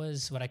 that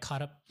was what I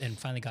caught up and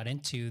finally got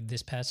into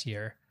this past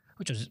year,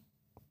 which I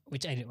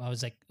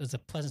was like, it was a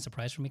pleasant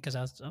surprise for me because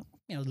I was,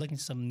 looking at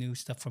some new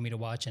stuff for me to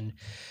watch and,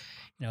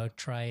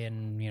 try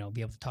and,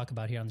 be able to talk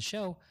about here on the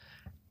show.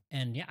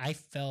 And yeah, I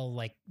fell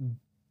like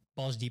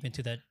balls deep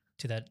into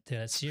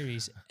that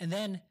series. And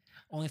then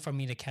only for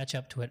me to catch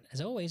up to it.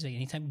 As always, like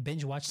anytime I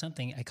binge watch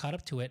something, I caught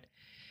up to it.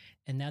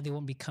 And now they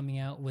won't be coming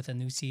out with a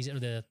new season, or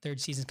the third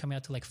season's coming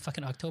out to like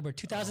fucking October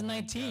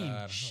 2019.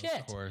 Oh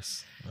shit. Of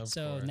course.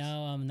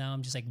 Now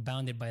I'm just like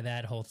bounded by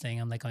that whole thing.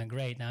 I'm like going,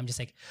 great. Now I'm just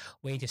like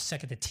waiting to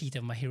suck at the teeth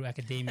of My Hero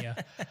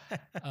Academia.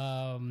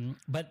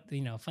 But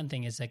fun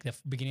thing is like the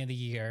beginning of the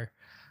year,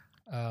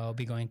 I'll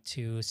be going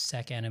to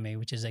SAC Anime,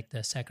 which is like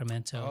the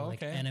Sacramento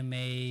like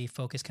anime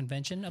focus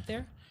convention up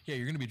there. Yeah,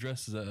 you're going to be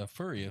dressed as a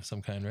furry of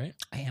some kind, right?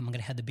 I am. I'm going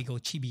to have the big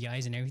old chibi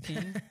eyes and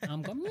everything.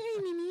 I'm going,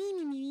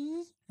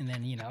 me. And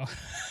then, I'm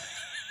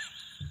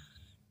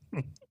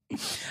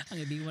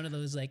going to be one of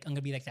those, like, I'm going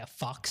to be like that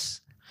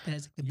fox that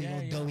has like, the big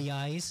old doughy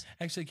eyes.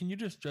 Actually, can you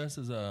just dress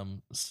as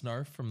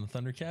Snarf from the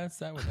Thundercats?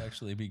 That would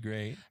actually be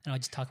great. And I'll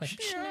just talk like,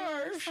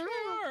 Snarf.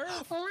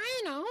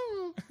 Rhino.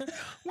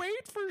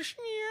 Wait for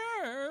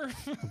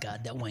Snarf.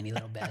 God, that whiny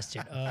little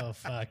bastard. Oh,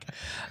 fuck.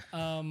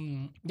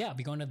 Yeah, I'll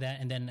be going to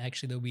that. And then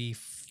actually there'll be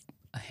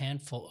a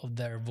handful of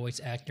their voice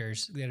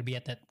actors that'll be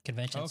at that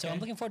convention. So I'm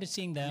looking forward to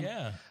seeing them.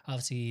 Yeah.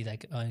 Obviously,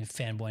 like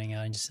fanboying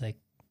out and just like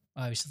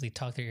obviously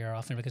talk their ear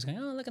off and because going,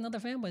 oh, look, another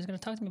fanboy is going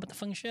to talk to me about the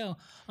fucking show.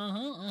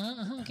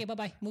 Okay,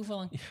 bye. Move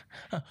along.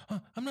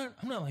 I'm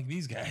not like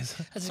these guys.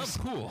 I'm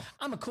cool.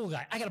 I'm a cool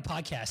guy. I got a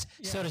podcast.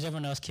 Yeah. So does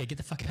everyone else, kid. Get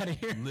the fuck out of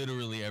here.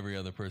 Literally every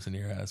other person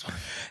here has one.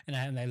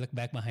 And I look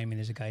back behind me.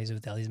 There's a guy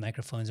with all these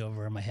microphones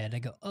over my head. I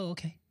go, oh,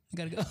 okay. I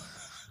got to go.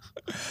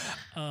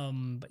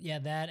 But yeah,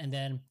 that, and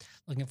then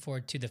looking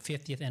forward to the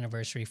 50th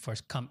anniversary for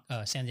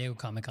San Diego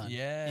Comic-Con.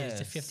 Yes.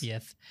 It's the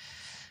 50th.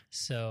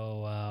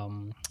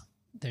 So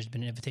there's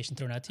been an invitation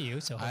thrown out to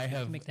you. So I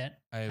have make that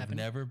I have happen.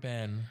 never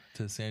been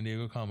to San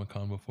Diego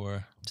Comic-Con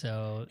before.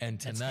 So and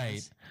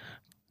tonight,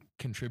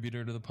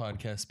 contributor to the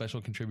podcast,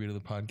 special contributor to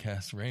the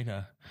podcast,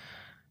 Raina,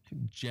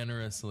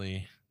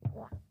 generously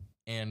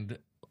and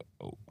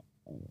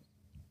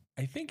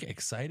I think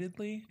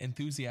excitedly,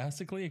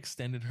 enthusiastically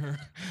extended her.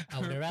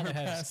 I'd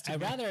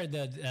rather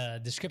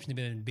the description have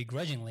been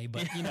begrudgingly,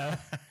 but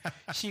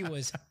she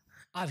was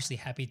obviously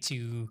happy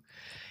to,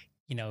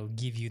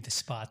 give you the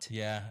spot.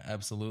 Yeah,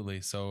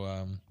 absolutely.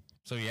 So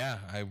yeah,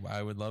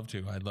 I would love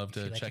to. I'd love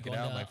to check it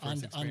out. My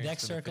first on deck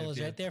circle is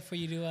right there for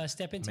you to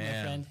step into,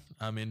 my friend.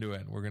 I'm into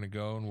it. We're gonna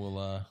go and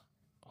we'll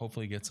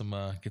hopefully get some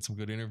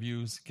good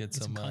interviews, get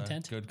some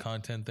content. Good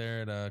content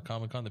there at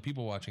Comic-Con. The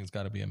people watching's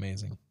got to be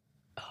amazing.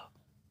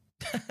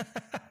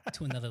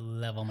 To another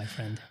level, my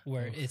friend,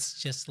 where it's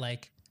just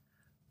like,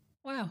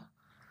 wow,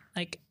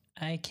 like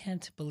I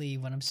can't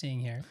believe what I'm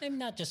seeing here. And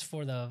not just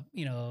for the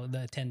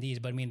the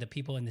attendees, but I mean the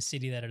people in the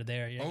city that are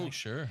there.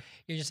 Sure.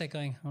 You're just like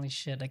going, holy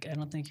shit! Like I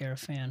don't think you're a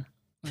fan.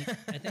 Like,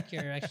 I think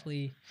you're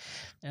actually.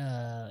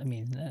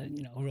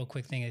 Real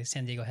quick thing is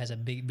San Diego has a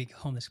big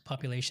homeless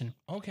population.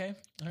 Okay.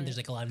 And there's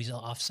like a lot of these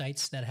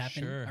offsites that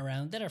happen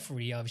around that are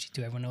free, obviously,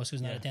 to everyone else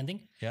who's not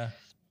attending. Yeah.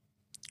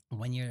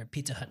 One year,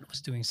 Pizza Hut was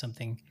doing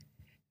something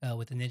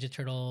with the Ninja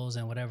Turtles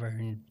and whatever,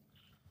 and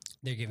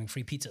they're giving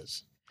free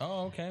pizzas.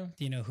 Oh, okay.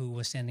 Do you know who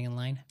was standing in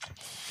line?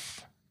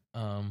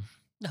 The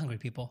hungry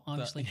people,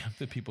 obviously.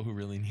 The people who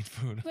really need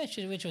food.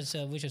 Which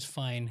was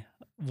fine.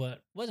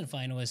 What wasn't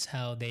fine was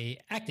how they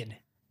acted.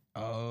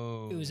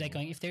 Oh. It was like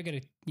going, if they're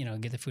gonna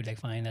get the food, like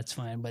fine, that's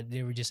fine. But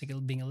they were just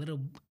like being a little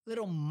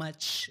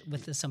much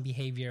with some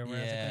behavior.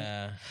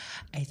 Where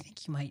I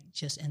think you might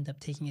just end up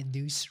taking a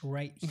deuce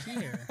right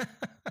here,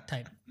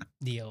 type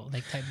deal,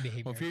 like type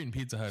behavior. Well, if you're eating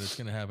Pizza Hut, it's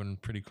gonna happen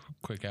pretty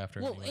quick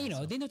after. Well,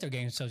 anyway, they know what they're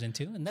getting themselves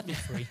into, and nothing's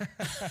free.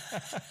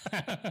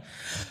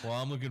 Well,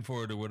 I'm looking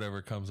forward to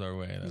whatever comes our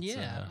way. That's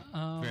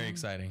very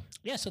exciting.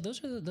 Yeah, so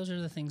those are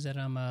the things that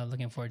I'm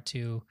looking forward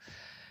to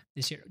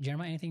this year.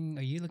 Jeremiah, anything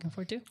are you looking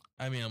forward to?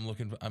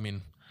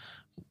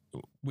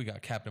 We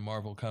got Captain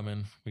Marvel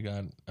coming. We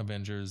got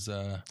Avengers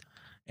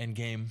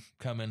Endgame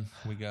coming.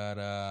 We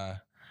got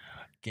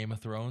Game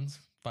of Thrones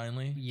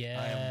finally. Yes.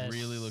 I am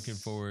really looking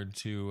forward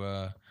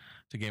to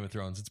Game of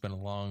Thrones. It's been a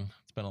long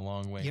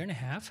wait. Year and a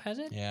half, has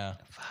it? Yeah.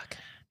 Fuck.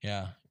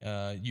 Yeah.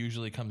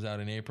 Usually comes out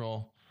in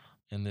April,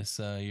 and this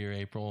year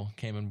April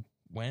came and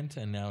went,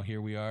 and now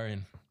here we are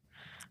and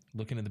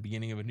looking at the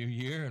beginning of a new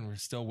year, and we're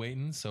still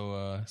waiting.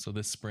 So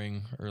this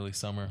spring, early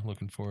summer,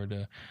 looking forward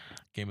to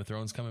Game of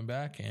Thrones coming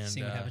back, and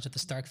See what happens with the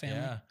Stark family.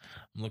 yeah,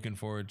 I'm looking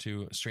forward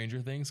to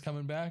Stranger Things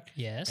coming back.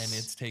 Yes. And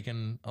it's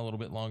taken a little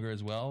bit longer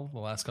as well. The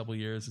last couple of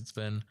years, it's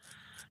been,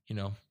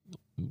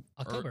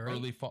 October, right?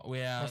 early fall.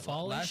 Yeah. Or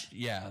fall-ish?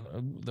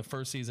 The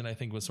first season, I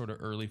think, was sort of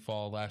early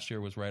fall. Last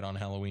year was right on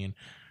Halloween.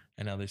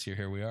 And now this year,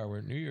 here we are. We're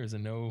at New Year's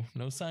and no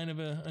sign of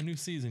a new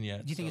season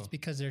yet. Do you think it's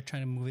because they're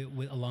trying to move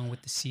it along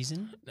with the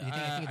season?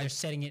 I think they're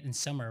setting it in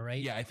summer,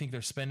 right? Yeah, I think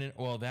they're spending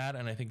that,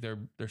 and I think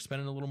they're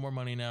spending a little more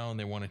money now, and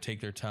they want to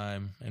take their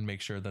time and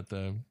make sure that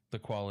the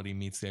quality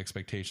meets the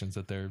expectations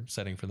that they're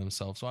setting for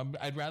themselves. So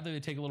I'd rather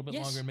they take a little bit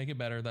longer and make it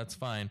better. That's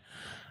fine.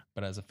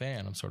 But as a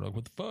fan, I'm sort of like,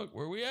 what the fuck?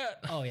 Where are we at?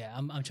 Oh yeah,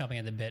 I'm chomping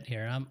at the bit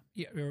here.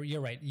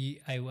 You're right.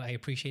 I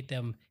appreciate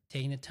them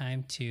taking the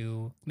time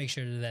to make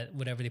sure that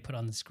whatever they put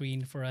on the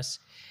screen for us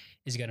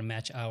is going to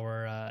match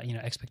our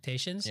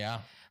expectations. Yeah.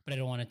 But I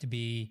don't want it to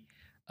be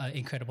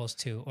Incredibles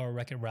 2 or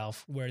Wreck-It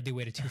Ralph, where they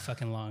waited too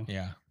fucking long.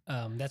 Yeah.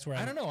 That's where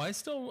I don't know. I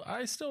still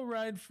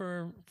ride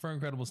for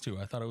Incredibles 2.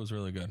 I thought it was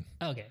really good.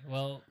 Okay,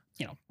 well,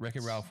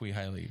 Wreck-It Ralph, we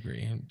highly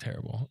agree.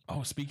 Terrible.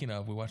 Oh, speaking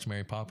of, we watched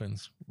Mary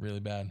Poppins. Really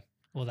bad.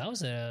 Well, that was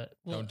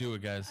don't do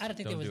it, guys. I don't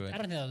think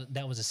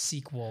that was a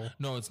sequel.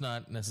 No, it's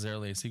not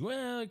necessarily a sequel.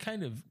 Well,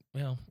 kind of.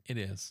 Well, it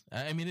is.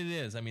 I mean, it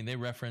is. I mean, they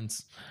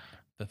reference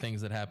the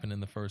things that happened in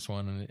the first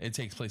one, and it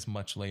takes place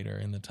much later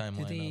in the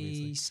timeline. Did they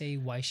obviously say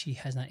why she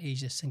has not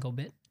aged a single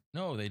bit?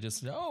 No, they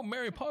just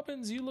Mary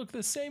Poppins, you look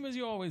the same as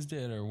you always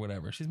did, or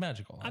whatever. She's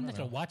magical. I'm not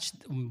gonna watch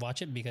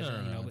it because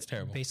No, it's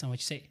terrible. Based on what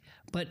you say.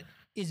 But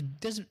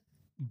does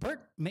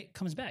Bert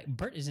comes back?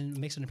 Bert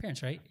makes an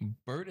appearance, right?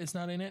 Bert is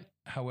not in it.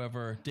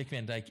 However, Dick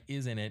Van Dyke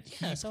is in it.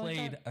 He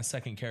played a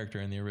second character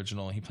in the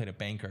original. He played a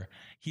banker.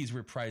 He's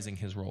reprising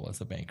his role as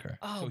the banker.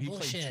 Oh, so he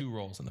bullshit. played 2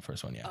 roles in the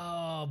first one. Yeah.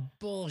 Oh,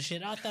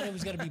 bullshit. I thought it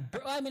was going to be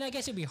Bert. I mean, I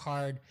guess it'd be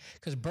hard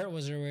because Bert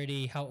was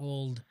already how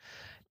old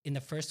in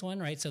the first one,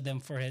 right? So then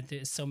for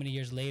it, so many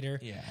years later,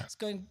 it's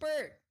going,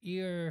 Bert,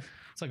 you're...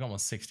 It's like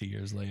almost 60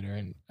 years later.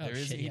 And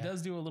he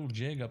does do a little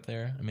jig up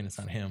there. I mean, it's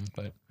not him,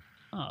 but...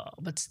 Oh,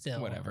 but still.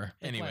 Whatever.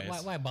 Like,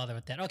 Anyways. why bother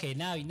with that? Okay,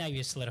 now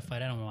you're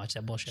solidified. I don't want to watch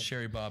that bullshit.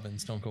 Sherry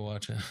Bobbins, don't go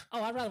watch it.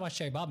 Oh, I'd rather watch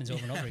Sherry Bobbins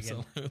over and over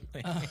again.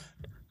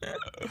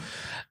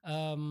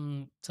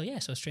 Absolutely.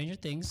 So Stranger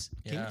Things,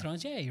 Game of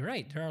Thrones. Yeah, you're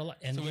right. There are a lot.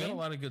 And so we got a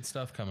lot of good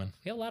stuff coming.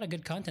 We have a lot of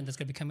good content that's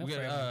going to be coming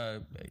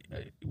up.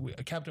 We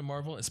got Captain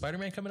Marvel. Is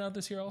Spider-Man coming out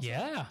this year also?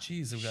 Yeah.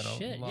 Jeez, we've got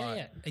a lot.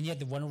 Yeah. And you have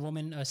the Wonder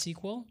Woman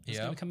sequel that's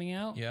going to be coming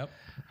out. Yep.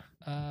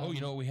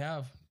 You know what we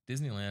have?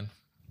 Disneyland.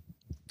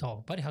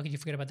 Oh, buddy, how could you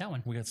forget about that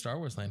one? We got Star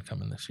Wars Land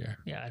coming this year.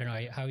 Yeah, I don't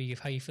know. How are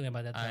you feeling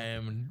about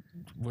that?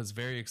 Was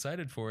very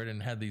excited for it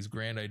and had these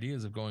grand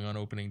ideas of going on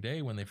opening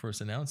day when they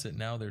first announced it.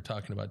 Now they're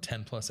talking about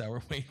 10+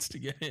 hour waits to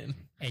get in.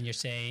 And you're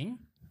saying,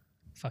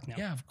 fuck no.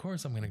 Yeah, of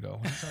course I'm going to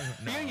go.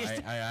 No,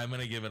 I'm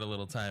going to give it a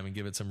little time and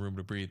give it some room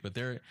to breathe. But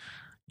they're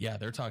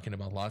talking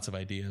about lots of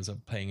ideas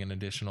of paying an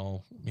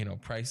additional,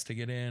 price to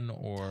get in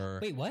or...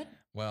 Wait, what?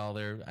 Well,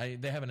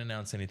 they haven't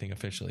announced anything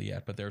officially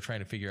yet, but they're trying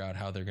to figure out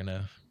how they're going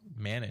to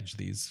manage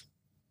these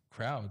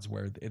crowds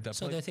where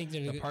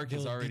the park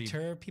is already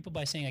deter people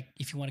by saying, like,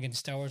 if you want to get into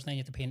Star Wars Land,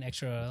 you have to pay an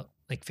extra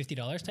like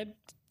 $50 type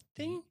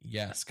thing.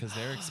 Yes, because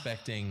they're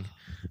expecting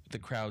the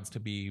crowds to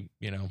be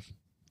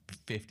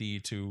 50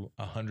 to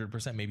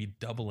 100%, maybe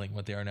doubling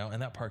what they are now,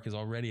 and that park is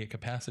already at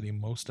capacity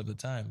most of the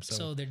time.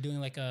 So they're doing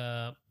like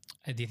a.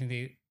 Do you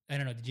think I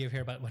don't know. Did you ever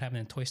hear about what happened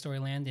in Toy Story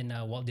Land in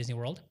Walt Disney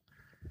World?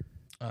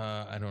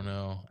 I don't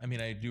know. I mean,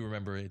 I do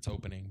remember its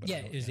opening. But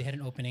they had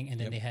an opening, and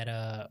then they had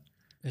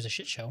there's a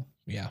shit show.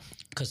 Yeah,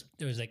 because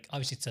there was like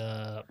obviously it's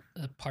a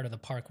part of the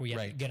park where you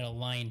have to get a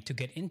line to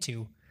get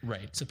into.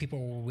 Right. So people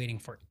were waiting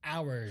for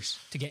hours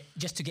to get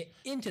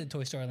into the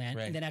Toy Story Land,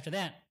 and then after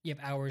that you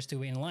have hours to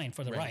wait in line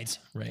for the rides.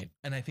 Right.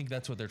 And I think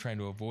that's what they're trying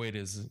to avoid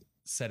is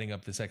setting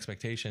up this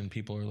expectation.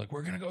 People are like,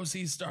 we're going to go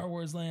see Star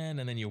Wars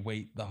Land. And then you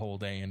wait the whole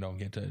day and don't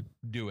get to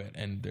do it.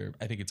 And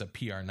I think it's a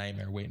PR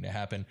nightmare waiting to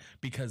happen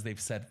because they've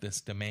set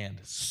this demand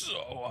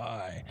so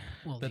high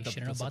that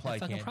the supply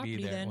can't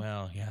be there. Then.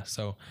 Well, yeah.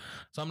 So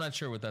I'm not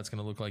sure what that's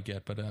going to look like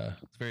yet, but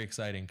it's very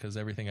exciting because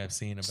everything I've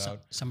seen about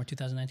summer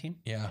 2019.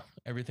 Yeah.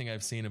 Everything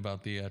I've seen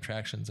about the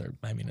attractions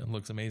it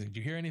looks amazing. Do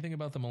you hear anything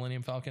about the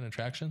Millennium Falcon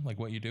attraction? Like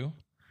what you do?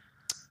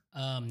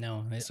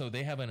 No. So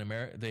they have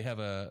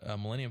a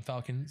Millennium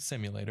Falcon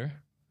simulator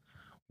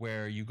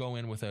where you go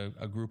in with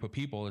a group of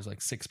people. There's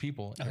like 6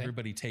 people. Okay.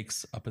 Everybody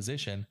takes a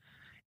position,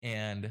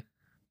 and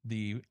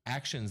the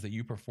actions that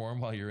you perform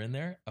while you're in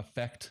there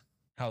affect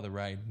how the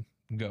ride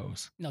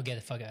goes. No, get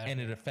the fuck out. And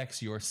it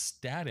affects your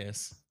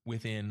status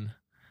within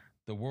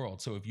the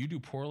world. So if you do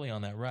poorly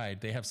on that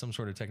ride, they have some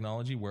sort of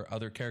technology where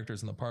other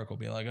characters in the park will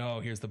be like,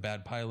 "Oh, here's the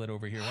bad pilot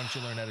over here. Why don't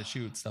you learn how to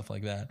shoot?" Stuff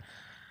like that.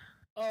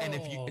 And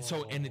if you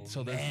so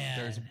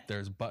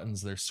there's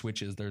buttons, there's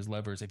switches, there's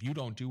levers. If you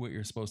don't do what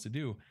you're supposed to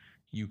do,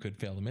 you could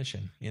fail the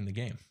mission in the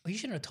game. Well, you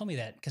shouldn't have told me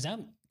that because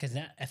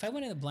if I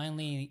went in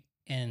blindly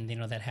and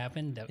that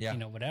happened,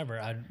 whatever,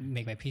 I'd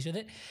make my peace with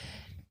it.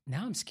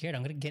 Now I'm scared.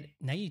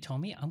 Now you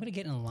told me I'm going to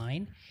get in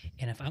line.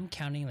 And if I'm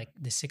counting like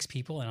the 6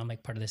 people and I'm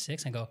like part of the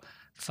 6, I go,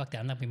 fuck that.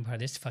 I'm not being part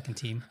of this fucking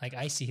team. Like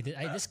I see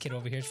this kid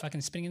over here is fucking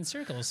spinning in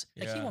circles.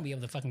 Like he won't be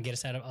able to fucking get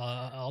us out of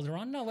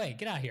Alderaan. No way.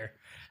 Get out of here.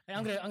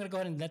 I'm going to go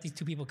ahead and let these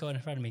 2 people go in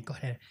front of me. Go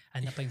ahead.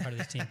 I'm not being part of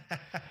this team.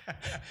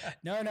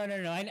 No.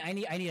 I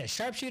need a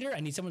sharpshooter.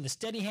 I need someone with a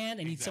steady hand.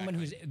 I need someone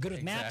who's good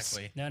with maps.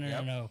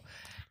 No.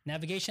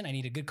 Navigation. I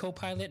need a good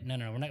co-pilot. No.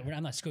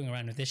 I'm not screwing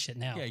around with this shit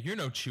now. Yeah, you're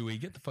no Chewie.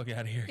 Get the fuck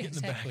out of here. Get in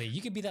the back.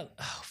 You could be that.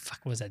 Oh fuck!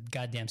 What was that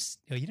goddamn?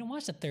 You didn't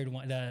watch the third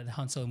one, the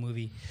Han Solo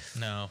movie?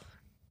 No.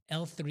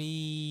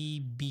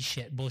 L3B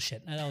shit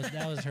bullshit.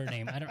 That was her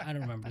name. I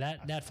don't remember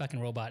that fucking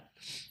robot.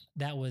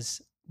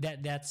 That's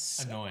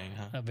annoying.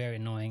 Huh? Very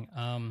annoying.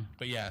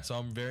 But yeah, so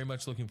I'm very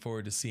much looking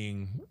forward to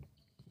seeing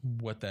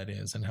what that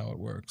is and how it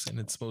works. And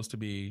it's supposed to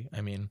be.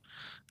 I mean,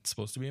 it's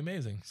supposed to be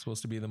amazing. It's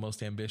supposed to be the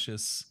most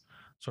ambitious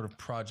sort of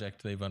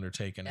project they've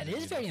undertaken. That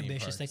is very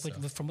ambitious.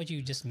 From what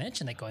you just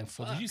mentioned, like going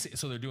full. Well, did you see?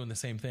 So they're doing the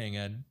same thing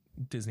at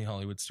Disney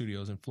Hollywood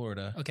Studios in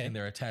Florida. Okay. And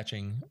they're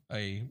attaching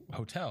a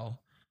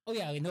hotel. Oh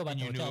yeah, I know about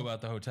the hotel. You knew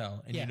about the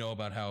hotel, and you know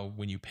about how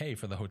when you pay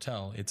for the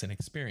hotel, it's an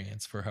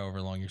experience for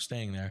however long you're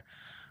staying there.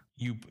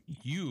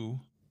 You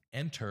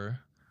enter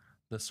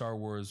the Star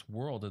Wars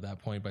world at that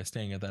point by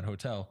staying at that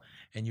hotel,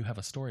 and you have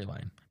a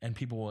storyline, and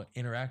people will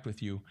interact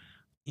with you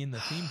in the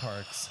theme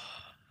parks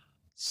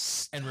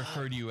and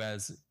refer to you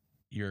as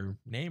your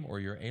name or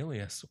your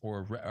alias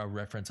or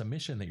reference a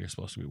mission that you're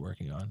supposed to be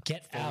working on.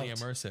 Fully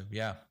immersive,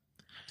 yeah.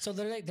 So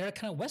they're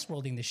kind of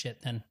Westworlding the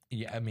shit then.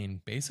 Yeah, I mean,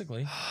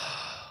 basically.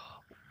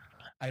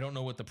 I don't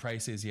know what the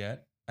price is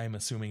yet. I'm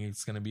assuming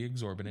it's going to be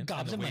exorbitant.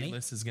 Gobs of money. The wait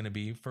list is going to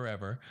be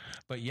forever.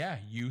 But yeah,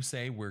 you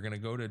say we're going to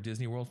go to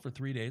Disney World for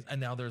 3 days,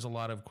 and now there's a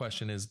lot of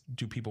question: is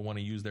do people want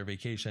to use their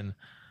vacation?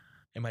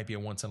 It might be a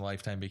once in a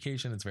lifetime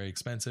vacation. It's very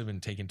expensive,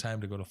 and taking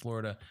time to go to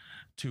Florida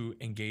to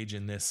engage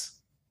in this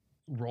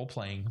role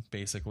playing,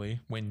 basically,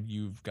 when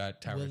you've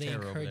got Tower of Terror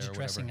over there. Will they encourage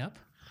dressing up?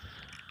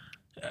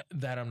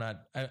 That I'm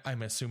not.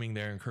 I'm assuming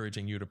they're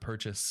encouraging you to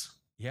purchase.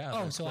 Yeah.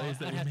 Oh, so I'd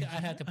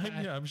have to.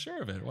 Yeah, I'm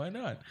sure of it. Why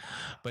not?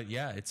 But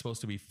yeah, it's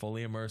supposed to be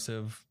fully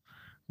immersive.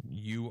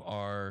 You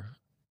are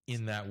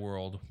in that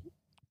world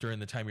during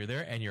the time you're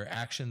there, and your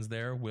actions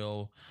there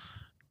will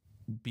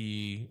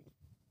be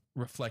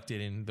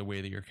reflected in the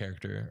way that your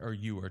character or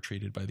you are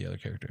treated by the other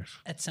characters.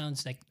 That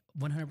sounds like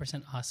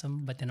 100%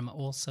 awesome. But then I'm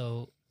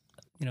also,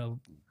 there's a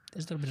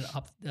little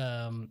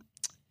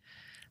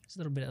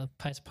bit of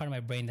part of my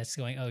brain that's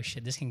going, oh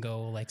shit, this can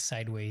go like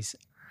sideways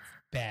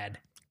bad.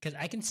 Because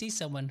I can see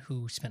someone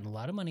who spent a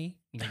lot of money,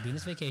 doing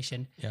this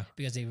vacation,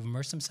 because they've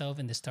immersed themselves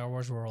in the Star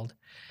Wars world,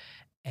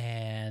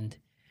 and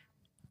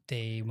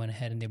they went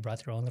ahead and they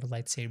brought their own little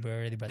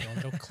lightsaber, they brought their own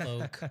little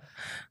cloak,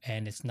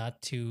 and it's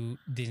not to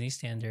Disney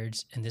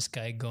standards. And this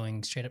guy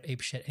going straight up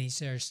apeshit, and he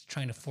starts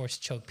trying to force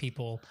choke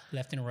people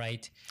left and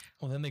right.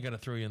 Well, then they got to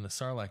throw you in the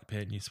Sarlacc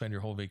pit, and you spend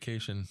your whole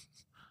vacation.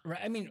 Right.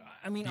 I mean,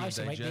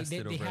 obviously, right? They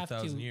have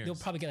to. Years. They'll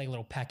probably get like a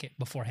little packet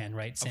beforehand,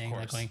 right? Saying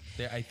like, going,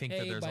 I think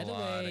that there's by the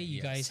way,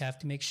 you guys have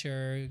to make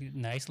sure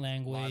nice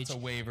language. Lots of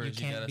waivers you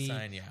can't be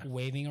sign. Yeah.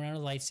 Waving around a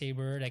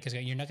lightsaber. Like,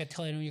 you're not gonna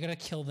tell them you're gonna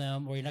kill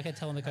them, or you're not gonna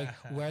tell them like,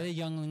 where are the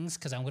younglings?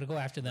 Because I'm gonna go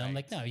after them. Right.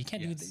 Like, no, you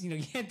can't do.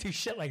 You can't do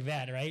shit like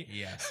that, right?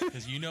 Yes,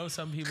 because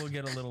some people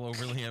get a little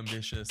overly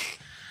ambitious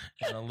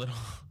and a little.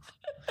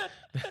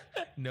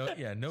 No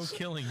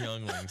killing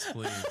younglings,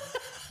 please.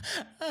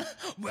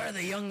 Where are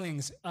the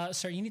younglings?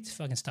 Sir, you need to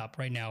fucking stop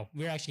right now.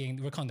 We're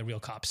calling the real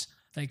cops.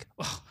 Like,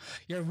 oh,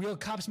 your real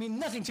cops mean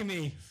nothing to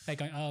me. Like,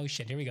 going, oh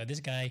shit, here we go. This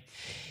guy,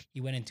 he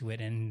went into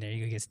it, and there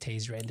you go, gets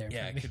tased right there.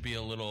 Yeah, it could be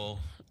a little.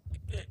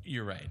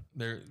 You're right.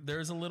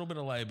 There's a little bit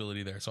of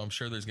liability there, so I'm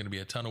sure there's going to be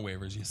a ton of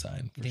waivers you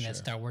sign. You think that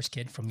Star Wars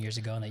kid from years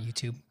ago on that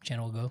YouTube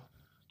channel will go?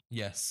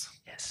 Yes.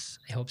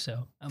 I hope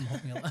so. I'm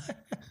hoping a lot.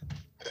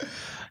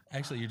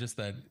 Actually, you're just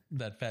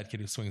that fat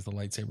kid who swings the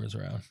lightsabers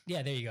around.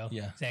 Yeah, there you go.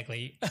 Yeah,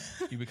 exactly.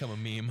 You become a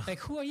meme. Like,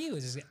 who are you?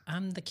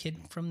 I'm the kid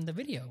from the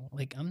video.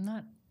 Like, I'm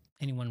not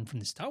anyone from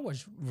the Star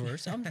Wars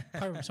verse. I'm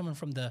part of someone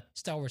from the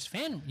Star Wars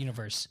fan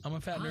universe. I'm a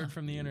fat nerd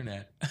from the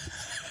internet.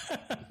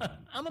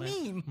 I'm a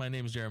meme. My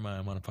name's Jeremiah.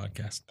 I'm on a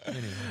podcast.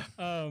 Anyway.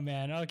 Oh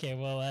man. Okay.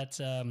 Well, that's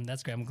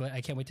great. I'm glad. I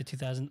can't wait to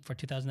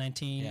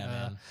 2019. Yeah,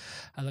 man.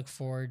 I look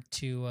forward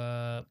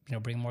to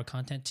bring more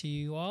content to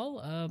you all.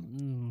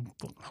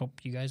 Hope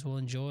you guys will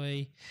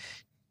enjoy.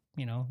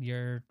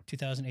 Your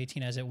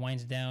 2018 as it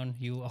winds down.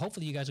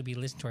 Hopefully you guys will be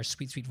listening to our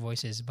sweet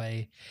voices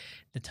by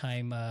the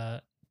time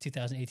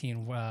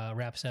 2018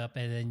 wraps up,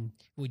 and then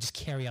we just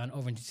carry on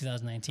over into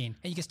 2019.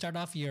 And you can start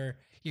off your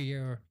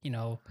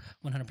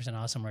 100%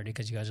 awesome already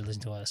because you guys are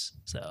listening to us.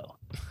 So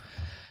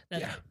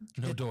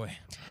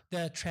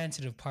the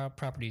transitive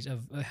properties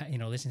of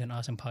listening to an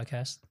awesome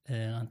podcast,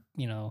 and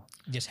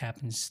just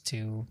happens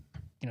to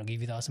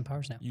give you the awesome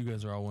powers now. You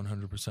guys are all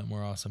 100%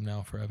 more awesome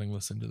now for having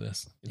listened to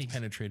this. It's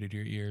penetrated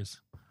your ears.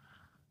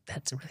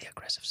 That's really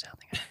aggressive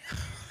sounding. I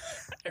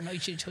don't know. You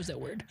should have chose that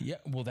word. Yeah,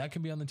 well, that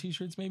can be on the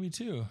t-shirts maybe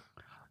too.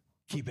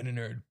 Keeping a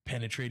nerd,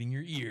 penetrating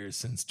your ears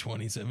since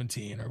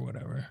 2017 or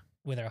whatever.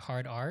 With our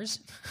hard R's.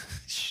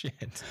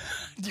 Shit.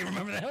 Do you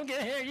remember that?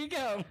 Okay, here you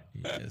go.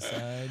 Yes,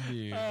 I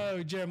do.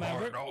 Oh,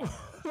 Jeremiah,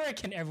 where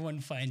can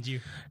everyone find you?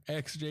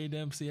 XJ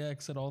Dempsey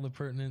X at all the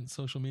pertinent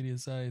social media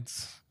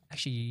sites.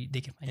 Actually,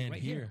 they can find you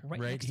right here.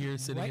 Right here,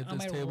 sitting at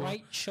this table.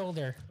 Right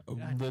shoulder.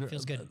 God,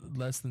 feels good.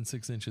 Less than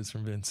 6 inches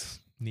from Vince.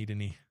 Need a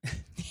knee.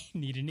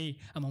 Need a knee.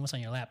 I'm almost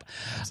on your lap.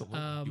 Absolutely.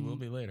 You will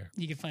be later.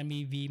 You can find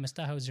me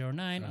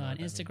vmustajo09 on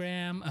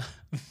Instagram,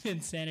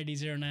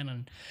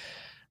 Vinsanity09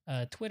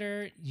 on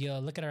Twitter. You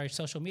look at our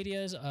social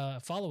medias.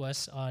 Follow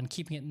us on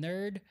Keeping It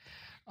Nerd.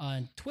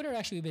 On Twitter,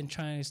 actually, we've been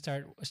trying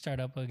to start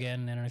up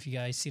again. I don't know if you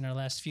guys seen our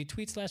last few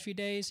tweets, last few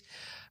days.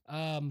 We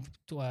have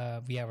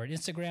our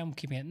Instagram,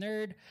 Keeping It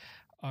Nerd.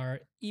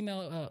 Our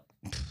email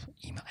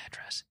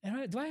address.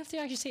 Do I have to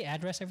actually say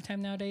address every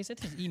time nowadays? I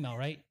think it's email,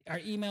 right? Our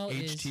email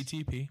is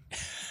HTTP.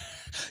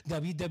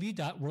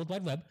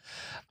 www.worldwideweb.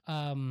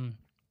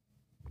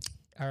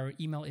 Our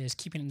email is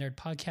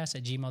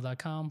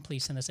keepingitnerdpodcast@gmail.com.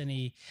 Please send us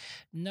any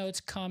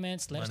notes,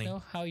 comments. Let us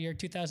know how your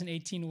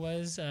 2018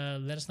 was.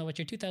 Let us know what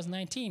your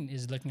 2019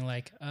 is looking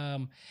like.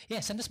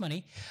 Send us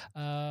money.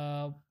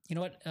 You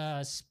know what?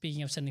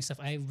 Speaking of sending stuff,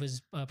 I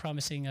was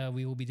promising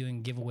we will be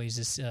doing giveaways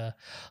this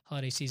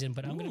holiday season,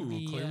 but I'm going to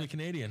be clearly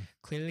Canadian.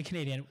 Clearly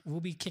Canadian.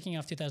 We'll be kicking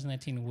off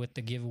 2019 with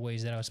the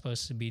giveaways that I was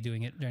supposed to be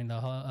doing it during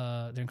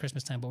during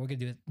Christmas time, but we're going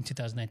to do it in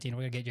 2019.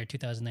 We're going to get your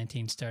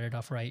 2019 started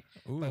off right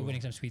by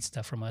winning some sweet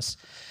stuff from us.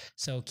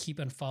 So keep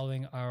on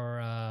following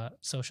our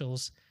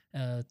socials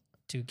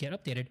to get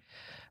updated.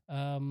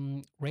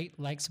 Rate,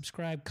 like,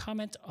 subscribe,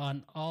 comment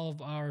on all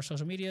of our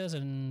social medias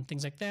and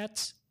things like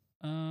that.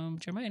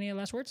 Jeremiah, any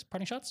last words?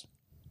 Parting shots?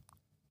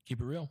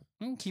 Keep it real.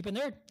 Keep it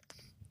nerd.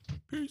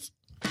 Peace.